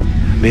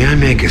 May I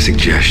make a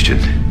suggestion?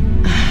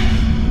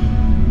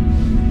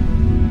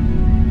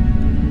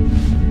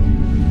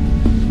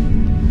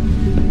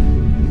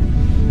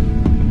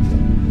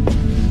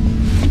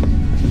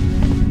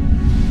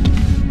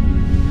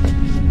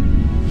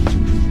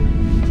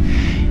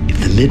 If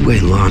the Midway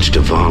launched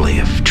a volley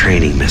of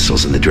training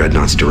missiles in the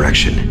Dreadnought's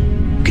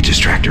direction, we could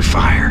distract her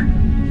fire.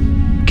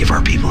 Give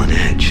our people an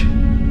edge.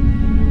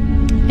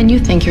 And you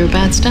think you're a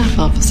bad staff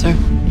officer.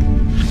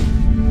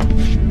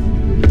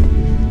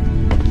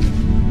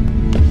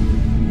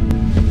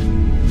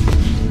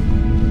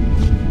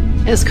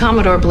 As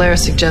Commodore Blair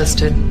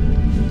suggested,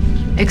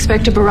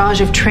 expect a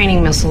barrage of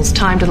training missiles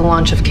timed to the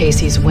launch of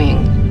Casey's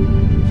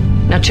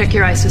wing. Now check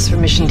your ISIS for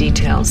mission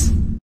details.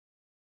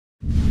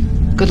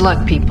 Good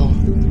luck, people.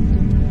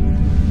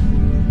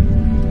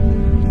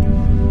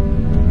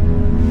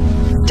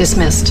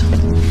 Dismissed.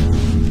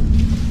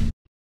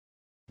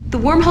 The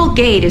wormhole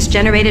gate is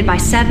generated by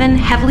 7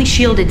 heavily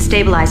shielded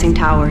stabilizing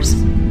towers.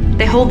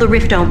 They hold the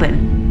rift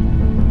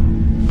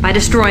open. By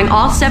destroying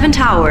all 7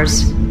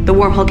 towers, the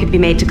wormhole can be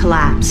made to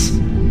collapse.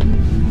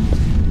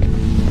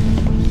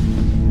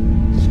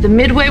 The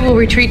Midway will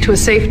retreat to a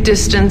safe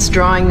distance,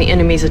 drawing the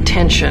enemy's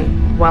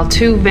attention, while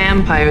 2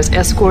 vampires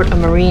escort a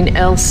Marine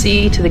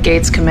LC to the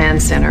gate's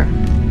command center.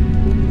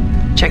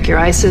 Check your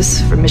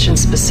ISIS for mission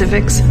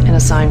specifics and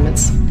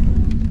assignments.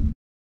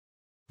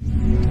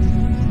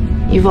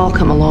 You've all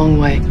come a long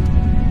way.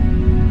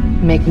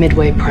 Make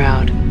Midway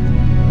proud.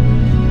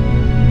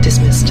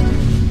 Dismissed.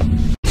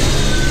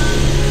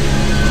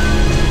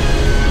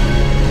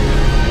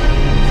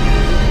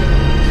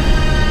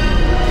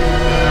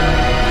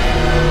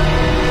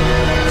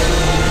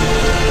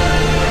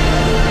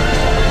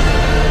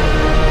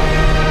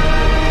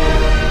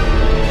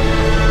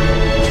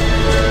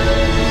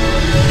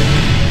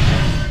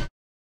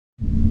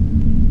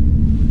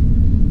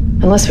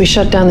 Unless we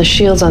shut down the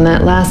shields on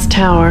that last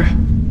tower.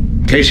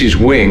 Casey's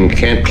wing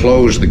can't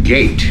close the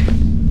gate.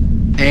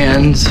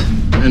 And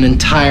an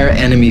entire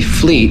enemy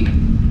fleet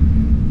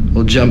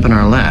will jump in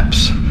our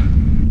laps.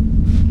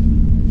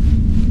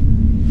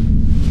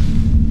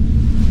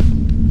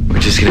 We're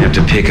just gonna have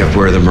to pick up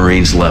where the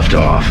Marines left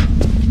off.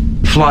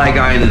 Fly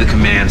guy into the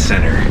command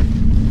center.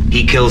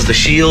 He kills the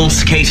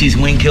shields, Casey's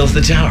wing kills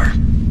the tower.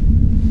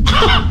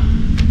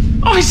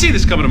 Oh, I see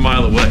this coming a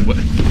mile away.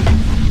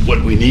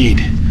 What we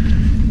need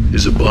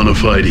is a bona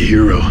fide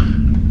hero.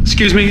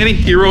 Excuse me, any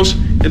heroes?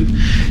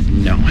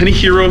 No, any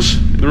heroes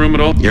in the room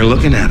at all? You're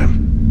looking at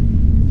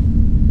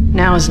him.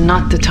 Now is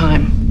not the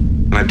time.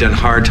 I've done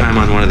hard time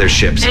on one of their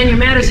ships. And you're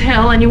mad as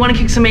hell and you want to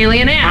kick some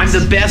alien ass.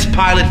 I'm the best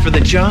pilot for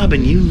the job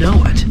and you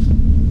know it.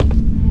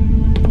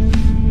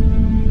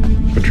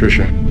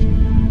 Patricia,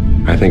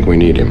 I think we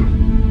need him.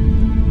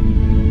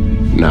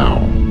 Now.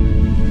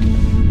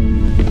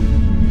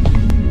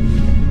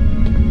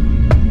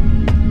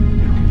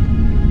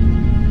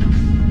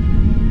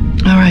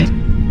 All right.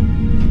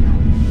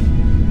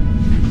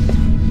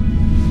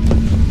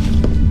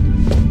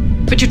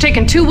 But you're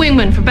taking 2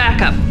 wingmen for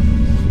backup.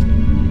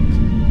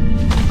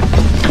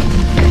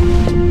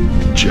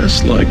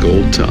 Just like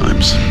old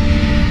times.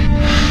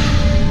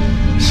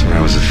 That's what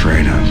I was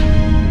afraid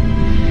of.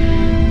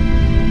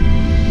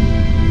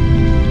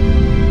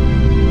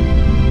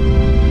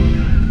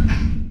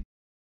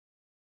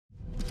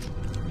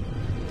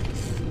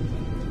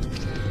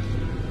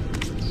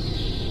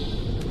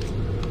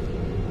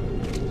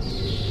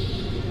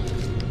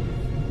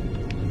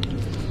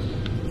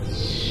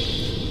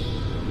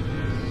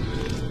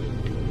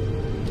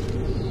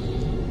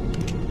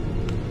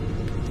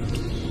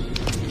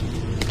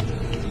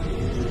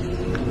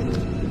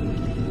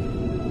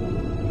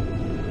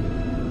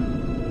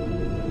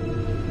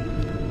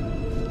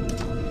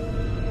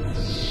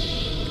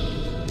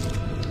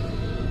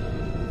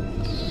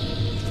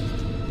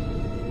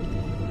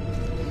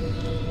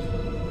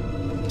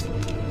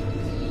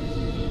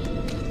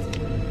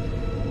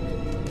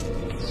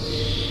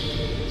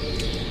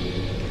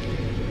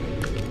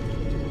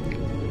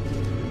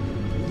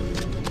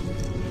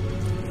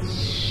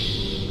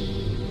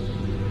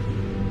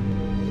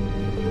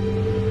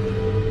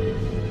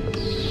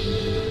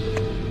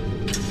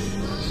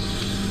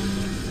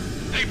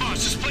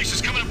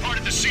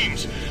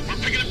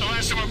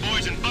 rest of our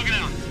boys and bug it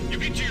out. You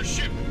get to your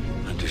ship.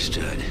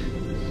 Understood.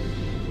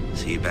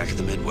 See you back at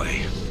the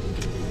Midway.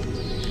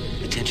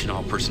 Attention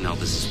all personnel,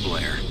 this is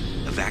Blair.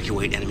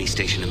 Evacuate enemy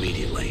station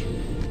immediately.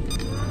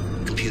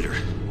 Computer,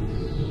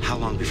 how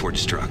long before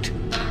destruct?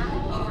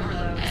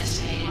 Overload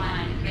estimated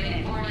 1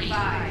 minute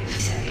 45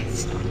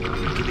 seconds.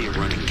 Give me a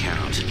running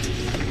count.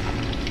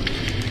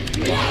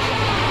 1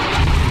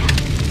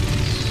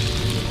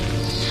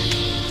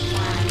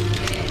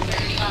 minute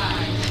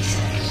 35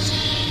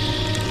 seconds.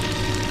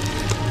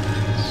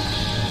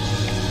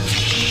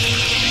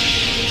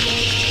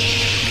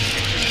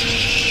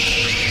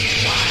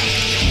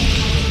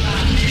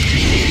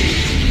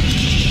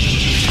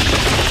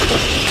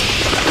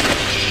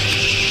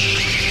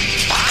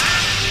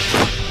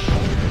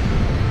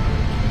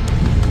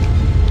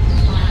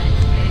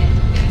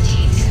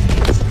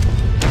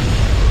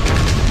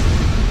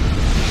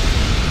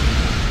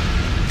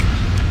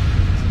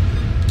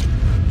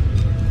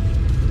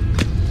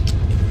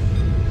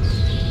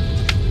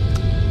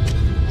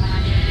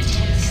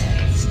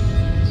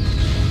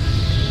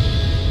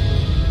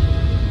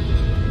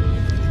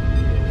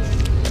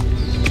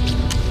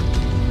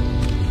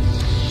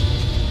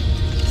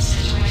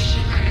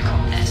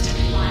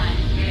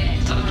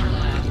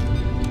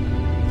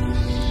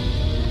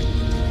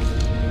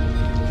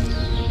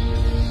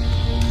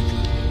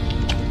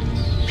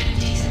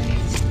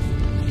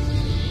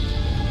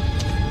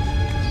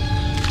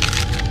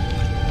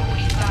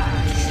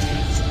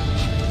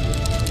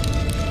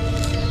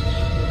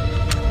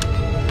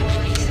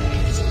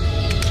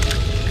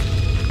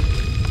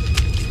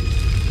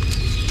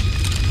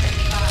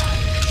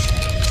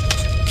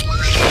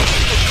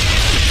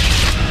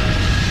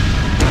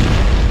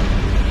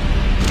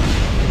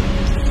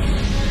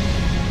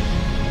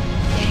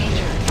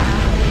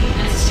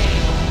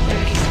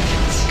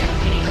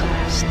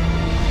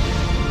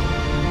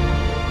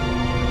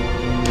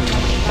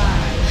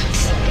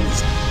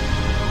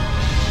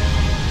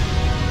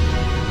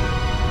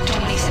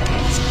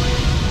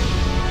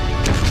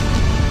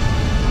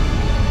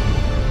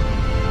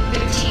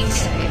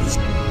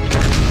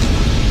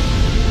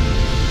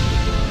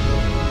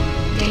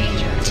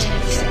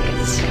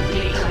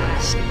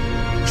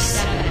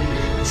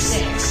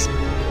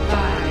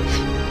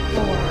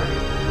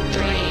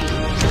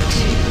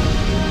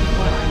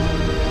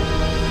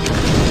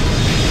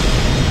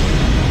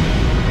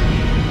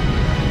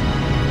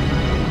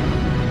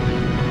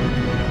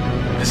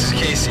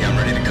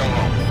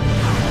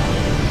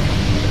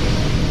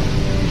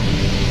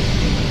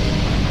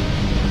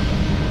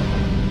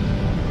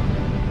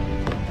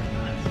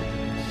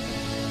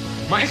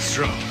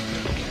 Maestro!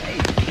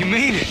 You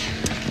made it!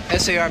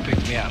 SAR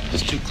picked me up.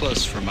 It's too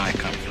close for my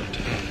comfort.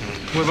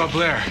 What about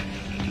Blair?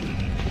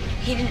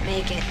 He didn't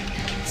make it.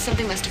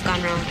 Something must have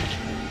gone wrong.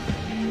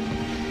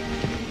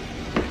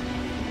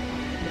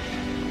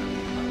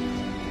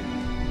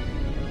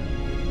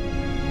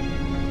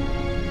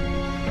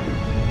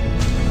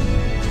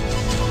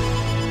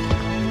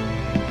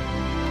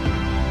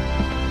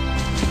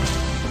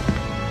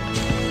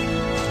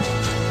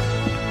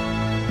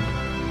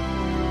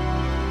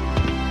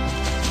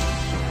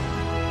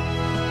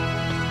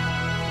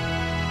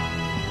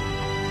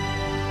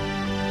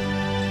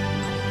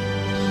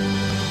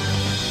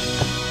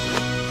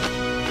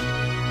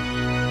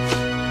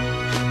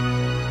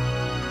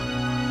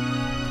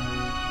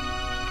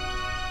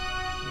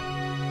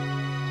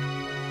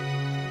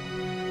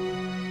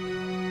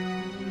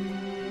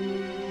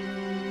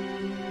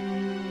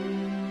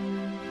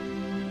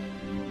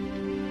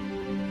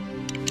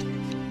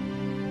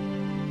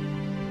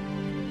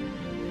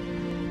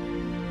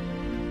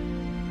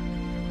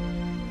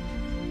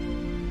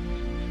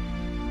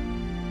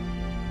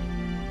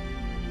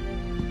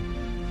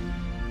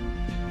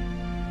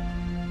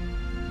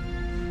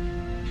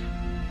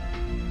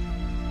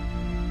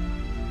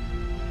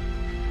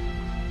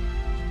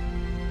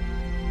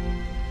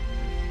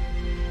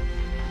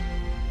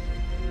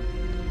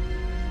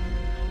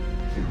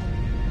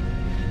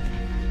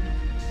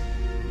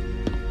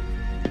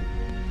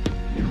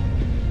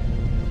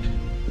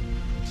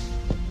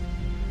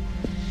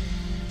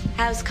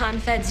 How's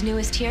Confed's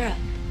newest hero?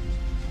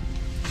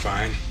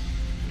 Fine.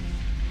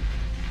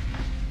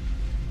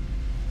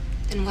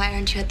 Then why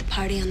aren't you at the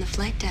party on the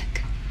flight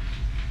deck?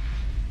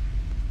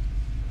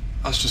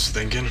 I was just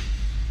thinking.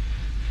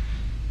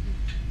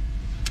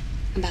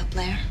 About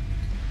Blair?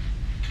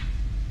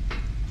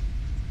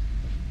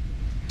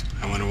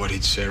 I wonder what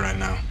he'd say right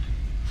now.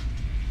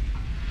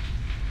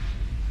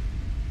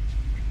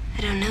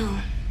 I don't know.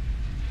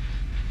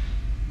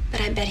 But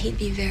I bet he'd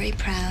be very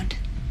proud.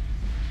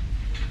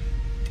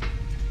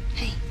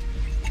 Hey,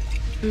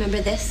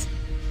 remember this?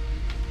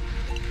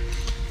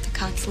 The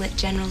Consulate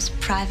General's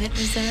private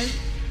reserve?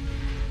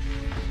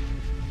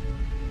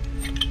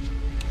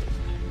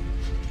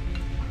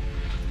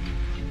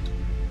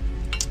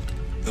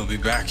 They'll be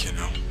back, you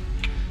know.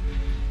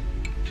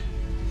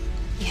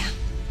 Yeah.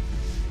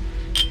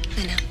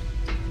 I know.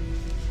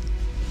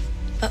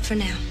 But for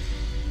now.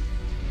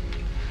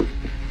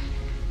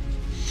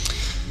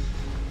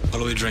 What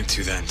do we drink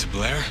to then? To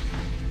Blair?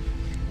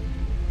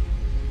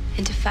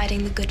 Into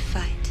fighting the good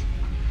fight.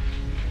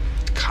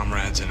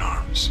 Comrades in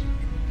arms.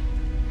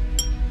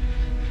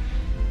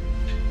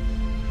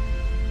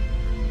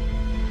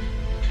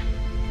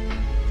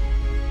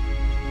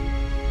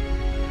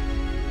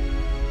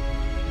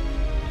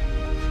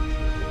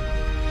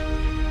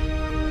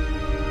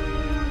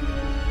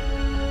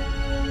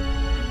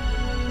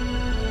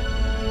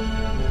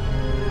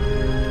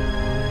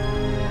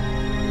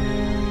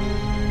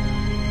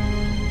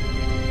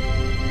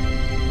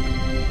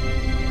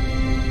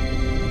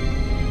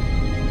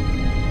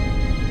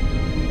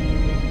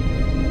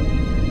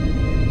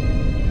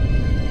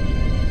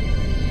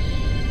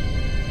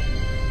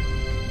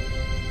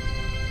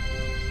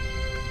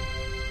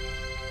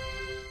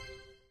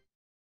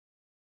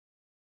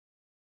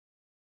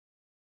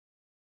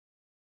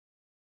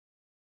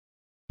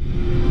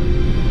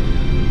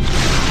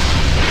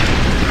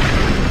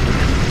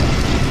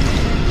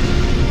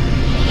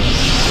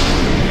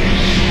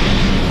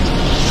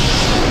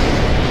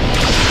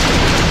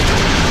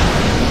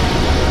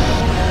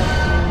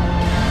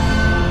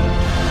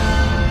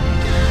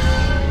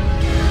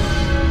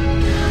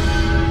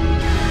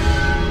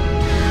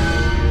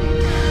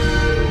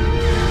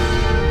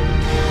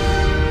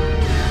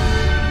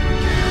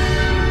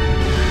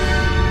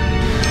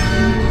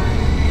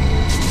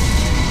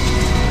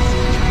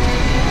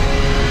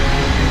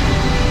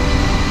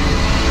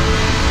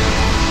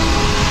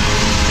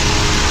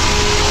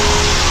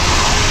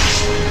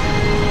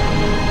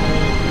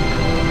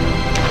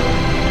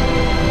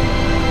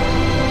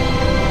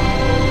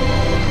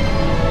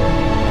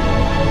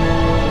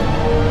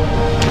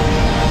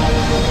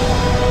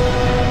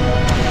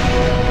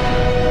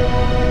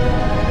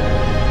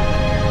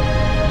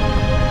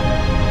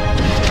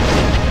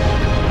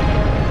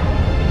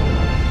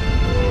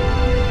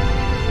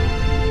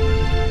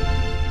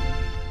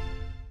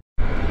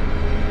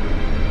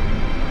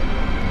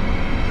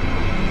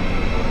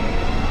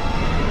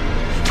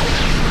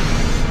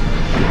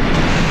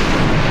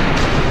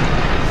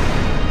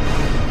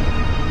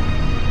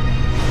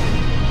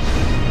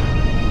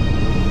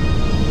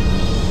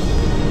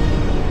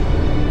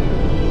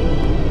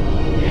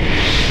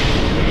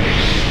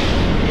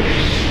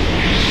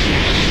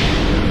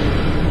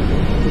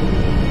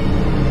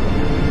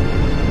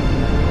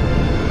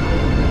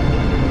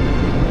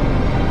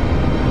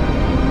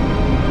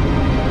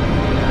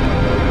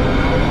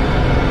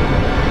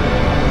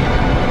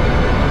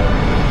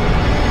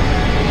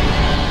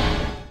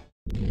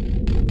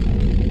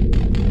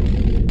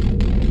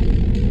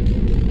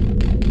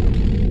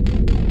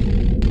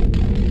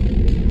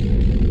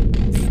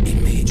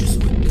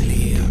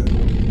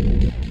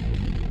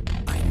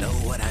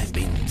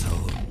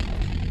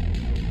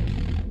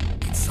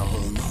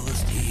 Almost